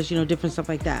against artist, different stuff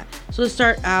like that. So let's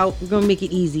start out. We're gonna make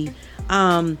it easy.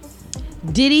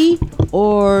 Diddy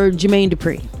or Jermaine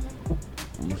Dupri?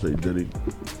 I'm gonna say Diddy.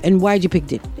 And why'd you pick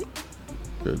Diddy?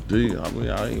 Yeah, Diddy. I mean,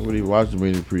 I ain't really watched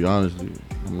Jermaine Dupri, honestly.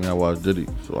 I mean, I watched Diddy,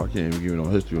 so I can't even give you no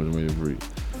history of Jermaine Dupri.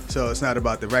 So it's not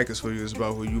about the records for you; it's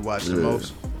about who you watch the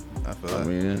most. I feel like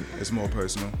mean, it's more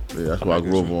personal. Yeah, that's what I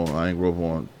grew up on. I ain't grew up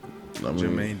on.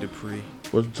 Jermaine Dupri.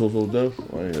 What's So Def?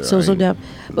 So Def.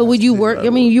 But would you work? I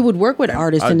mean, you would work with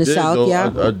artists in the South, though, yeah.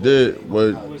 I did,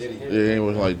 but it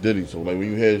ain't like Diddy. So like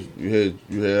when you hear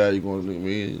that, you gonna look at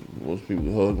me. Most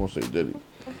people gonna say Diddy.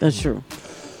 That's true.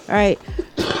 All right,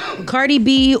 Cardi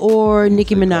B or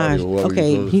Nicki Minaj?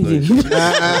 Okay, he's like,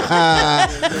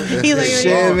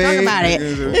 talk about it.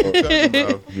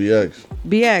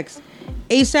 BX.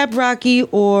 ASAP Rocky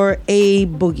or A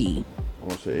Boogie? I'm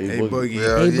gonna say A Boogie.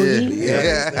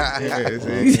 Yeah.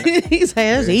 He's like,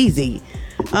 that's easy.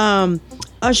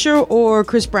 Usher or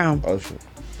Chris Brown? Usher.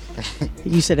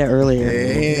 You said that earlier.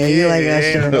 Yeah, you like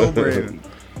Usher.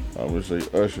 I'm gonna say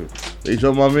Usher. They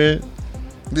jump my man.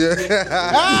 They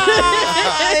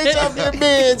jump your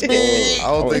bids, man. I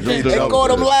don't think they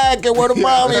caught him lagging and word of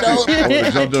mouth, I would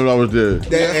have jumped in when I was there.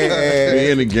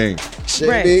 Be in the game.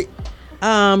 Right.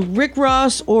 Rick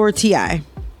Ross or T.I.?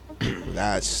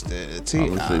 That's the I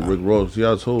would say Rick Ross.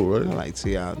 T.I. told, right? I like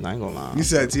T.I. I ain't gonna lie. You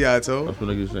said T.I. told? That's what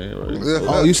niggas saying, right?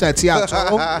 Oh, you said T.I.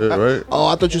 told? Yeah, right? Oh,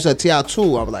 I thought you said T.I.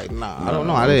 too. I was like, nah, I don't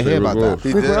know. I didn't hear about that.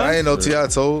 He did. I ain't know T.I.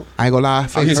 told. I ain't gonna lie. I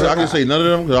can say none of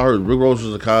them because I heard Rick Ross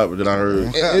was a cop, but then I heard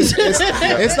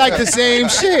It's like the same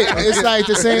shit. It's like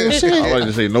the same shit. I like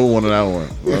to say no one on that one.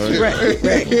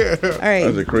 Right. All right.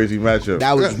 That's a crazy matchup.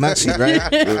 That was messy,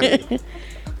 right?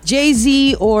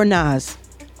 Jay-Z or Nas?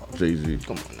 Jay-Z.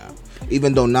 Come on now.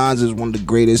 Even though Nas is one of the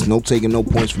greatest, no taking no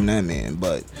points from that man,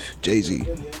 but Jay-Z.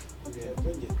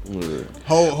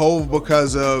 Hove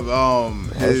because of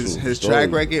his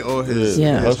track record or his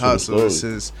hustle,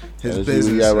 his business.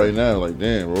 We got right now, like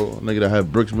damn, bro, a nigga that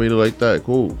had bricks made it like that,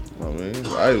 cool. I mean,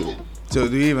 right. So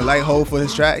do you even like Hove for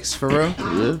his tracks for real?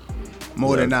 Yeah.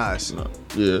 More than Nas. No.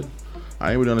 Yeah.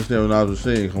 I ain't really understand what Nas was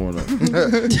saying coming up. You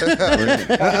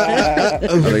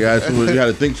had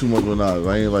to think too much with Nas.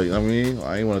 I ain't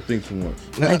want to think too much.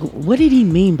 Like, what did he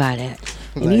mean by that?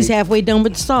 And he's halfway done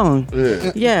with the song.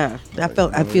 Yeah. Yeah.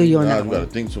 I feel you on that You one. got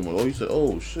to think too much. Oh, you said,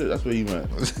 oh shit, that's what he meant.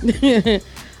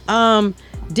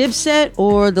 Dipset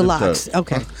or the Locks?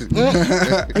 Okay.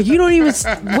 Like, you don't even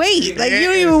wait. Like, you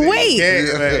don't even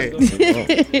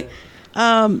wait.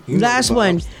 Last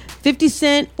one. 50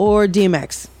 Cent or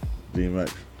DMX?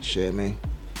 DMX. Shit, man.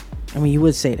 I mean, you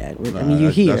would say that. I mean, you're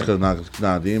here. That's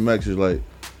because DMX is like,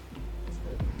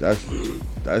 that's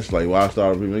like why I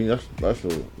started. I mean, that's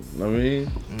the, I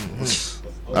mean,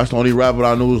 that's the only rapper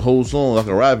I knew his whole song. I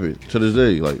can rap it to this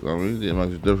day. Like, I mean,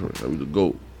 DMX is different. That was the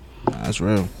GOAT. That's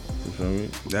real. You feel me?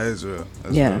 That is real.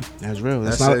 That's Yeah. real. That's real. That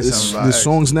That's not. says something about The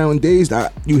songs nowadays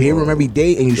that you hear them every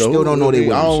day and you still don't know they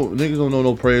words. Niggas don't know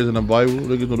no prayers in the Bible.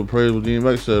 Niggas know the prayers with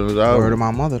DMX said in his album. Word of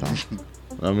my mother though.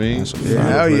 I mean, That's a fact.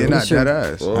 Hell yeah, not that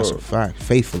ass. That's a fact.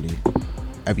 Faithfully,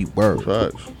 every word.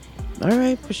 Facts. All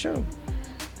right, for sure.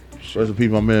 Rest in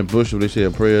peace, my man Bush. They say a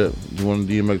prayer. You want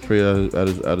DMX prayer at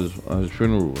his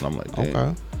funeral, and I'm like, damn.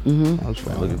 Okay. Mm-hmm. That's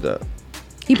fine. Look at that.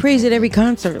 He prays at every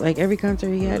concert. Like every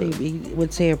concert he had, he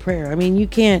would say a prayer. I mean, you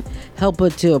can't help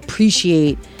but to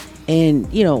appreciate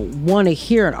and, you know, want to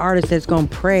hear an artist that's going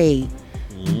to pray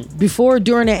before,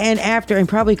 during, and after, and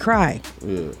probably cry.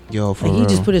 Yeah. Yo, for Like real. he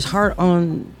just put his heart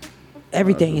on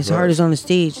everything. His heart is on the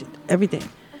stage. Everything.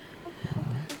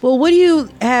 Well, what do you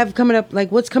have coming up?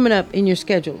 Like, what's coming up in your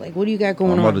schedule? Like, what do you got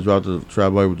going I'm on? about to drop the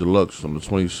Trap Label Deluxe on the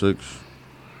 26th.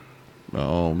 We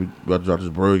about to drop this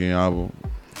Bergen album.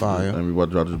 Fire. And we about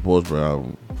to drop this Borsberg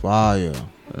album. Fire.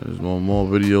 And there's more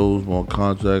videos, more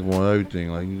contact, more everything.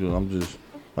 Like, you know,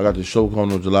 I got this show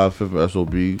coming on July 5th at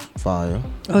SOBs. Fire.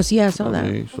 Oh, see, I saw that.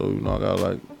 So, you know, I got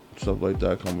like stuff like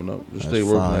that coming up. Just That's stay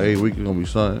working. fire. Every week it's gonna be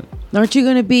something. Aren't you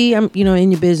going to be, you know,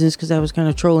 in your business, because I was kind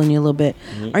of trolling you a little bit.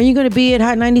 Mhm. Are you going to be at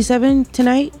Hot 97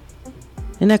 tonight?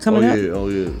 Isn't that coming up? Oh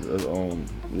yeah. That's,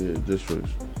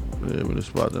 Districts. Yeah, I'm in the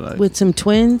spot tonight. With some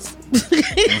twins?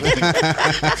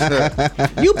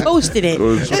 You posted it.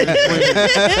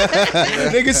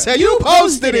 Nigga said you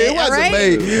posted it. It wasn't right?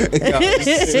 me.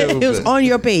 It was on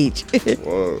your page.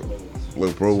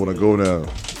 Look, bro, wanna go now.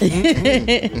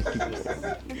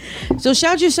 So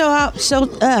shout yourself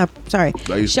out. Sorry.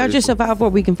 Dyce Shout Payso. yourself out where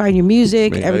we can find your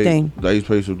music, everything. Dyce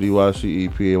Payso,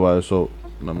 DYCEPAYSO.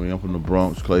 I mean, I'm from the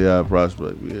Bronx, Clay Ave,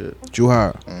 Prospect. Yeah.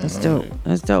 Juhar. That's dope.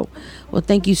 That's dope. Well,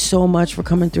 thank you so much for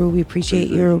coming through. We appreciate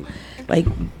you, like,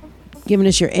 giving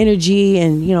us your energy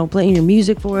and, you know, playing your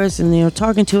music for us and, you know,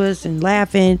 talking to us and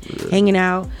laughing, hanging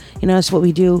out. You know, that's what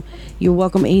we do. You're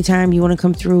welcome anytime you want to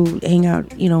come through, hang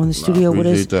out, you know, in the studio with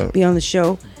us, appreciate that. be on the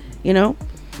show, you know?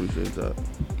 Appreciate that.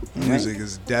 Music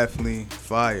is definitely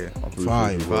fire.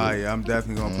 Fire. Fire. I'm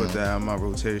definitely gonna put that on my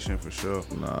rotation for sure.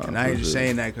 And I ain't just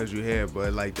saying that because you're here,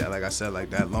 but like that, like I said, like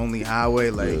that Lonely Highway,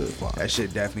 like that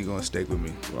shit definitely gonna stick with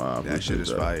me. That shit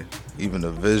is fire. Even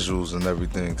the visuals and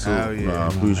everything too. Hell yeah. Nah, I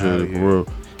appreciate it for real.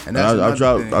 And that's I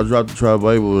dropped thing. I dropped the Trap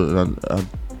Label and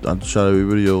I shot every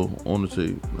video on the tape.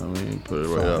 You know what I mean, put it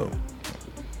right out.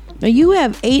 Now, you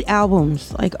have 8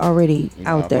 albums, like, already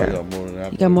out there. I got more than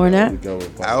that. You got more than that?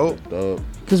 Out?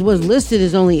 Because what's listed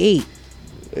is only 8.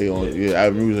 Yeah, I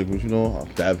have music, but you know,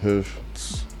 Dab Hiff.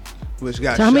 Which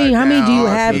got So how many do you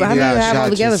have? RP. How many do you have all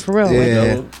together for real?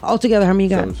 Yeah. Like, all together, how many you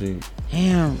got? 17.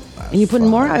 Damn. And you putting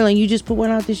more out? Like, you just put one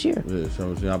out this year. Yeah,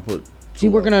 17. I put. So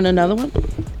you working on another one?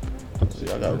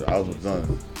 See, I was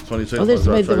done. 26. Oh, this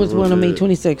was one on May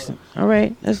 26th. All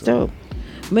right, that's dope.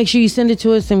 Make sure you send it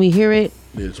to us and we hear it.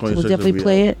 Yeah, 26th. So we'll definitely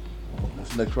play it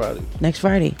It's next Friday. next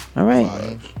Friday. All right.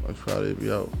 Next Friday it'll be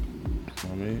out. You know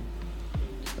what I mean?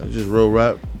 It's just real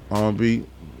rap, R&B,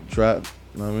 trap.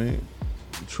 You know what I mean?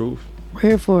 The truth. We're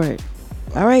here for it.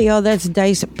 All right, y'all. That's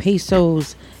Dyce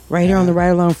Paysos right here on the Ride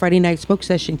Along Friday Night Smoke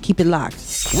Session. Keep it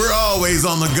locked. We're always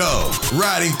on the go,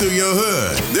 riding through your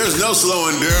hood. There's no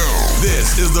slowing down.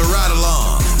 This is the Ride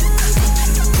Along.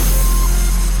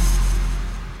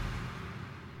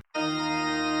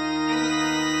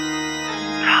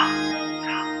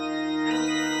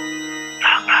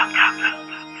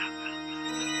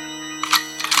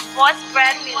 What's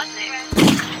brand music?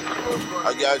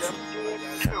 I got you.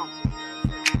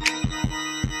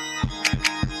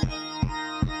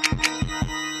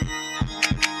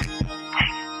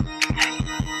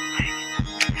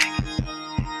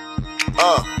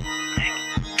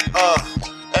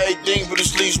 Everything but the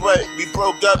sleeves wet. We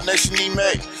broke up, next thing he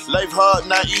made. Life hard,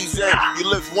 not easy. You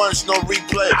live once, no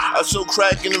replay. I saw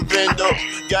crack in the window.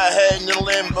 Got head in the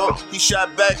limbo. He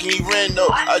shot back and he ran though.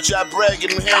 I dropped brag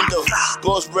in the handle.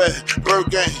 Ghost bread, bird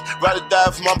gang. Rather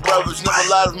die for my brothers. Never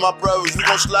lie to my brothers. We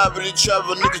gon' slide with each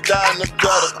other. Niggas die in the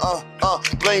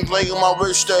gutter. Bling bling on my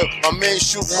wrist up. My man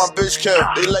shooting my bitch kill.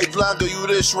 They like Blanco, you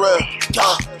this real.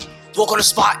 Walk on the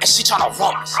spot and she tryna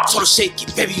run. Told her shake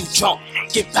it, baby, you drunk.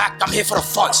 Get back, I'm here for the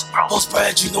funds. Post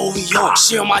bread, you know we on.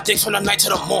 She on my dick from the night to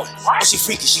the morning. Oh, she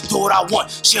freaky, she do what I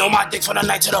want. She on my dick from the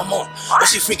night to the morning. Oh,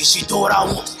 she freaky, she do what I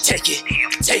want. Take it,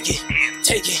 take it,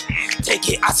 take it, take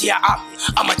it. I see her out,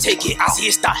 I'ma take it. I see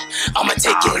it stop, I'ma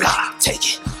take it. Like,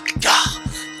 take it, God,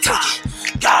 take it.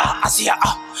 God, I see her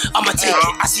out, I'ma take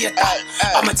it. I see her out,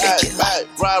 I'ma take it. Like,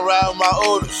 ride with my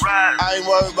oldest. I ain't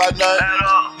worried about nothing.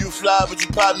 You fly, but you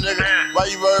pop, nigga. Why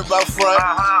you worried about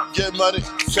front? Get money,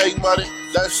 take money.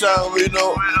 That's something we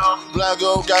know.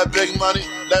 Blanco got big money.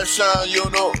 That shine, you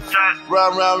know.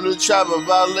 Round round the chopper,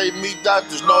 violate me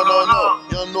doctors. No, no, no.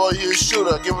 You don't know he a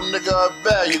shooter. Give a nigga a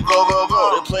bag, you go, go,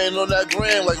 go. They playing on that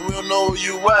gram like we don't know where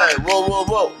you at. Whoa, whoa,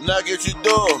 whoa. Now get you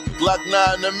doing. Glock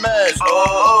 9 in the mask.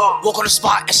 Oh, Walk on the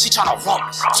spot and she tryna run.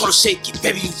 Told her shake it,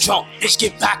 baby, you drunk. Bitch,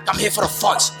 get back, I'm here for the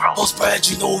funds. Post bread,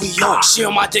 you know we young. She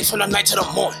on my dick from the night to the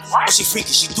morning. But she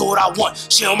freaky, she do what I want.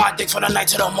 She on my dick from the night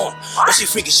to the morning. But she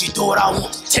freaky, she do what I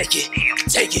want. Take it,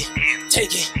 take it,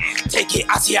 take it, take it.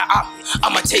 I see her out,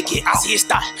 I'ma take it. I see it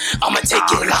stop, I'ma take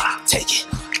it. Like, take it,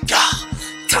 God,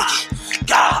 take it,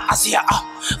 God. I see her out,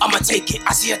 I'ma take it.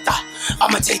 I see her thought,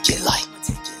 I'ma take it like.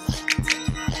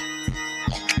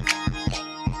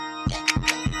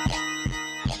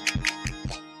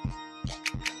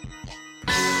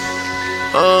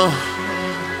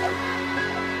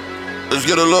 Let's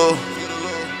get a little.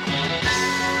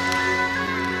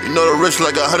 You know the rich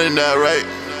like 100 now, right?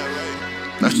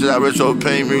 That's just that rich old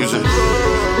pain music.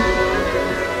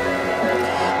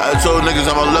 I told niggas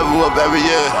I'ma level up every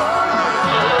year.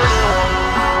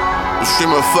 The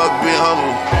stream of fuck being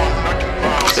humble.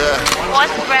 Yeah.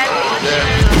 What's brand new?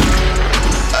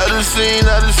 Yeah. I done seen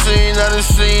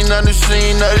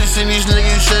these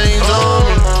niggas change on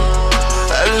me.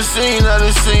 I done seen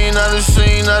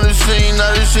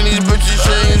these bitches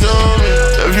change on me.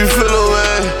 If you feel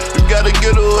away, you gotta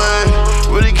get away.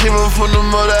 Really came up from the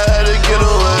mother, I had to get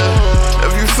away.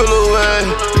 If you feel away,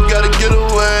 you gotta get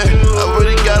away. I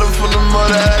really got him from the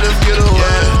mother, I had to get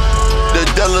away. The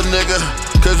Della nigga,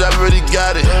 cause I really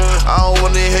got it. I don't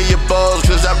wanna hear your balls,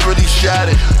 cause I really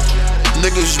shot it.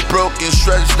 Niggas broke and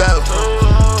stretched out.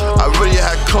 I really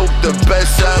had coke the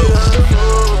best out.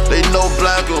 They know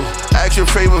Blanco, ask your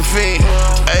favorite fiend.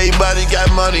 Everybody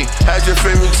got money, ask your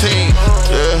favorite team.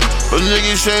 Yeah, but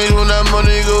niggas change when that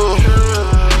money go.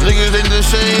 Niggas ain't the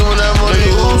same when that money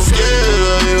go. Who's scared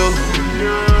of you?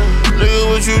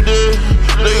 Nigga, what you did?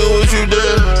 Nigga, what you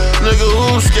did? Nigga,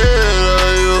 who's scared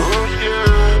of you?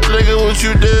 Nigga, what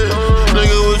you did?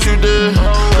 Nigga, what you did?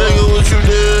 Nigga, what you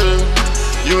did?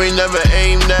 You ain't never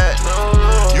aimed at.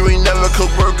 You ain't never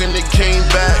cooked work and it came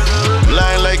back.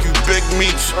 Lying like you big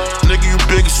meats, nigga, you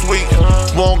big sweet.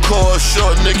 Won't call a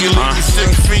short nigga, leave you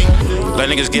 6 feet. Let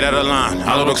niggas get out of line.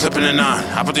 I load a clip in the 9.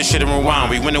 I put this shit in rewind.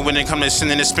 We win it, come to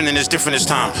sinning and spinning. It's different this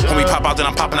time. When we pop out, then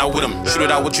I'm popping out with them. Shoot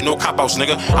it out with you, no cop outs,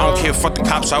 nigga. I don't care, fuck the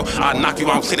cops out. I knock you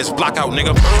out, clear this block out,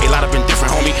 nigga. A lot have been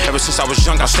different, homie. Ever since I was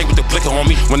young, I stayed with the blicker,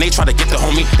 homie. When they try to get the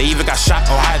homie, they either got shot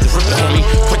or I had to rip the homie.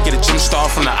 Quick get a gym star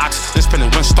from the ox, then spin a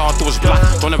wind star through his block.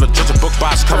 Don't ever judge a book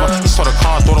by its cover. He saw the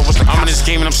car, thought it was the cops. I'm in this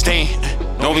game and I'm staying.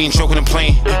 No, we ain't joking and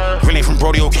playing. Really from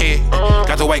Brody, okay.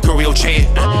 Got the white girl, real chair.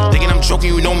 Thinking I'm joking,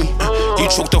 you know me. You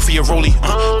choked up for your rollie.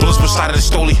 Bullets beside of the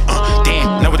stoley.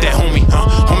 Damn, never that homie.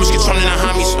 Homies get turned into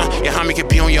homies. Your homie could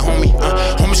be on your homie.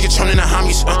 Homies get turned into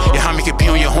homies. Your homie could be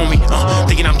on your homie.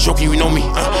 Thinking I'm joking, you know me.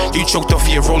 You choked up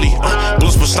for your rollie.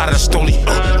 Bullets beside of the stoley.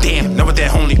 Damn, never that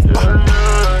homie.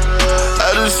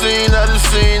 I done seen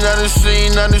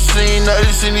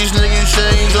these niggas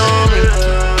change on me.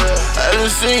 I done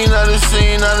seen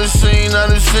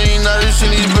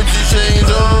these bitches change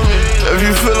on me. If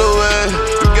you feel away,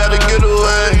 you gotta get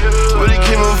away. Really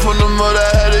came up from the mother, I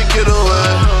had to get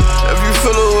away. If you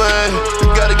feel away, you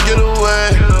gotta get away.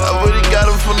 I really got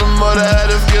him from the mother, I had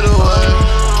to get away.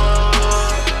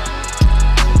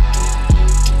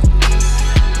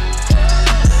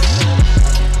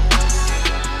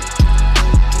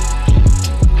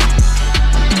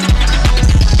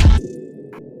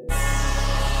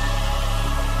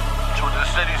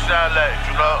 Sound like,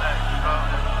 you know,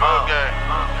 real gang.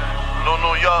 No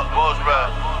New York, boss rap,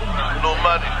 no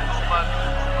money.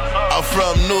 I'm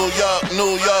from New York,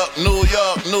 New York, New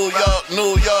York, New York,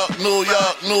 New York, New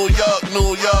York, New York,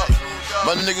 New York.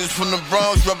 My niggas from the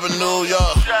Bronx reppin' New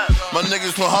York. My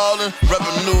niggas from Harlem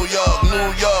reppin' New York,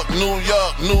 New York, New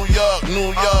York, New York,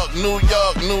 New York, New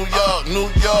York, New York, New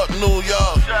York, New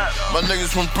York. My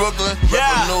niggas from Brooklyn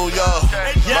reppin' New York.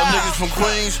 My niggas from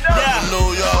Queens reppin'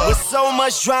 New York. With so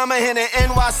much drama in the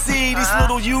NYC, these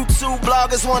little YouTube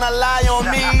bloggers wanna lie on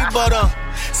me, but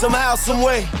somehow,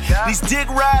 someway, these dick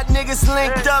ride niggas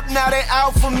linked up, now they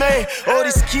out for me. All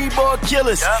these keyboard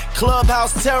killers,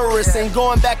 clubhouse terrorists, ain't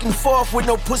going back and forth with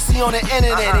no pussy on the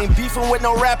internet. Ain't beefing with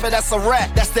no rapper, that's a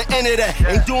rap, that's the end of that.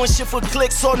 Ain't doing shit for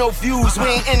clicks or no views, we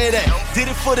ain't into that. Did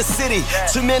it for the city,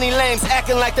 too many lames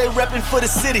acting like they reppin' for the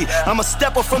city. I'm a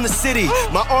stepper from the city,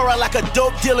 my aura like a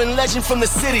dope dealing legend from the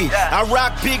city. I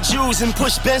rock big Jews and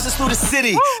push Benzes through the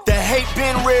city. The hate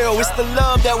been real, it's the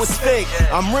love that was fake.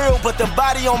 I'm real, but the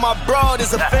body on my broad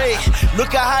is a fake.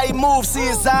 Look at how he moves, see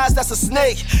his eyes, that's a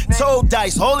snake. Told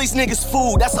Dyce, all these niggas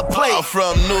food, that's a plate. I'm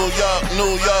from New York,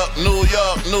 New York, New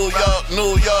York, New York,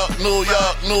 New York, New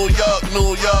York, New York,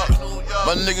 New York.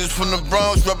 My niggas from the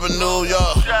Bronx reppin' New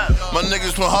York. My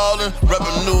niggas from Harlem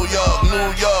reppin' New York, New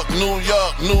York, New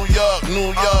York, New York,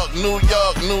 New York, New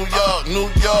York, New York, New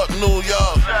York, New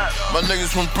York. My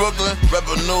niggas from Brooklyn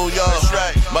reppin' New York.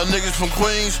 My niggas from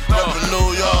Queens reppin'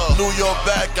 New York. New York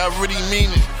back, I really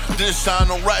mean it. This time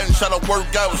no ratting, try to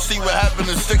work out, see what happened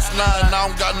in 6ix9ine. Now I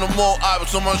don't got no more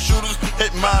options, so my shooters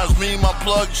hit mines. Me and my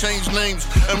plug change names,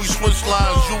 and we switch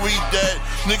lines. You eat that,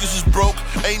 niggas is broke,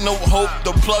 ain't no hope.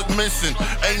 The plug missing,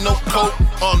 ain't no coke.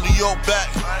 On New York back,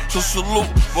 so salute,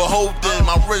 but hold there.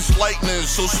 My wrist lightning,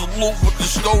 so salute with the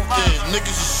scope there.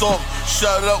 Niggas is soft,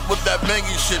 shut up with that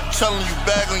banging shit. Telling you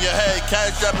bag on your head,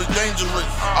 cash app is dangerous.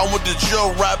 I'm with the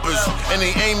drill rappers, and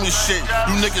they aiming shit.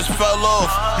 You niggas fell off,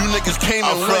 you niggas came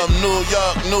and went. From New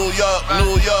York, New York,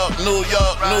 New York, New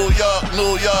York, New York,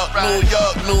 New York, New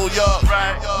York, New York.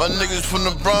 My niggas from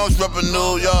the Bronx reppin'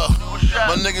 New York.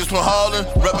 My niggas from Harlem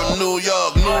reppin' New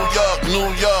York, New York, New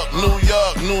York, New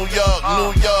York, New York,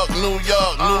 New York, New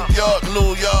York, New York,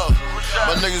 New York.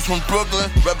 My niggas from Brooklyn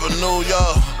reppin' New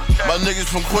York. My niggas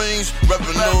from Queens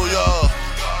reppin' New York.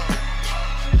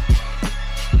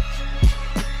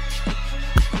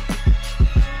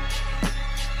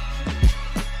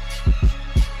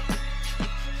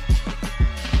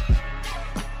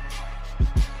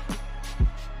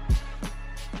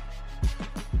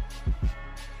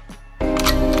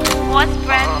 What's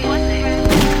brand music?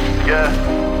 Yeah.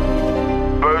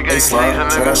 Burger Slime,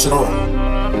 turn that shit on.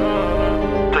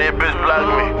 Tell your bitch block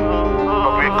me.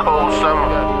 I'll be a cold summer.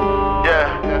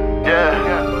 Yeah,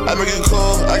 yeah. I make it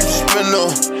cold, I can spin on.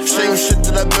 Same shit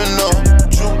that I've been on.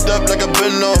 Juked up like I've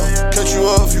been on. Cut you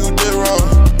off, you did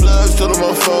wrong. Bloods to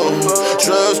my phone.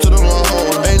 Drugs to my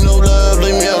home. Ain't no love,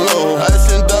 leave me alone. I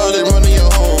send dogs, they running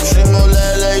your home. She gon'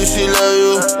 lie like she love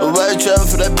you. A white child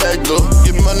for that back door.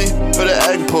 Get money for the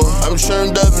act poor. I'm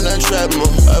turned up in that trap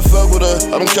mode. I fuck with her,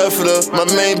 I'm cuffing her. My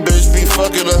main bitch be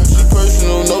fucking her. She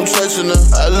personal, no touching her.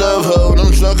 I love her when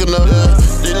I'm drunken her. Yeah.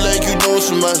 They like you doing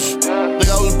so much. Like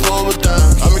I was poor with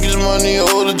time. I'ma get money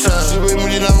all the time. She with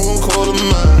me, then I'm gon' call her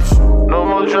mine. No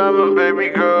more drama, baby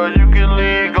girl. You can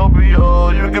leave, go be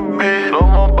all you can be. No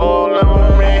more ballin'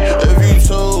 with me. If you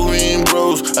told me in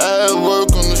bros, I had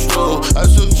work on the stove. I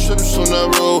took trips on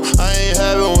that road. I ain't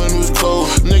having when it was cold.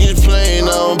 Niggas playing,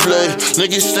 I don't play.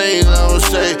 Niggas staying, I don't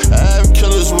stay. I have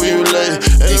killers where you lay.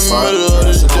 In the middle of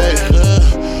the day.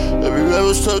 Yeah. If you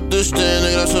ever stuck this thing,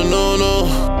 nigga, that's a no-no.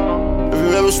 If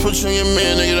you ever switch on your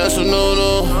man, nigga, that's a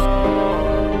no-no.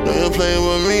 Nigga playing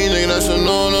with me, nigga, that's a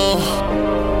no-no.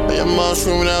 Your mom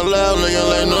screaming out loud, nigga,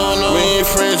 like no. We ain't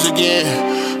friends again,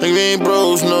 nigga, we ain't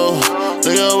bros, no.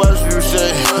 Nigga, watch what you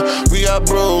say, we got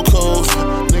bro codes.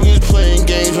 Niggas playing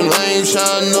games when I ain't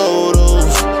tryna know those.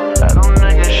 Had them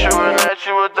niggas shooting at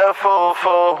you with that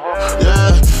 4-4.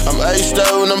 Yeah, I'm iced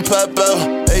out when I'm pop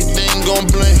out, everything gon'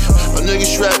 blink. My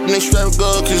niggas strap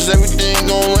good, cause everything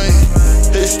gon' rain.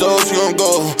 His stores gon'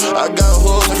 go, I got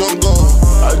hoes gon' go.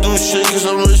 I do shit cause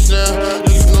I'm rich now,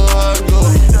 niggas know how I go.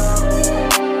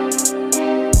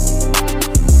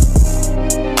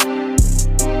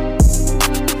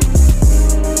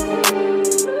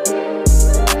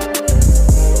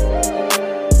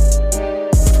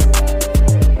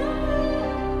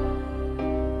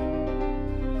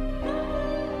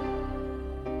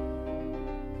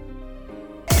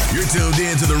 Tuned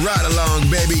in to the Ride Along,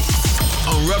 baby,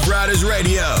 on Rough Riders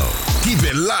Radio. Keep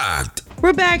it locked.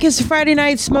 We're back. It's a Friday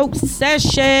night smoke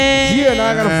session. Yeah, now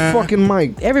I got a fucking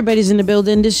mic. Everybody's in the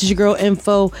building. This is your girl,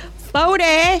 Info 40.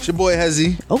 It's your boy,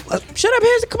 Hezzy. Oh, shut up,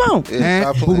 Hezzy. Come on.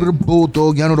 And Booty the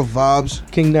Bulldog. Y'all know the vibes.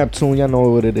 King Neptune. Y'all know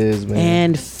what it is, man.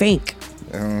 And Fink.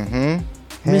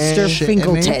 Mr.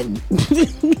 Finkleton.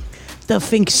 The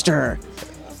Finkster.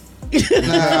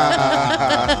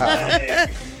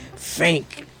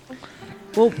 Fink.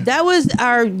 Well, that was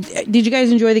our. Did you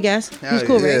guys enjoy the guest? He was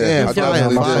cool, right?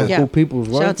 Yeah, cool people.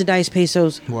 Shout out to Dyce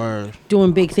Paysos. Word.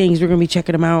 Doing big things. We're gonna be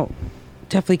checking him out.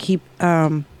 Definitely keep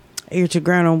ear to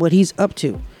ground on what he's up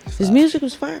to. His music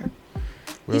was fire.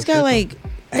 He's got like,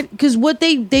 because what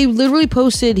they literally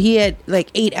posted, he had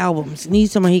like 8 albums, and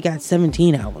he's talking he got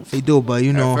 17 albums. He do, but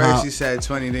you know at first how he said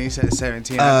 20, then he said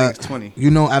 17. I think it's 20.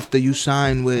 You know, after you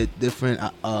sign with different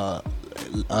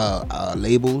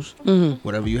labels,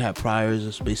 whatever you have priors,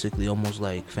 it's basically almost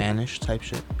like fanish type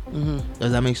shit.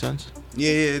 Does that make sense?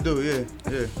 Yeah, it do.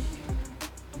 Yeah.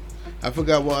 I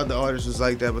forgot what other artist was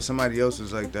like that, but somebody else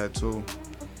was like that too.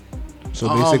 So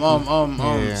basically,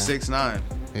 6ix9ine.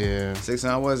 Yeah.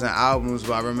 6ix9ine wasn't albums,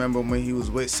 but I remember when he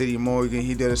was with City Morgan,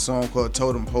 he did a song called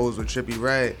Totem Pose with Trippie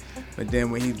Redd. But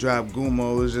then when he dropped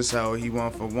Gumo, it was just how he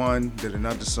 1 for 1, did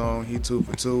another song. He 2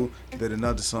 for 2, did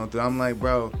another song. I'm like,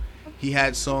 bro, he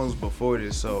had songs before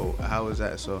this, so how is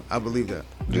that? So I believe that.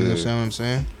 You understand what I'm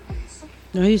saying?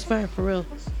 No, he's fire for real.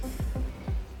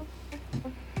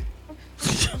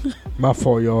 My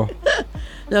fault, y'all.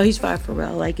 No, he's fire for real.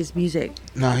 I like his music.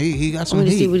 Nah, he got some I'm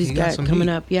gonna heat. see what he's He got some coming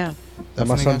heat. up. Yeah. That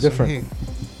might sound different.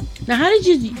 Now, how did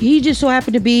you? He just so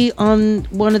happened to be on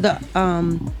one of the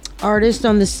artists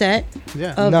on the set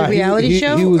of the reality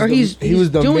show, he was or the, he's he was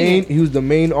the doing main. it? He was the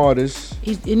main artist.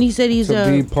 And he said he's to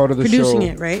be part of the producing show.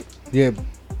 it, right? Yeah,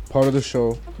 part of the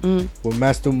show Mhm. with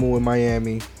Master Moo in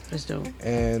Miami. That's dope.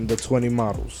 And the 20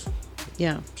 models.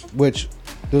 Yeah. Which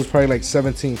there was probably like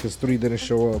 17 because 3 didn't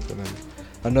show up, and then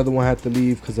another one had to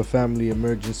leave because of family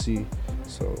emergency.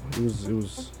 So it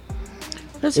was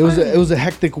That's it was fine. it was a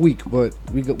hectic week, but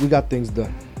we got things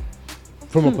done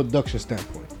from a production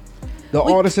standpoint. The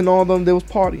artists and all of them, they was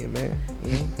partying, man.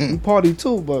 You know? We partied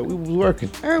too, but we was working.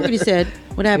 I heard what he said.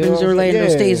 What happens You know in Orlando yeah,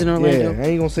 stays in Orlando. Yeah, I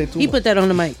ain't gonna say too He much. put that on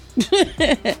the mic.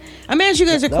 I'm gonna ask you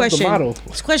guys a That was the question. motto.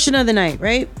 It's question of the night,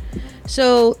 right?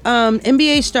 So,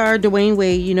 NBA star Dwayne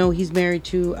Wade, you know, he's married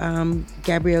to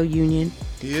Gabrielle Union.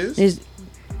 He is?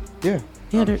 Yeah.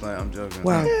 Yeah, I'm joking.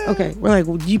 Wow. Okay. We're like,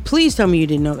 well, you please tell me you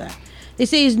didn't know that. They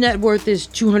say his net worth is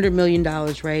 $200 million,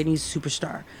 right? And he's a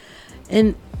superstar.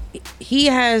 And he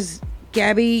has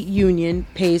Gabby Union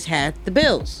pays half the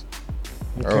bills.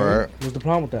 All right. What's the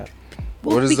problem with that?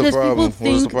 Well, what is the because people problem? What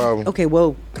is the think- problem? Okay,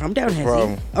 well, calm down, Hezzy.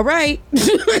 problem? All right.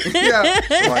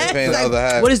 Somebody paying the other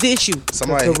half. What is the issue?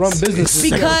 Somebody To run businesses.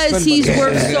 Because he's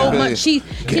worth so much.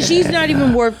 Because she's not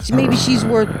even worth. Maybe she's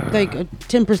worth like a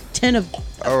 10% of.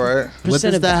 All right. What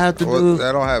does that have to do?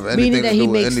 That don't have anything Meaning that to do he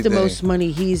with makes anything. the most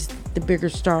money. He's the bigger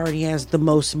star and he has the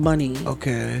most money.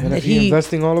 Okay. And That if he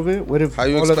investing all of it, what if How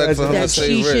you all of expect for him to That stay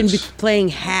she shouldn't be rich? playing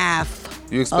half.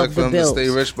 You expect of for the him bills. to stay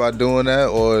rich by doing that,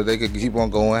 or they could keep on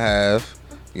going half?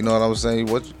 You know what I'm saying?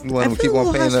 What you want I him to feel keep a on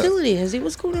little paying that? hostility, Hezzy.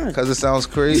 What's going on? Because it sounds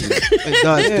crazy. It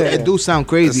does. It do sound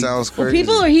crazy. It sounds Well, crazy.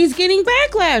 people are. He's getting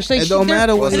backlash. Like It don't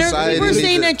matter what and society people are needs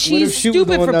saying it. that What she's if she was the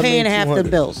stupid one for that paying made half the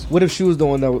 200? bills. What if she was the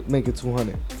one that would make it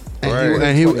 200?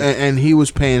 And he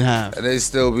was paying half. And they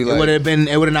still be It like, would have been.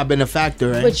 It would have not been a factor,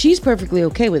 right? But she's perfectly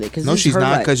okay with it because No, she's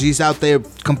not, because she's out there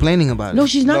complaining about it. No,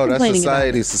 she's not No, that's complaining society,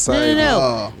 about it. society.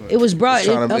 No. It was brought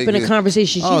Just trying to up make in a it-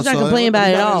 conversation. She's Oh, not so complaining about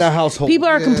it at not in all. that household. People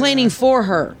are Yeah. complaining for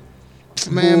her.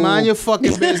 Man, mind your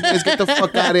fucking business. Get the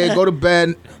fuck out of here. Go to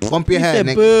bed. Bump your head,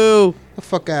 nigga. Boo. Get the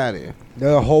fuck out of here.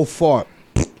 The whole fault.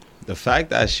 The fact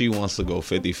that she wants to go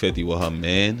 50-50 with her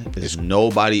man is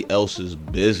nobody else's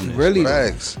business. Really?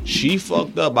 Facts. She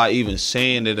fucked up by even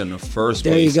saying it in the first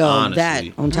There you place. go. Honestly.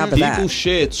 That, on top of that. People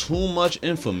share too much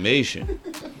information.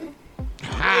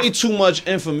 Way too much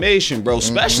information, bro.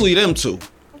 Especially them two.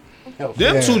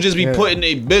 Them two just be putting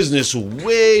their business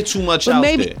way too much But out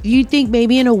maybe there. you think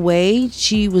maybe in a way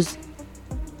she was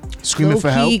Screaming for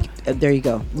low-key- there you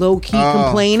go. Low key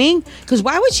complaining. Because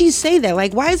why would she say that?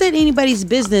 Like, why is that anybody's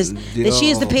business that she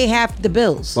has to pay half the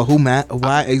bills? But who, Matt?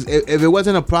 Why? If it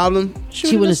wasn't a problem,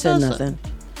 She wouldn't have said nothing.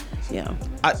 Yeah.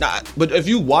 But if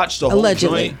you watch the whole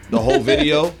Allegedly. joint, the whole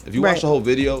video, if you Right. watch the whole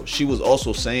video, she was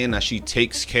also saying that she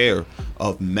takes care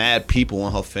of mad people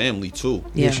in her family too.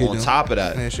 Yeah. Yeah, she On do. top of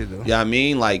that, Yeah, she do. Yeah, I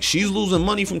mean, like she's losing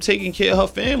money from taking care of her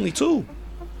family too.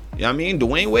 Yeah, I mean,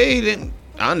 Dwayne Wade didn't.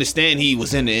 I understand he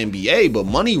was in the NBA, but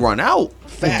money run out.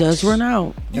 It does run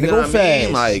out. You And it know go what I mean?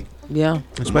 fast. Like, Yeah.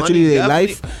 especially their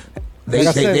life, Like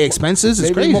I said, their expenses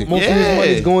is maybe crazy. Most of his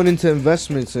money is going into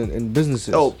investments and businesses.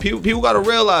 Yo, people gotta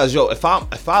realize, yo, if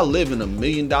I live in $1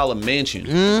 million mansion,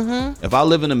 if I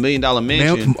live in $1 million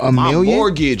mansion, a my million?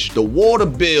 mortgage, the water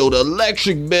bill, the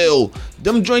electric bill,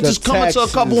 them joints The is coming to a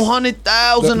taxes. couple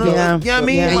 $100,000. You know what I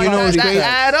mean? And Like, you know what's that crazy?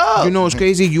 add up. You know what's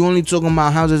crazy? You only talking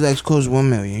about houses that cost $1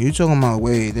 million. You talking about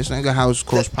this nigga house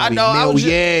cost probably know, I was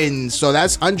millions. So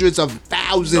that's hundreds of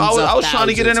thousands. I was trying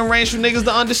to get in a range for niggas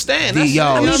to understand. That's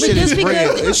Yo, it. this shit is real.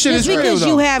 This shit is Just real, because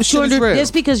you though. have This shit is 200, real.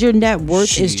 just because your net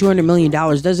worth is $200 million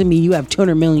doesn't mean you have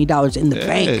 $200 million in the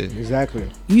bank. Exactly.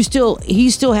 He's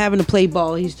still having to play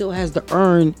ball. He still has to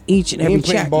earn each and He every ain't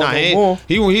playing check. ball Nah,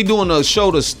 he doing the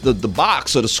show, the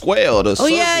box or the square or the circle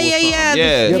yeah, or yeah, something.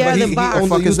 yeah. Yeah, The box. owns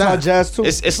the Utah Jazz too.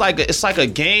 It's like a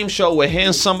game show where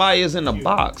him somebody is in the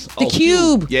box. The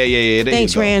Cube. Yeah. There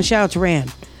Thanks, you go. Rand. Shout out to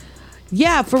Rand.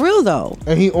 Yeah, for real though.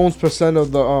 And he owns percent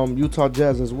of the Utah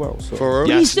Jazz as well. So For real?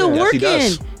 Yes, He's still yes, he working.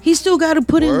 does. He's still got to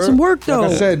put in some work though.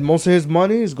 like I said, most of his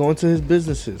money is going to his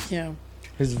businesses. Yeah.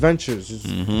 his ventures,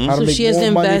 how So to make she has to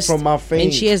more money invest, from my fame.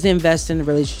 and she has to invest in the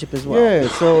relationship as well. Yeah,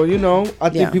 so I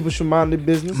think Yeah. people should mind their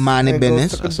business. Mind their and go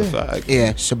business. suck a That's a dick. fact.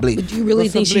 Yeah, Chablis. But do you really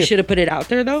think she should have put it out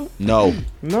there though? No,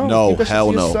 No, keep that shit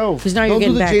hell to no. yourself. Because now you're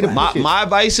Don't do getting the Jada backlash. Pinkett. My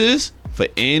advice is for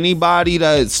anybody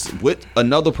that's with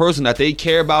another person that they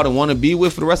care about and want to be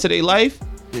with for the rest of their life.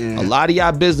 A lot of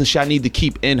y'all business y'all need to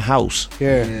keep in house.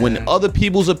 Yeah. When other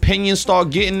people's opinions start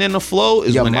getting in the flow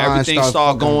is Your when mind everything starts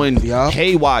start fucking- going Yup.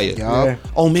 haywire. Yeah.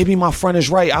 Oh, maybe my friend is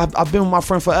right. I've been with my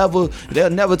friend forever. They'll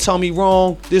never tell me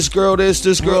wrong. This girl, this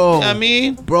girl. Bro. You know what I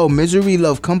mean, Bro, misery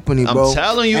love company, I'm bro.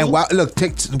 telling you. And look,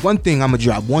 take one thing. I'ma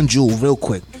drop one jewel real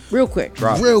quick. Real quick.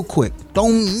 Real quick.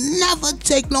 Don't never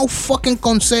take no fucking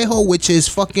consejo, which is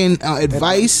fucking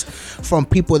advice from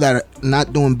people that are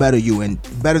not doing better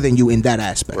than you in that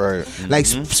aspect. Right. Like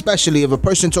especially if a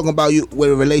person talking about you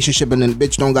with a relationship and then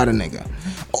bitch don't got a nigga,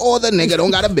 or the nigga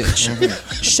don't got a bitch.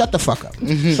 Shut the fuck up.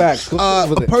 Facts.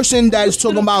 A person that is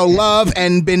talking about love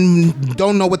and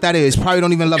don't know what that is, probably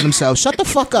don't even love themselves. Shut the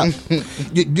fuck up.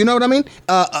 You know what I mean?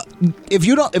 If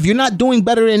you're not doing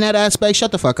better in that aspect,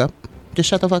 shut the fuck up. Just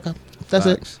shut the fuck up. That's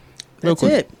it. Real That's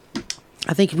quick. it.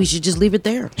 I think we should just leave it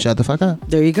there. Shut the fuck up.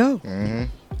 There you go.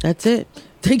 That's it.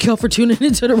 Thank y'all for tuning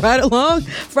into the Ride Along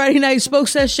Friday Night Smoke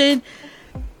Session.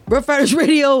 Rough Riders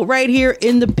Radio right here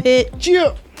in the pit.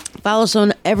 Yeah. Follow us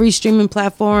on every streaming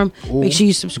platform. Make sure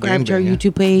you subscribe to our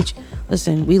YouTube page.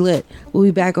 Listen, we lit. We'll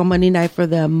be back on Monday night for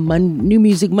the New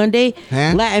Music Monday.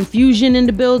 Huh? Latin Fusion in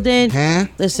the building. Huh?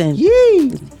 Listen.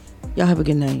 Yee. Y'all have a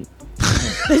good night.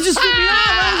 They just threw me off.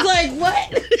 I was like, what?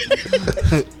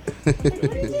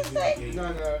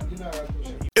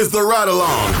 It's the Ride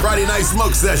Along Friday Night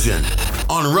Smoke Session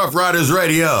on Rough Riders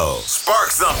Radio. Spark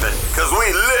something, cause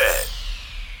we lit.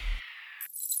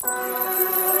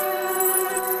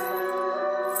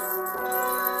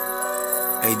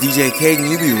 Hey, DJ Kaden,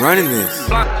 you be running this.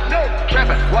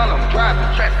 Trapping while I'm driving,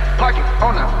 parking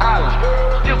on the island.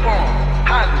 Still form,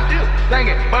 houses, still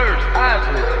singing birds,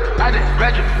 eyeless. I didn't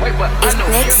graduate, but I know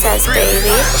Nick says, baby.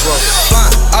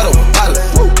 Flying autopilot,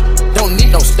 don't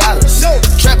need no stylist.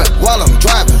 Trapping while I'm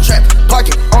driving,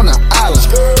 parking on the island.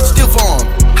 Still form,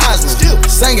 houses, still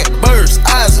singing birds,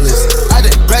 eyeless. I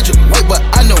didn't graduate, but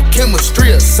I know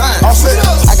chemistry or science.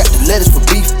 I got the letters for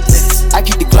beef. I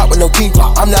keep the Glock with no key.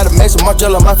 I'm not a mason, my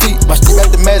gel on my feet. My stick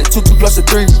mathematic, 2 +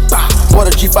 3.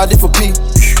 Water G5 did for P.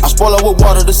 I spoil her with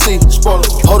water to see.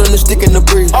 Holding the stick in the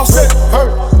breeze. I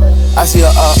see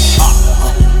her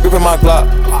gripping my Glock.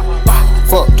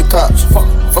 Fuck the cops.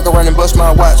 Fuck around and bust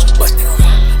my watch.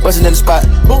 Bustin' in the spot.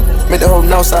 Make the whole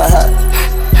north side hot.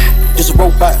 Just a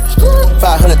robot.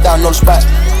 500,000 on the spot.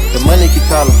 The money keep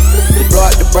calling. They blow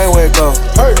out the brain where it go.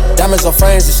 Diamonds on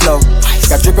frames and snow.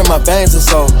 Got drip in my veins and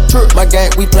soul. My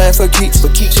gang, we playin' for keeps.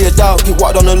 She a dog, he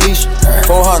walked on the leash.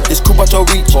 400, this coupe out your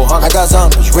reach. I got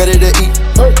zombies ready to eat.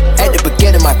 At the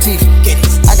beginning, my teeth.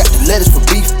 I got the letters for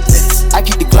beef. I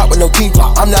keep the Glock with no key.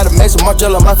 I'm not a mason, my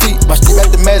gel on my feet. My stick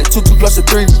mathematic, 2 +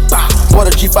 3.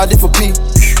 Water G5 did for P.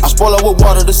 I spoil her with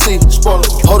water to see.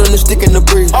 Holding the stick in the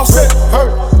breeze. I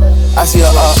see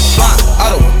her flying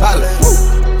autopilot.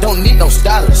 Don't need no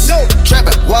stylist.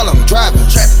 Trapping while I'm driving.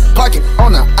 Parking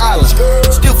on the island.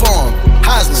 Still form,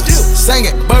 houseless.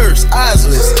 Singing birds,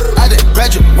 eyeless. I didn't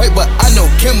graduate, but I know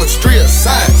chemistry or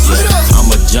science.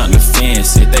 I'ma jump the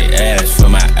fence if they ask for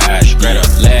my eyes. Straight up,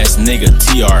 last nigga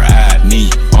TRI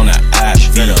me on the eyes.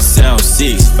 Straight up,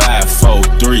 7'6", 5'4",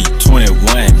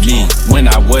 321 me. When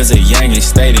I was a youngin',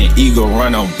 stayed in Eagle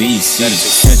Run on BC.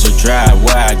 Central Drive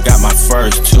where I got my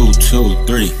first 2,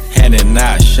 3. Handing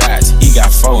out shots, he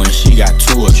got 4 and she got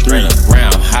 2 or 3.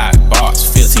 Round hot box,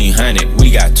 1500,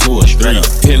 we got 2 or 3.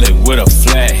 Pill it with a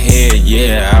flat head,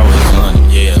 yeah, I was on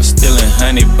it, yeah. Stealing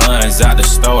honey buns out the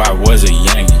store, I was a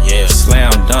youngin', yeah.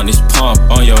 Slam dunk this pump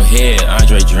on your head,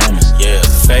 Andre Drummond, yeah.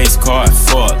 Face card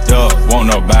fucked up, won't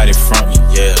nobody from me,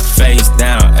 yeah. Face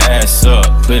down, ass up,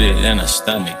 put it in her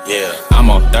stomach, yeah. I'm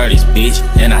on 30s, bitch,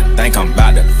 and I think I'm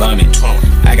about to vomit.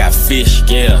 I got fish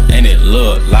scale, and it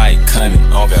look like coming,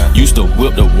 okay. Used to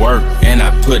whip the work, and I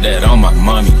put that on my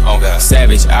mommy. Okay.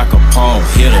 Savage Al Capone,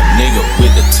 hit a nigga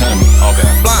with the tummy. Okay.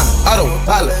 Flying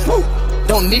autopilot.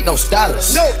 Don't need no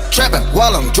stylist. Trapping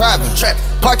while I'm driving.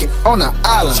 Parking on the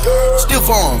island. Still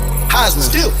form,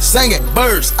 houseless. Singing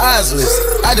birds, eyeless.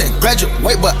 I didn't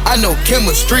graduate, but I know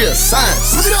chemistry or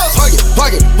science.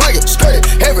 Parking, straight.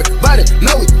 Everybody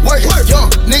know we working. Young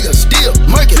nigga still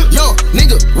murking. Young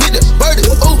nigga with the birdie.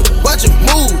 Ooh, watch him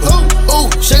move. Ooh,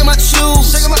 shaking my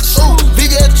shoes. Ooh,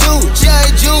 VVS Jew, G.I.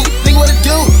 Jew. Think what it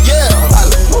do? Yeah.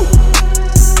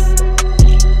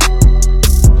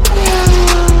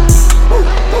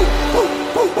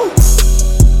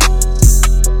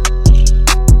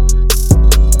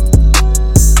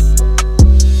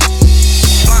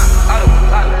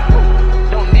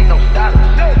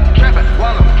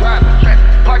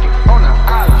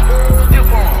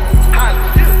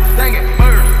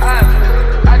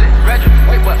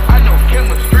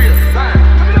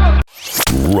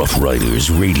 Rough Riders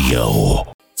Radio.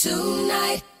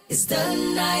 Tonight is the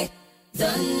night.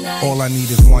 All I need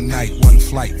is one night, one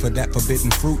flight. For that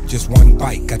forbidden fruit, just one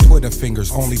bite. Got Twitter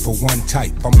fingers only for one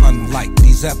type. I'm unlike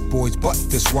these F-boys, but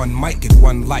this one might get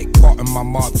one like. Caught in my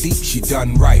mob deep, she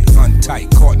done right.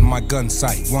 Untight, caught in my gun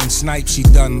sight. One snipe, she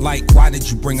done like. Why did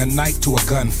you bring a knife to a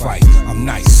gunfight? I'm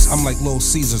nice, I'm like Little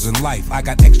Caesars in life. I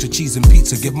got extra cheese and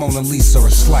pizza, give Mona Lisa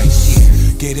a slice.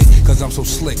 Yeah, get it? Cause I'm so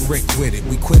slick Rick with it.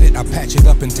 We quit it, I patch it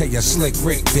up and tell ya slick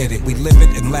Rick did it. We live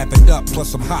it and lap it up,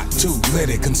 plus I'm hot too, lit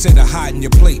it. Consider hiding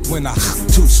your plate when I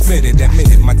too spit it.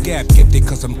 Admit it, my gap gifted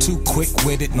cause I'm too quick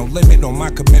with it. No limit on my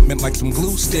commitment like some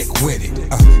glue, stick with it.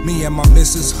 Me and my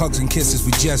missus, hugs and kisses,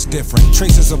 we just different.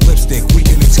 Traces of lipstick, we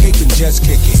can escape and just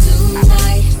kick it.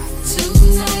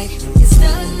 Tonight is the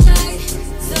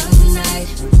night.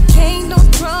 Can't no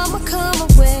drama come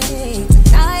away.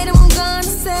 Tonight I'm gonna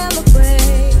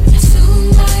celebrate.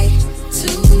 Tonight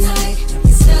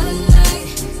is the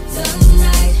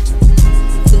night.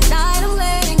 Tonight I'm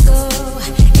letting go.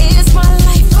 It's my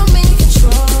life, I'm in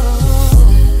control.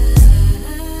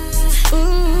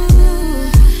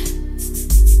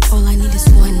 All I need is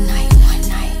one night.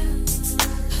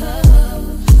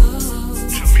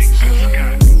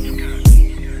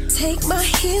 Take my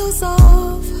heels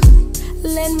off,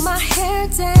 let my hair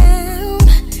down.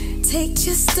 Take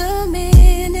just a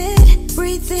minute,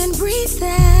 breathe in, breathe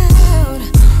out.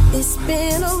 It's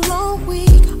been a long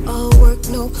week, all work,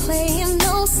 no play and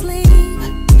no sleep.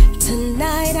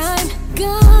 Tonight I'm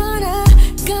gonna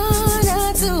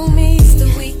do me. It's the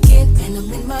weekend and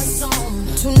I'm in my zone.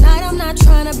 Tonight I'm not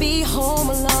trying to be home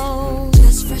alone.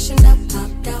 Just freshened up,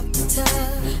 popped out the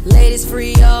tub. Ladies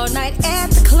free all night at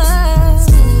the club.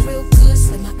 Smelling real good,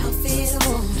 slip my outfit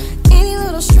on. Any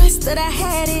little stress that I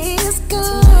had is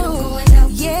gone. Tonight I'm going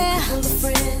out, yeah, with a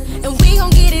friend. And we gon'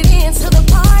 get it in till the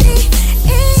party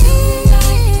ends.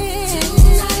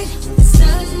 Tonight is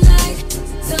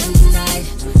the night.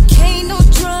 Can't no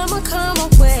drama come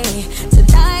away.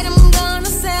 Tonight I'm gonna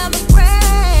celebrate.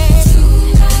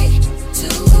 Tonight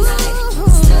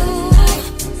is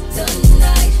the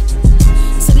night.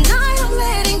 Tonight I'm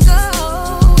letting go.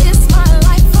 It's my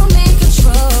life, I'm in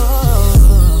control.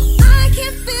 I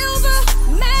can feel the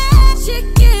magic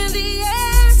in the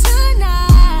air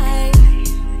tonight.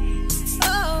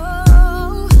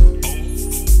 Oh,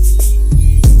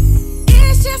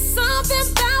 it's just something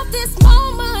about this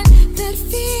moment that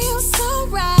feels so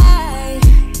right.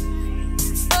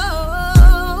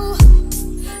 Oh,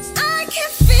 I can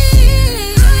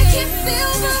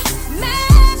feel the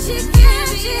magic in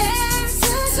the air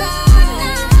tonight.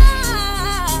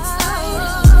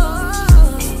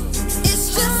 It's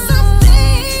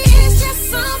just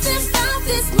something about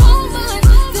this moment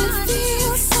that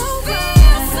feels so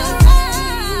right.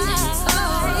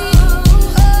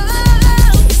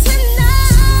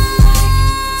 Tonight,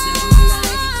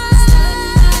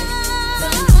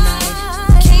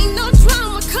 can't no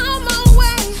drama come my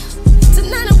way.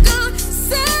 Tonight I'm gonna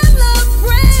celebrate.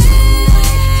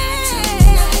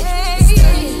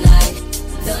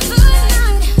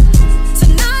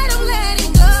 Tonight I'm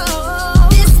letting go.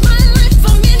 It's my life,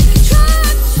 I'm in control.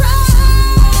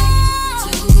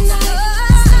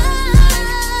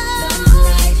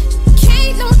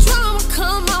 Can't no drama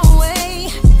come my way.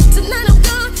 Tonight I'm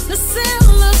gonna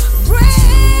celebrate.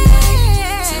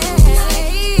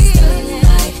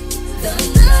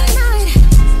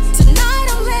 Tonight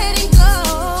I'm letting go.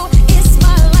 It's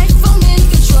my life, I'm in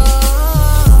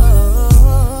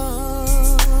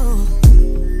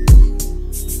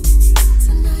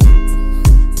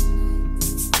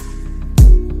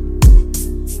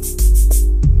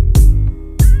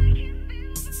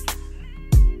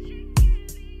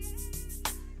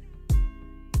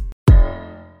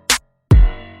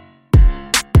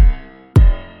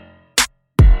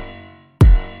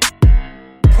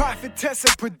Prophetess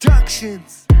of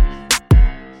Productions.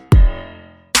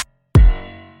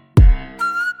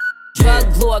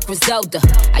 Drug Lord Griselda.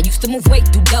 I used to move weight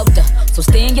through Delta. So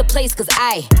stay in your place, cause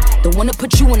I don't wanna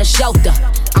put you in a shelter.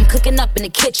 I'm cooking up in the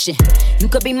kitchen. You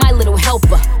could be my little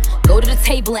helper. Go to the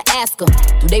table and ask them,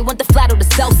 do they want the flat or the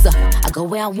salsa? I go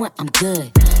where I want, I'm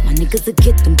good. My niggas will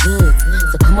get them goods.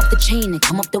 So come off the chain and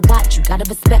come off the watch. You gotta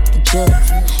respect the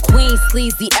jugs. Queen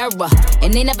sleazy era,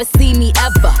 and they never see me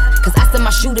ever. Cause I send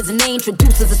my shooters and they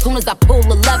introduce us as soon as I pull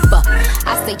a lever.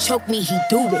 I say choke me, he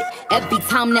do it. Every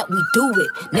time that we do it.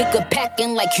 Nigga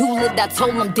packing like Hewlett. I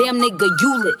told him, damn nigga,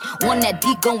 you lit. One that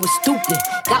D going stupid.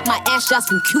 Got my ass shots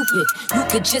from Cupid. You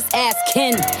could just ask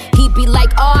Ken. He be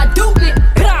like, oh, I do it.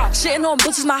 Shitting on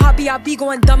bitches, my hobby. I be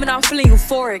going dumb and I'm feeling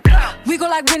euphoric. We go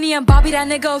like Winnie and Bobby, that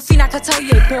nigga fiend, I could tell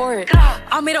you bored.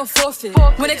 I made them forfeit.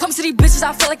 When it comes to these bitches,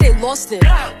 I feel like they lost it.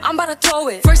 I'm about to throw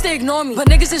it. First they ignore me, but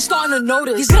niggas is starting to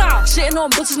notice. Shitting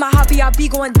on bitches, my hobby. I be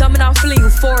going dumb and I'm feeling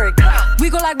euphoric. We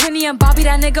go like Winnie and Bobby,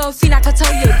 that nigga a fiend, I could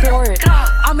tell you bored.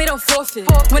 I made them forfeit.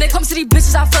 When it comes to these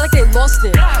bitches, I feel like they lost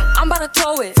it. I'm about to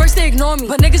throw it. First they ignore me,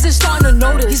 but niggas is starting to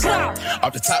notice.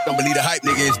 Off the top, don't believe the hype,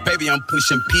 niggas. Baby, I'm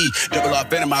pushing P. Double off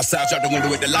venom outside, drop the window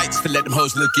with the lights to let them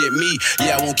hoes look at me.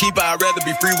 Yeah, I won't keep her, I'd rather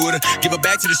be free with her. Give her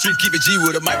back to the streets, keep it G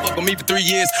with her. Might fuck with me for 3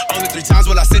 years. Only 3 times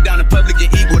will I sit down in public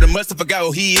and eat with her. Must have forgot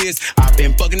who he is. I've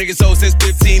been fucking niggas so since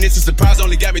 15. It's a surprise,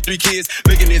 only got me 3 kids.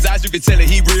 Look in his eyes, you can tell that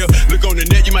he real. Look on the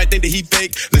net, you might think that he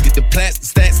fake. Look at the plastic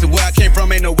stats, the where I came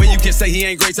from, ain't no way you can say he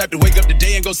ain't great. Type to wake up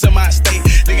today and go sell my estate.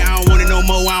 Nigga, I don't want it no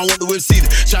more, I don't want the whips either.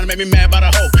 Tryna make me mad about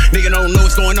a hoe. Nigga don't know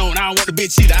what's going on, I don't want the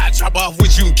bitch either. I drop off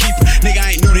with you and keep her. Nigga,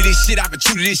 I ain't new to this shit, I've been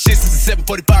true to this shit since the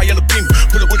 745 yellow beamer.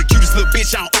 Pull up with the cutest little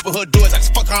bitch, I don't open her doors, I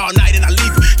just fuck her all night and I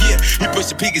leave her. Yeah, he push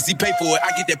the pee cause he pay for it.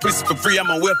 I get that pussy for free, I'm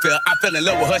on welfare. I fell in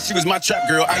love with her, she was my trap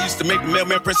girl. I used to make the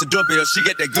mailman press the doorbell. She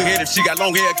got that good head, if she got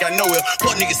long hair, got no hair.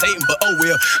 Fuck niggas hating, but oh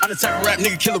well. I'm the type of rap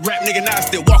nigga, kill a rap nigga, now I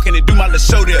still walking and do my little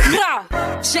show there.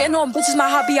 Shitting on bitches, my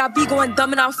hobby. I be going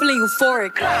dumb and I'm feeling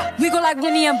euphoric. We go like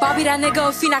Winnie and Bobby, that nigga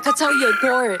a fiend, I could tell you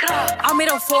bored. I made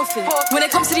them forfeit. When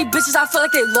it comes to these bitches, I feel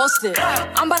like they lost it.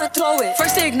 I'm about to throw it.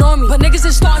 First they ignore me, but niggas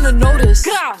is starting to notice.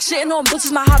 Shitting on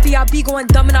bitches, my hobby. I be going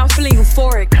dumb and I'm feeling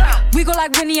euphoric. We go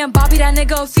like Winnie and Bobby, that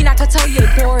nigga a fiend, I could tell you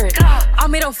bored. I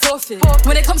made them forfeit.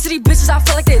 When it comes to these bitches, I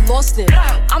feel like they lost it.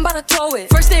 I'm about to throw it.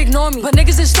 First they ignore me, but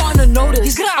niggas is starting to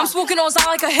notice. I'm smoking on out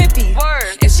like a hippie.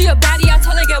 If she a baddie, I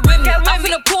tell her get with me. I'm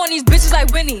finna pull on these bitches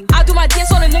like Winnie. I do my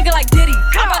dance on a nigga like Diddy.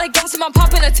 I'm about to gas him, I'm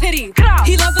popping a titty.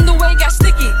 He loving the way it got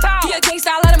sticky. He a gangsta,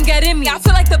 I let him get in me. I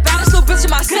feel like the baddest little bitch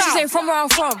in my stitches ain't from where I'm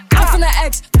from. I'm from the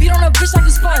X, beat on a bitch like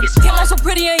a sponge. Damn, I'm so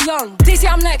pretty and young. They say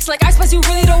I'm next, like I Spice, you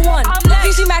really the one.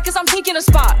 PC mad cause I'm taking a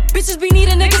spot. Bitches be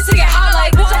needing niggas to get hot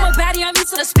like. Bitch, I'm a baddie, I'm used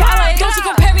to the spotlight. Don't you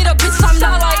compare me to bitches, I'm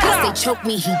not like. Cause they choke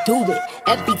me, he do it.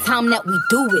 Every time that we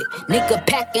do it. Nigga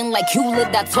packing like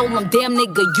Hewlett. I told him, damn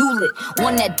nigga, you lit.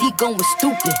 On that D gun was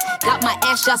stupid. Got my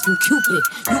ass shots from Cupid.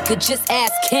 You could just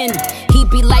ask Ken. He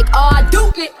be like, oh, I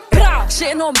do it.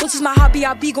 Shitting on bitches, my hobby.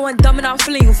 I be going dumb and I'm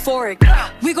feeling euphoric.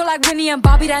 We go like Winnie and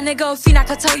Bobby, that nigga a fiend, I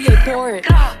could tell you bored.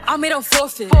 I made them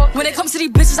forfeit. When it comes to these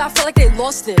bitches, I feel like they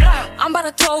lost it. I'm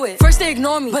about to throw it. First they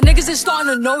ignore me, but niggas is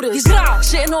starting to notice.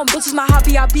 Shitting on bitches, my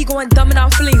hobby. I be going dumb and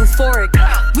I'm feeling euphoric.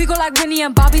 We go like Winnie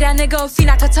and Bobby, that nigga a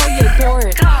fiend, I could tell you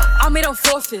bored. I made them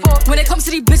forfeit. When it comes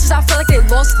to these bitches, I feel like they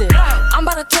lost it. I'm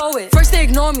about to throw it. First they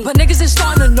ignore me, but niggas is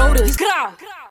starting to notice.